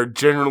and they are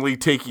generally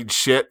taking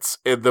shits,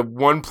 and the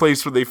one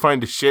place where they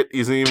find a shit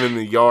isn't even in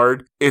the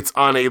yard. It's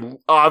on a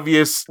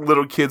obvious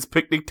little kid's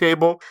picnic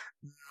table.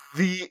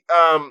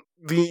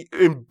 the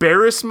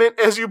embarrassment,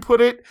 as you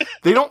put it,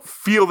 they don't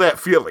feel that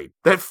feeling.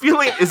 That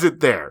feeling isn't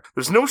there.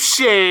 There's no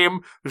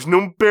shame. There's no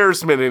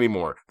embarrassment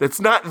anymore. That's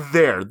not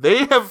there.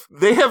 They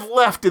have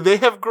left and they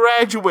have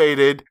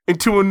graduated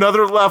into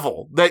another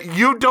level that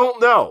you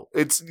don't know.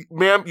 It's,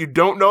 ma'am, you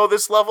don't know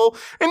this level,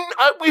 and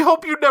we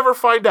hope you never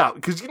find out,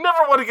 because you never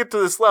want to get to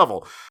this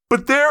level.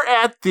 But they're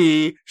at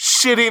the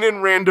shitting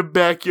in random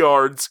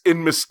backyards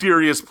in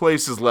mysterious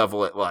places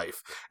level at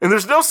life. And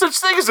there's no such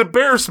thing as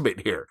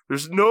embarrassment here.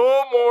 There's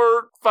no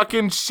more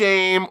fucking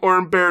shame or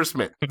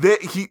embarrassment.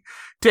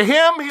 To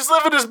him, he's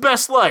living his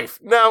best life.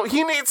 Now,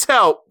 he needs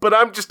help, but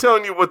I'm just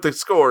telling you what the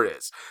score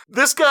is.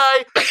 This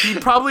guy, he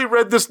probably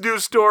read this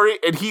news story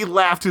and he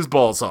laughed his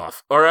balls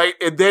off, all right?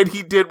 And then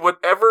he did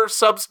whatever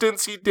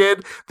substance he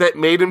did that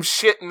made him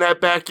shit in that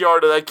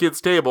backyard of that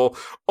kid's table,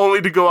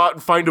 only to go out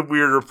and find a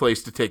weirder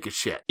place to take a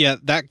shit. Yeah,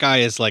 that guy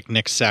is like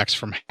Nick Sachs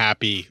from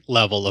Happy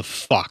level of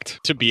fucked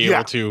to be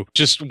able to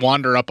just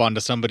wander up onto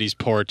somebody's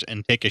porch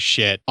and take a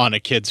shit on a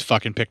kid's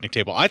fucking picnic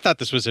table. I thought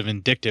this was a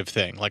vindictive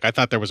thing. Like, I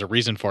thought there was a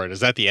reason for it.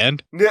 Is that the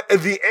end? Yeah,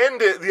 the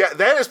end is,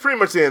 that is pretty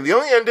much the end. The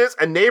only end is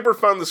a neighbor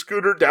found the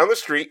scooter down the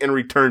street and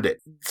returned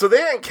it. So they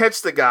didn't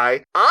catch the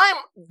guy.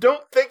 I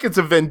don't think it's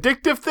a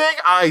vindictive thing.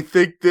 I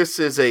think this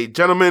is a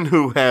gentleman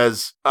who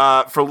has,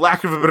 for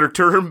lack of a better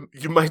term,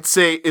 you might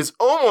say, is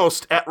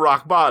almost at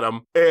rock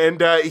bottom,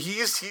 and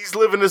he's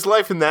living his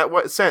life in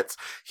that sense.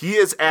 He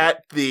is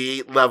at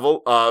the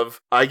level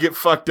of, I get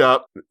fucked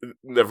up.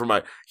 Never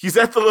mind. He's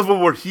at the level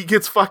where he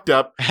gets fucked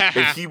up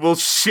and he will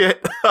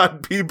shit on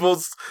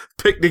people's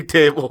picnic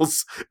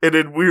tables and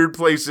in weird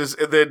places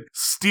and then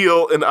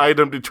steal an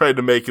item to try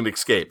to make an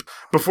escape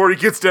before he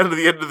gets down to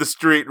the end of the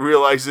street and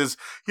realizes,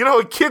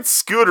 a kid's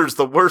scooter's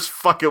the worst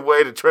fucking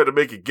way to try to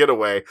make a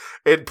getaway,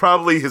 and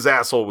probably his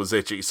asshole was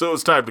itchy, so it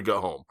was time to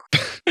go home.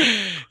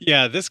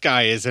 Yeah, this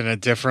guy is in a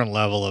different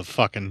level of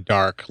fucking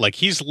dark. Like,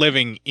 he's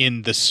living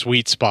in the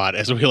sweet spot,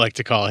 as we like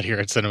to call it here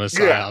at Cinema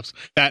Psyops.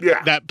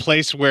 That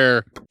place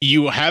where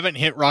you haven't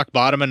hit rock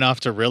bottom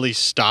enough to really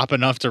stop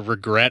enough to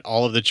regret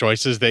all of the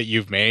choices that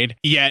you've made,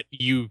 yet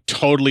you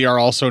totally are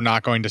also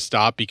not going to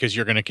stop because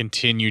you're going to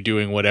continue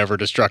doing whatever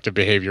destructive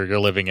behavior you're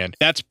living in.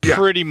 That's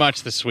pretty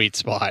much the sweet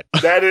spot.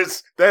 That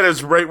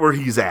is right where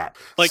he's at.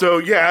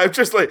 I'm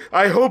just like,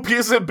 I hope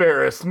he's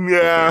embarrassed.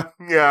 Yeah.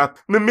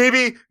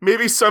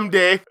 Maybe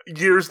someday,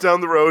 years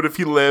down the road, if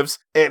he lives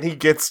and he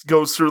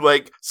goes through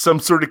like some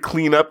sort of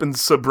cleanup and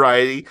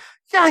sobriety,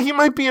 yeah, he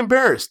might be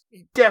embarrassed.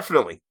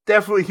 Definitely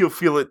he'll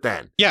feel it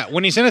then. Yeah,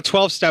 when he's in a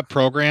 12-step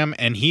program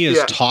and he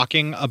is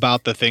talking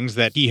about the things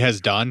that he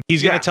has done,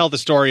 he's going to tell the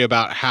story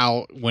about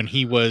how when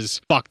he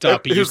was fucked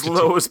up, at his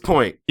lowest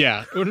point.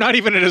 Yeah, not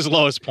even at his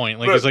lowest point.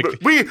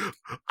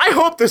 I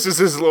hope this is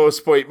his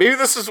lowest point. Maybe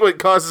this is what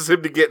causes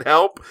him to get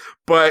help,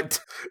 but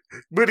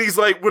he's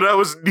like, when I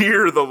was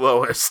near the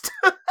lowest.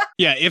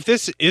 Yeah, if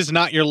this is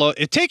not your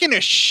taking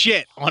a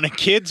shit on a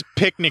kid's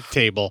picnic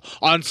table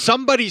on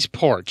somebody's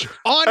porch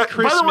on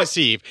Christmas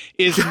Eve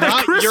is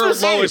not your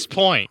lowest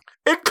point.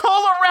 In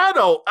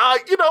Colorado, I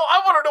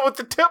want to know what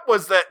the tip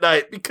was that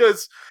night,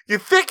 because you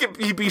think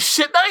you'd be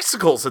shitting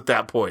icicles at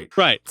that point.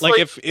 Right. Like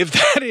if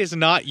that is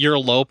not your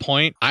low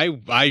point,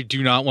 I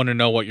do not want to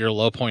know what your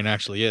low point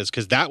actually is,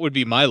 because that would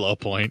be my low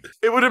point.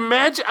 I would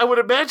imagine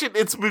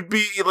it would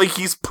be like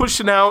he's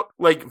pushing out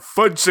like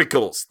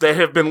fudgesicles that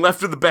have been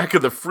left in the back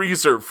of the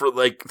freezer for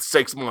like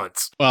 6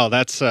 months. Well,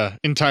 that's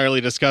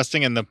entirely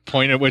disgusting, and the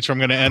point at which I'm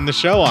going to end the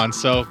show on.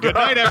 So good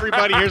night,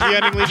 everybody. Here's the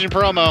Ending Legion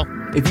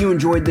promo. If you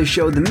enjoyed this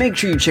show, then make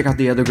sure you check out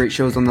the other great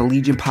shows on the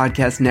Legion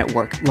Podcast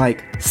Network,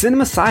 like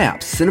Cinema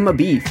Psyops, Cinema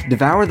Beef,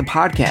 Devour the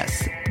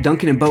Podcast,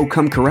 Duncan and Bo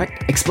Come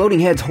Correct, Exploding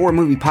Heads Horror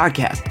Movie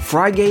Podcast,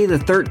 Friday the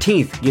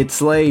 13th, Get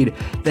Slayed,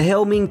 The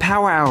Hellming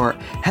Power Hour,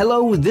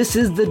 Hello, This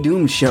is the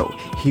Doom Show,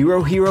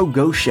 Hero Hero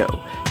Go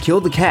Show,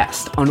 Kill the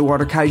Cast,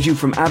 Underwater Kaiju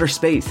from Outer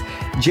Space,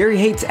 Jerry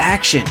Hates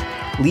Action,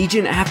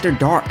 Legion After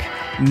Dark,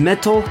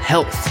 Mental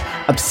Health,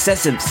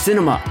 Obsessive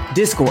Cinema,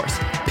 Discourse,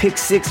 Pick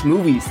Six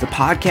Movies, the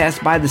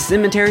podcast by The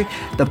Cemetery,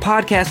 the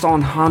podcast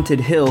on Haunted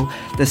Hill,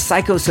 the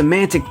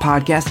Psychosemantic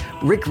Podcast,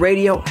 Rick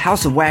Radio,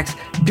 House of Wax,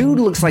 Dude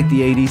Looks Like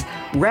the 80s,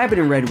 Rabbit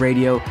and Red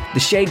Radio, the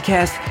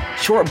Shadecast,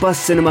 Short Bus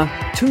Cinema,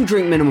 Two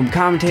Drink Minimum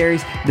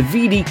Commentaries, the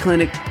VD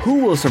Clinic,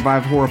 Who Will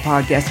Survive Horror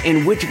Podcast,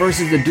 and Witch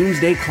vs. the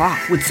Doomsday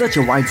Clock. With such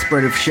a wide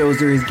spread of shows,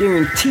 there is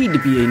guaranteed to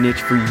be a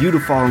niche for you to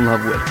fall in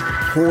love with.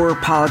 Horror,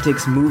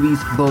 politics, movies,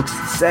 books,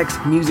 sex,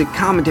 music,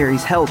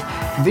 commentaries, health,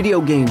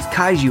 video games,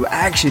 kaiju,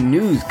 action,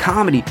 news,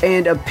 comedy,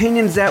 and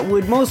opinions that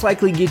would most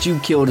likely get you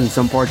killed in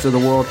some parts of the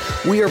world.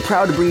 We are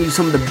proud to bring you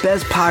some of the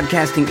best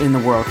podcasting in the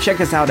world.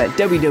 Check us out at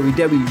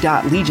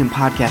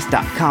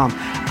www.legionpodcast.com,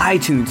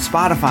 iTunes,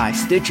 Spotify,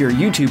 Stitcher,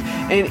 YouTube,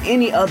 and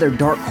any other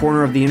dark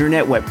corner of the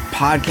internet where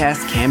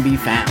podcasts can be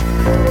found.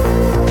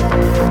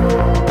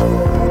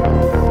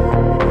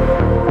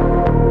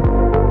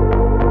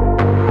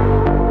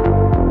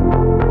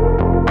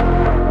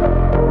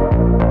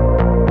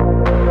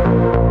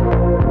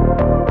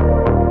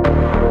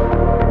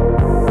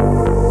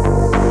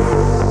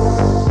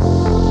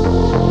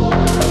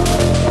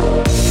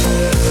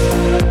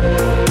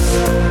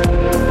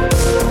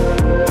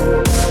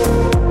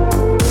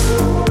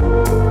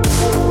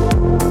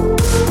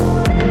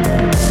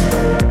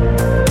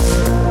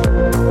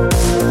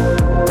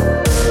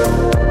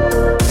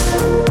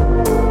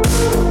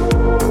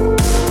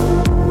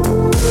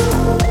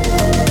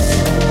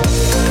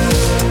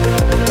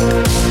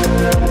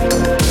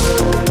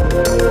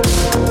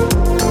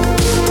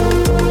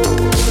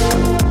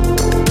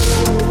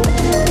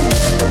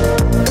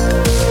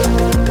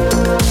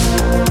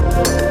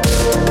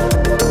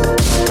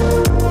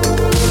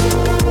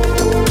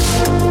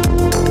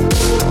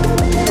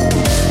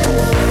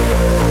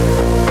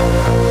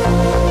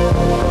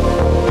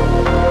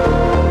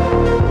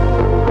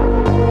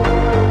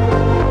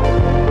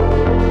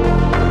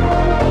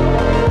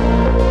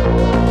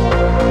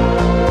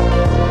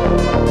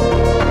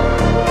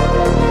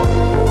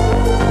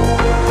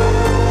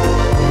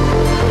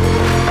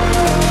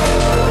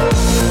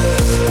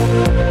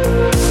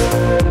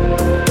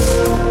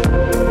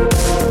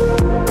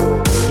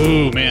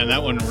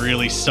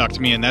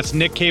 to me, and that's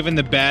Nick Cave and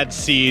the Bad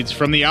Seeds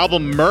from the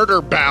album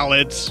Murder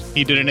Ballads.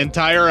 He did an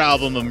entire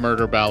album of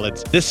murder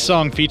ballads. This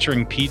song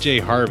featuring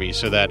PJ Harvey,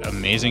 so that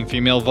amazing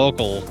female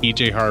vocal,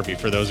 PJ Harvey,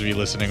 for those of you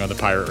listening on the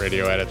Pirate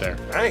Radio edit there.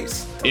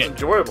 Nice. That was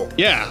enjoyable.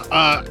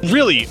 Yeah,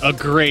 really a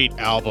great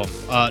album.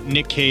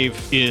 Nick Cave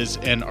is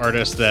an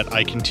artist that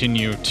I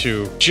continue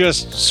to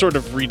just sort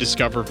of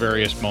rediscover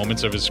various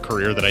moments of his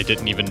career that I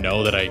didn't even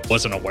know that I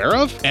wasn't aware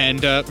of.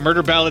 And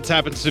Murder Ballads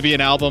happens to be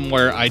an album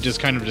where I just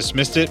kind of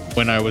dismissed it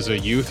when I was a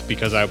youth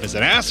because I was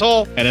an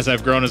asshole. And as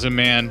I've grown as a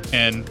man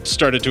and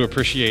started to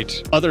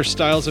appreciate other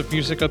styles of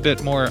music a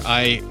bit more,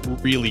 I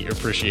really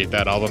appreciate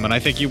that album. And I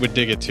think you would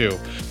dig it too,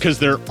 because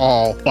they're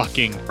all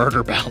fucking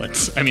murder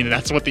ballads. I mean,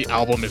 that's what the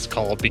album is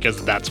called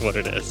because that's what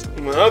it is.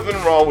 Nothing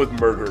wrong with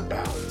murder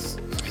ballads.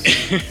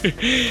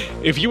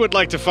 If you would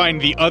like to find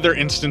the other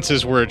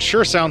instances where it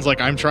sure sounds like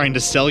I'm trying to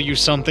sell you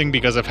something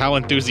because of how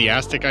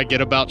enthusiastic I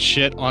get about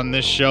shit on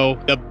this show,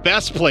 the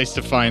best place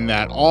to find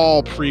that,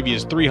 all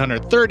previous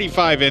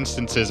 335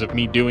 instances of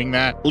me doing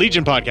that,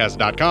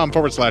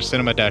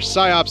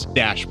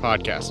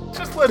 legionpodcast.com/cinema-psyops-podcast.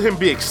 Just let him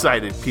be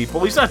excited,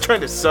 people. He's not trying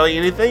to sell you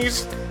anything.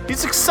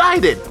 He's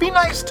excited. Be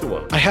nice to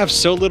him. I have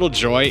so little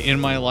joy in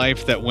my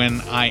life that when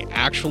I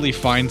actually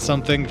find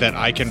something that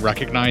I can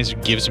recognize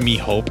gives me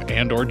hope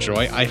and or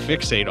joy, I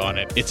fixate on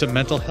it. It's a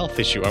mental health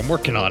issue. I'm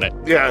working on it.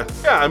 Yeah,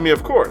 I mean,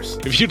 of course.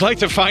 If you'd like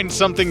to find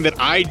something that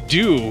I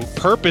do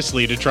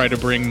purposely to try to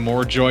bring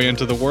more joy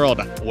into the world,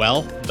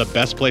 well, the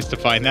best place to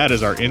find that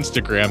is our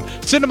Instagram,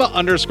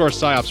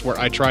 cinema_psyops, where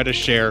I try to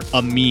share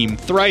a meme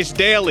thrice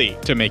daily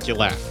to make you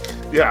laugh.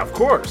 Yeah, of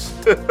course.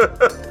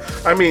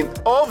 I mean,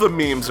 all the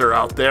memes are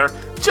out there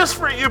just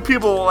for you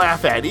people to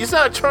laugh at. He's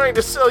not trying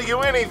to sell you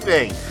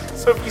anything.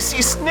 So if you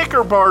see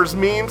Snicker bars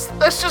memes,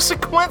 that's just a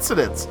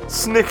coincidence.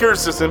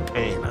 Snickers isn't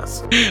paying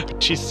us.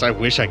 Jesus, I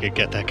wish I could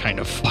get that kind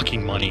of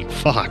fucking money.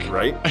 Fuck.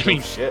 Right? I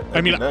mean, shit.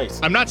 Nice.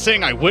 I'm not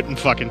saying I wouldn't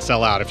fucking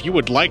sell out. If you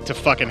would like to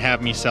fucking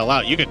have me sell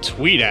out, you could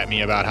tweet at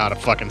me about how to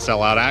fucking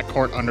sell out at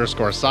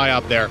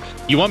 @court_psyop there.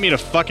 You want me to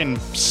fucking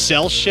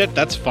sell shit?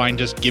 That's fine.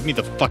 Just give me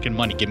the fucking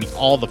money. Give me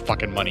all the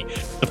fucking money.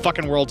 The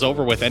fucking world's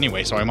over with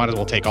anyway, so I might as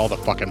well take all the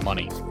fucking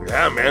money.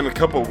 Yeah, man, a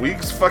couple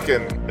weeks,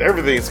 fucking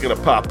everything's gonna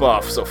pop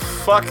off, so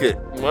fuck it.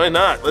 Why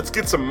not? Let's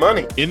get some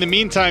money. In the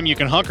meantime, you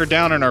can hunker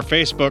down in our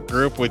Facebook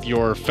group with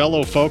your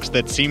fellow folks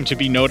that seem to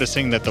be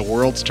noticing that the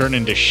world's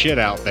turning to shit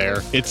out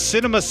there. It's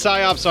Cinema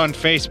Psyops on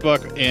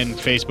Facebook, and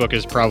Facebook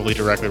is probably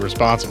directly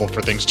responsible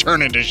for things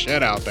turning to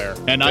shit out there.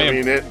 And I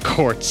am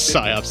Court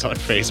Psyops on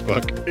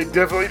Facebook. It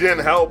definitely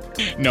didn't help.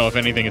 No, if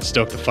anything, it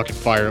stoked the fucking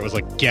fire. It was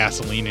like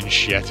gasoline and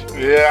shit.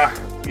 Yeah.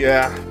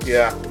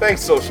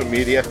 Thanks, social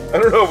media. I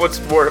don't know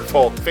what's more at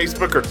fault,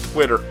 Facebook or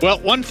Twitter. Well,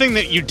 one thing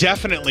that you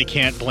definitely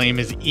can't blame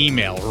is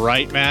email,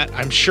 right, Matt?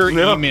 I'm sure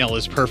email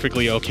is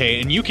perfectly okay.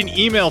 And you can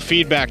email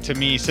feedback to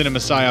me,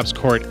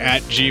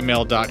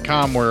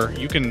 cinemapsyopscourt@gmail.com, where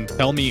you can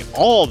tell me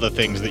all the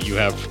things that you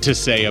have to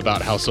say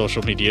about how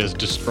social media is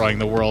destroying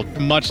the world,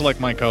 much like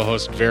my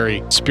co-host,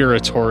 very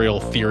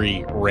spiritorial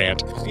theory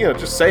rant.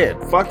 Just say it.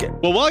 Fuck it.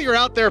 Well, while you're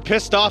out there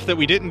pissed off that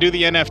we didn't do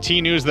the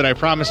NFT news that I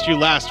promised you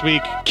last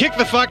week, kick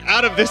the fuck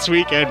out of this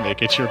week and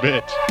make it your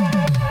bitch.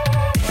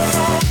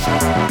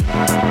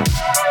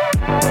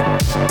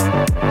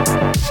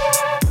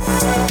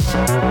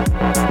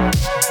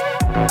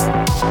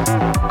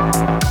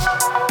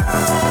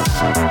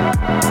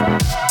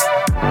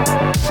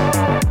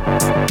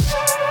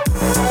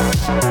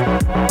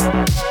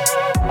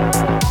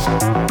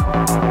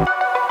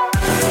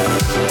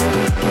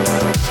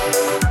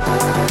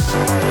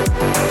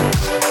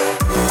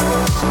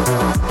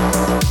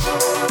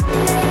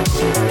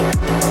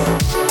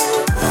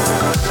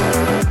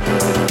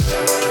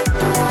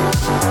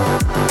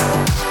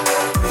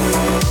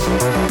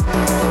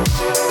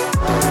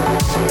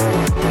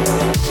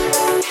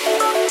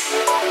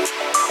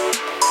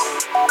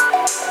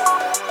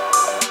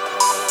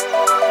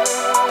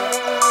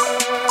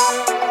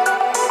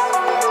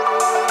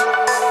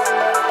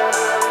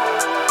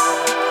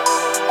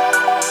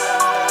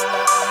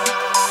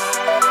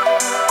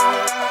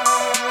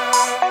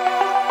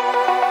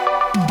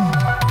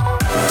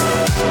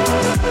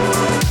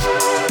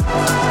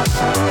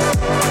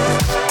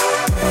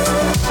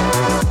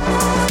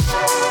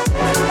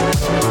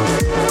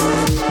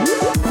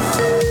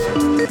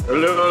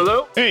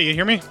 Hey, you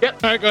hear me?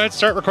 Yep. All right, go ahead.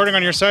 Start recording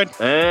on your side.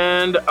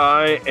 And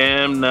I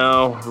am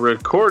now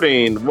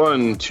recording.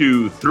 1,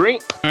 2, 3. All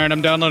right,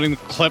 I'm downloading the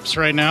clips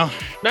right now.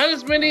 Not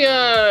as many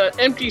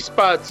empty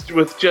spots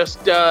with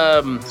just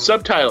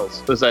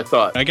subtitles as I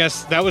thought. I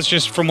guess that was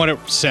just from what it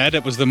said.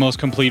 It was the most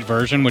complete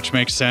version, which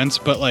makes sense.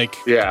 But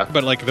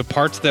the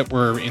parts that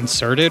were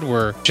inserted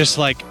were just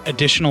like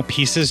additional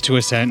pieces to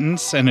a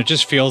sentence, and it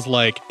just feels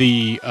like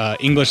the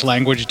English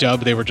language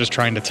dub. They were just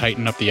trying to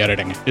tighten up the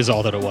editing. Is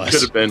all that it was.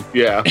 Could have been,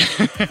 yeah.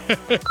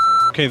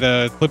 Okay,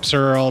 the clips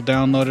are all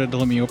downloaded.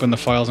 Let me open the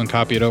files and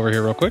copy it over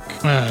here real quick.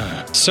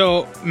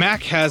 So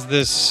Mac has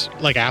this,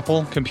 like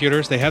Apple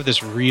computers, they have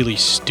this really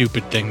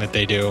stupid thing that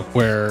they do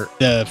where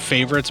the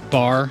favorites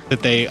bar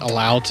that they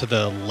allow to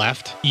the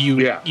left,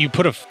 you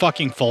put a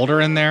fucking folder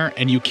in there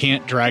and you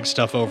can't drag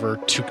stuff over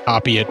to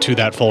copy it to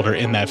that folder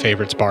in that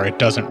favorites bar. It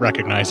doesn't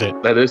recognize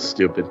it. That is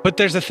stupid. But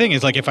there's the thing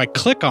is, like, if I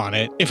click on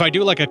it, if I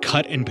do like a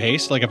cut and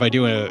paste, like if I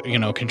do a,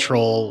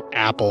 control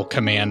Apple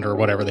command or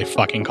whatever they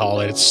fucking call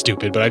it, it's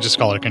stupid, but I just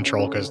call it a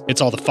control because it's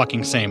all the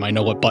fucking same. I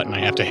know what button I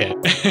have to hit.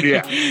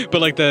 Yeah.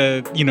 But like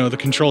the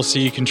control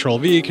C, control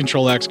V,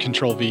 control X,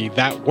 control V,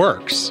 that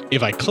works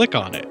if I click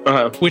on it,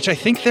 which I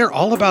think they're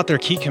all about their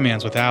key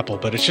commands with Apple,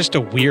 but it's just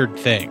a weird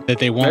thing that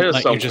they won't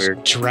let you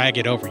just drag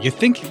it over. You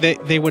think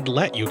that they would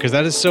let you because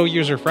that is so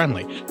user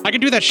friendly. I can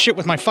do that shit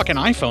with my fucking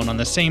iPhone on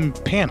the same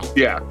panel.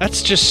 Yeah.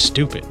 That's just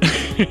stupid.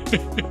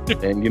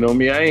 And you know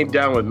me, I ain't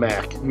down with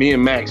Mac. Me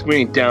and Max, we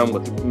ain't down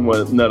with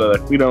none of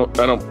that.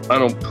 I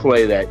don't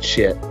play that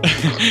shit.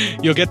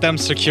 You'll get them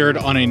secured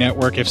on a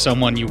network if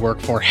someone you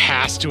work for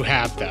has to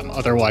have them.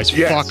 Otherwise,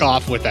 fuck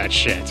off with that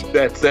shit.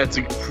 That's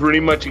pretty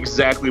much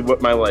exactly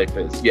what my life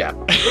is. Yeah.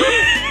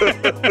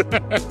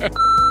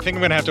 I think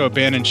I'm going to have to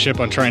abandon ship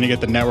on trying to get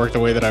the network the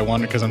way that I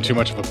want it because I'm too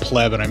much of a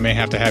pleb and I may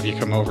have to have you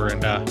come over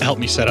and help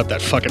me set up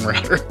that fucking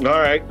router. All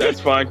right, that's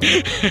fine.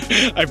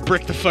 I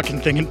bricked the fucking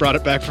thing and brought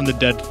it back from the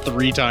dead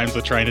 3 times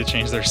with trying to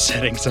change their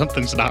settings.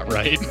 Something's not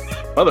right.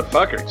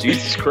 Motherfucker,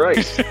 Jesus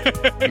Christ.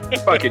 What you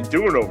fucking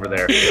doing over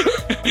there?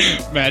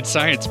 Mad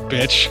science,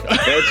 bitch.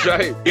 That's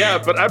right.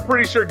 Yeah, but I'm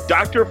pretty sure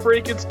Dr.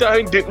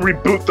 Frankenstein didn't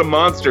reboot the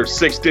monster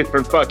 6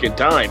 different fucking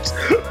times.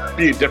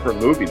 Be a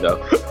different movie,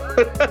 though.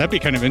 That'd be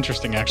kind of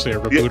interesting, actually, a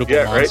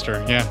rebootable monster.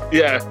 Right? Yeah.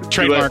 Yeah.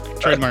 Trademark.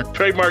 Trademark.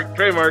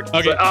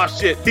 Okay. Like, oh,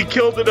 shit. He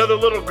killed another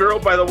little girl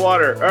by the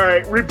water. All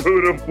right,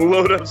 reboot him. We'll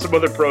load up some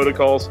other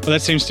protocols. Well,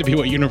 that seems to be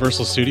what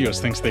Universal Studios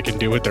thinks they can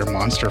do with their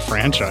monster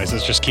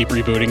franchises. Just keep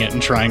rebooting it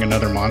and trying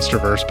another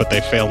Monsterverse, but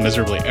they fail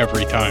miserably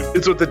every time.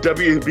 It's what the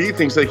WB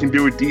thinks they can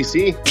do with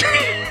DC.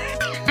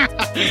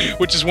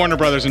 Which is Warner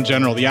Brothers in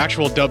general. The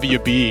actual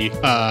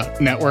WB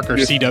network or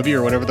CW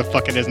or whatever the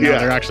fuck it is now,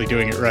 they're actually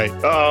doing it right.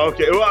 Oh,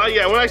 okay. Well,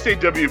 yeah, when I say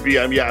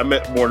WB, I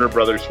meant Warner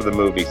Brothers for the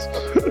movies.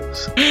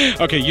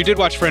 Okay, you did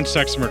watch French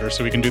Sex Murder,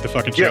 so we can do the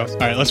fucking show. All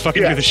right, let's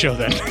fucking do the show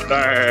then. All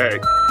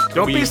right.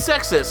 Don't be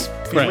sexist.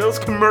 Females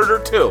can murder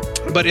too.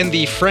 But in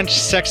the French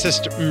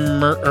sexist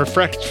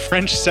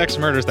French sex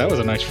murders, that was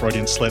a nice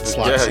Freudian slip.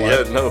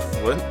 Yeah, no.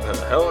 What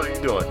the hell are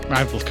you doing?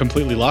 I've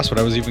completely lost what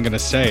I was even going to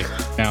say.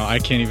 Now I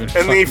can't even.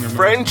 In the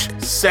French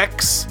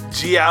sex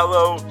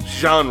giallo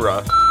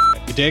genre.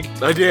 You dig?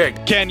 I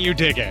dig. Can you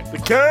dig it?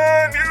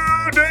 Can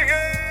you dig it?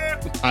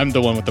 I'm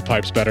the one with the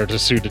pipes better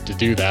suited to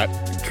do that.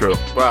 True.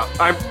 Well,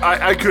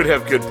 I could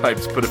have good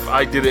pipes, but if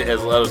I did it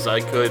as loud as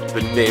I could,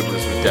 the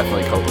neighbors would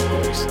definitely call the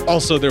police.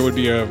 Also, there would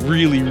be a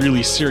really,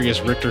 really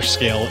serious Richter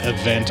scale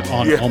event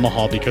on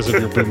Omaha because of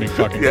your booming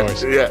fucking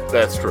voice. Yeah,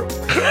 that's true.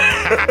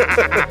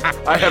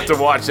 I have to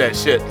watch that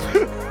shit.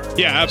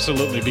 Yeah,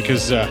 absolutely,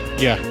 because,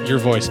 your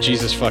voice,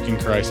 Jesus fucking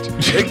Christ.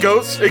 It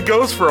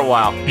goes for a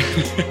while.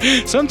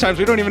 Sometimes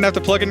we don't even have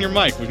to plug in your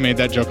mic. We've made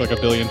that joke like a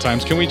billion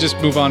times. Can we just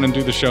move on and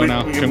do the show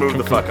now? We can move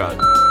the fuck on.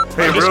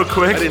 Hey, real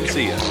quick. I didn't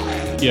see you.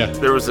 Yeah.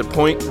 There was a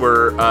point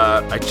where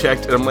I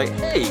checked and I'm like,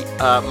 hey,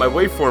 my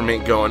waveform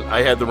ain't going.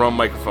 I had the wrong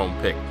microphone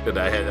picked, and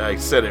I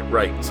said it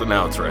right, so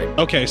now it's right.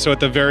 Okay, so at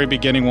the very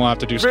beginning we'll have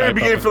to do Skype. Very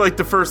beginning for like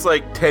the first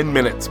 10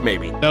 minutes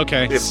maybe.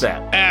 Okay. If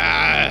that.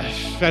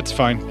 That's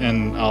fine,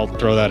 and I'll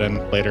throw that in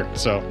later.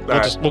 So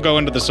we'll go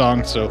into the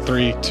song. So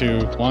 3, 2,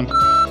 1.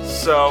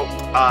 So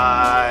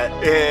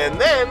and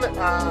then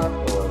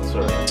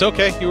sorry. It's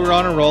okay. You were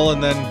on a roll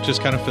and then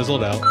just kind of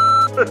fizzled out.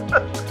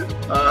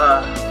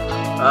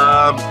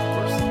 Of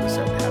course, this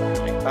had to happen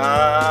to me.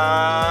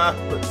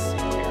 Let's see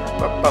here.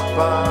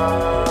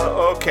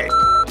 Okay.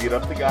 Beat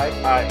up the guy.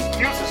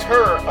 Accuses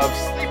her of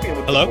sleeping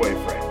with the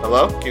boyfriend.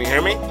 Hello? Can you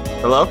hear me?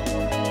 Hello?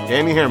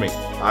 Can you hear me?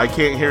 I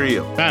can't hear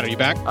you. Matt, are you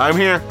back? I'm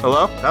here.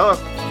 Hello? Hello?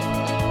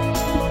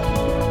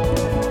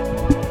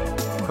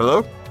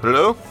 Hello?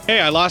 Hello? Hey,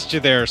 I lost you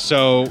there.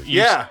 So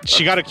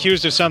she got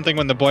accused of something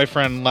when the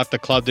boyfriend left the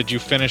club. Did you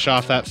finish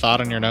off that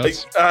thought on your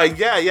notes? Yeah.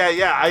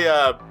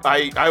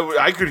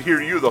 I could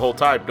hear you the whole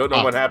time. Don't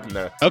know what happened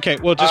there. Okay,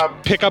 well, just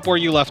pick up where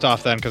you left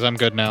off then, because I'm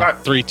good now. Right.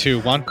 3, 2,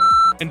 1.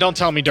 And don't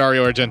tell me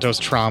Dario Argento's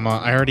trauma.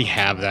 I already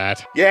have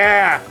that.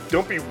 Yeah,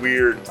 don't be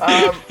weird.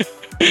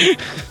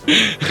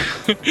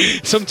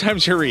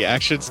 Sometimes your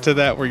reactions to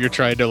that where you're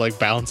trying to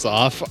bounce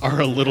off are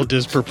a little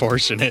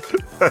disproportionate.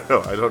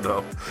 I don't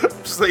know.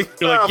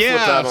 You're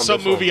like,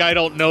 some movie I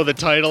don't know the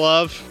title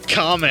of.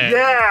 Comment.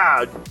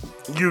 Yeah,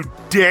 you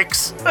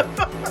dicks.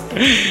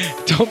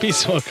 Don't be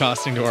so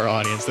accosting to our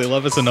audience. They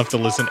love us enough to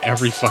listen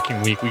every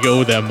fucking week. We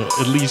owe them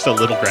at least a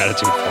little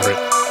gratitude for it.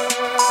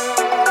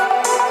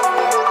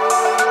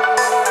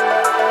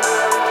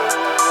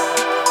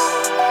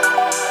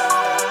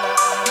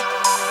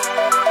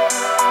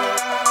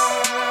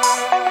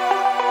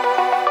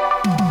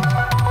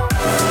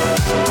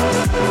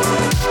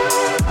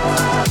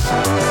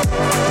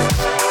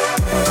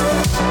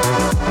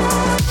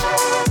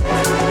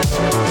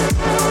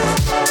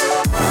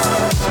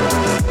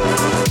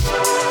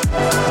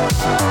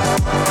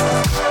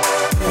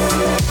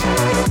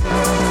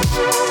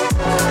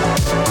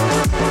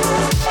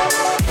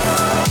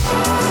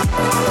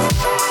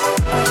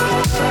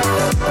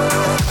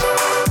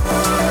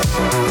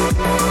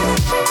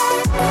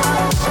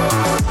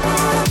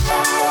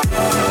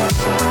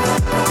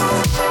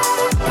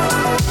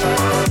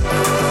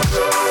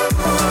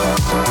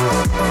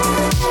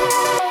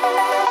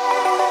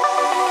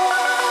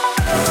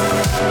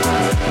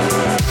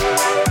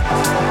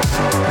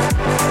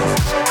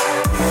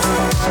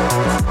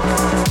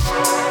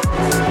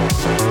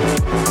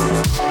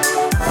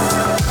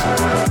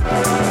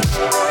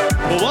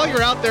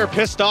 out there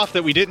pissed off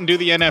that we didn't do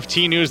the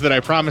NFT news that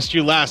I promised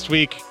you last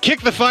week,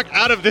 kick the fuck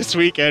out of this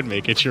week and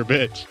make it your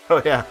bitch.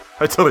 Oh yeah,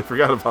 I totally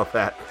forgot about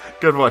that.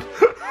 Good one.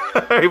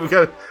 All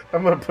right,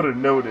 I'm gonna put a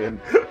note in.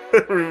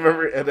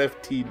 Remember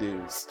NFT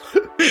news.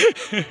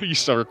 You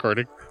still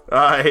recording?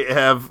 I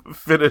have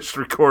finished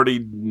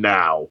recording now.